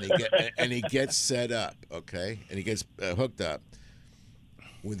goes and he gets set up, okay? And he gets hooked up.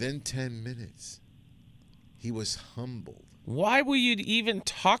 Within 10 minutes, he was humbled. Why will you even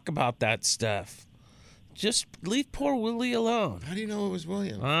talk about that stuff? Just leave poor Willie alone. How do you know it was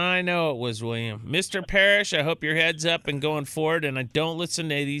William? I know it was William. Mr. Parrish, I hope your head's up and going forward, and I don't listen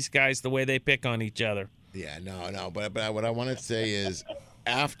to these guys the way they pick on each other. Yeah, no. But what I want to say is,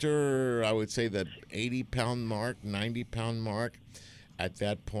 after, I would say, the 80-pound mark, 90-pound mark, at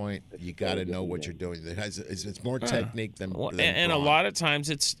that point, you got to know what you're doing. It's more technique than and a lot of times,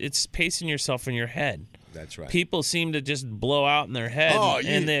 it's pacing yourself in your head. That's right. People seem to just blow out in their head,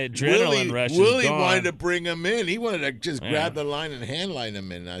 and the adrenaline Willie, rush Willie is gone. wanted to bring him in. He wanted to just grab the line and hand line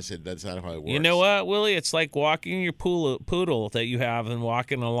him in. And I said, that's not how it works. You know what, Willie? It's like walking your poodle that you have and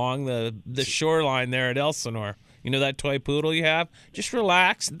walking along the shoreline there at Elsinore. You know that toy poodle you have? Just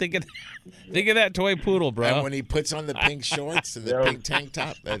relax and think of that toy poodle, bro. And when he puts on the pink shorts and the pink tank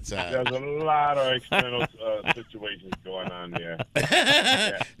top, that's there's a lot of external situations going on there.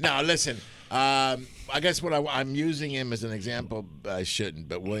 Yeah. Now, listen. I guess I'm using him as an example. I shouldn't,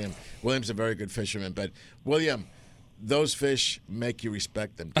 but William's a very good fisherman. But William, those fish make you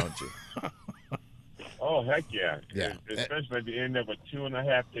respect them, don't you? Oh, heck yeah. Yeah. Especially at the end of a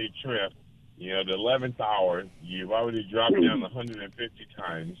 2.5-day trip. The 11th hour, you've already dropped down 150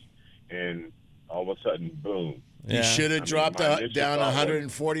 times, and all of a sudden, boom. You should have dropped down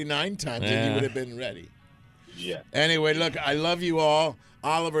 149 times, and you would have been ready. Yeah. Anyway, look, I love you all.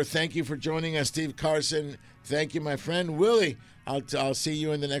 Oliver, thank you for joining us. Steve Carson, thank you, my friend. Willie, I'll see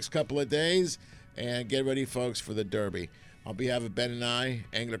you in the next couple of days. And get ready, folks, for the Derby. On behalf of Ben and I,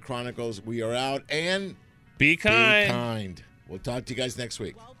 Angler Chronicles, we are out. And be kind. Be kind. We'll talk to you guys next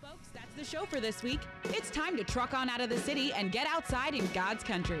week. Well, folks, that's the show for this week. It's time to truck on out of the city and get outside in God's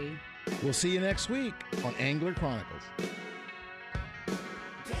country. We'll see you next week on Angler Chronicles.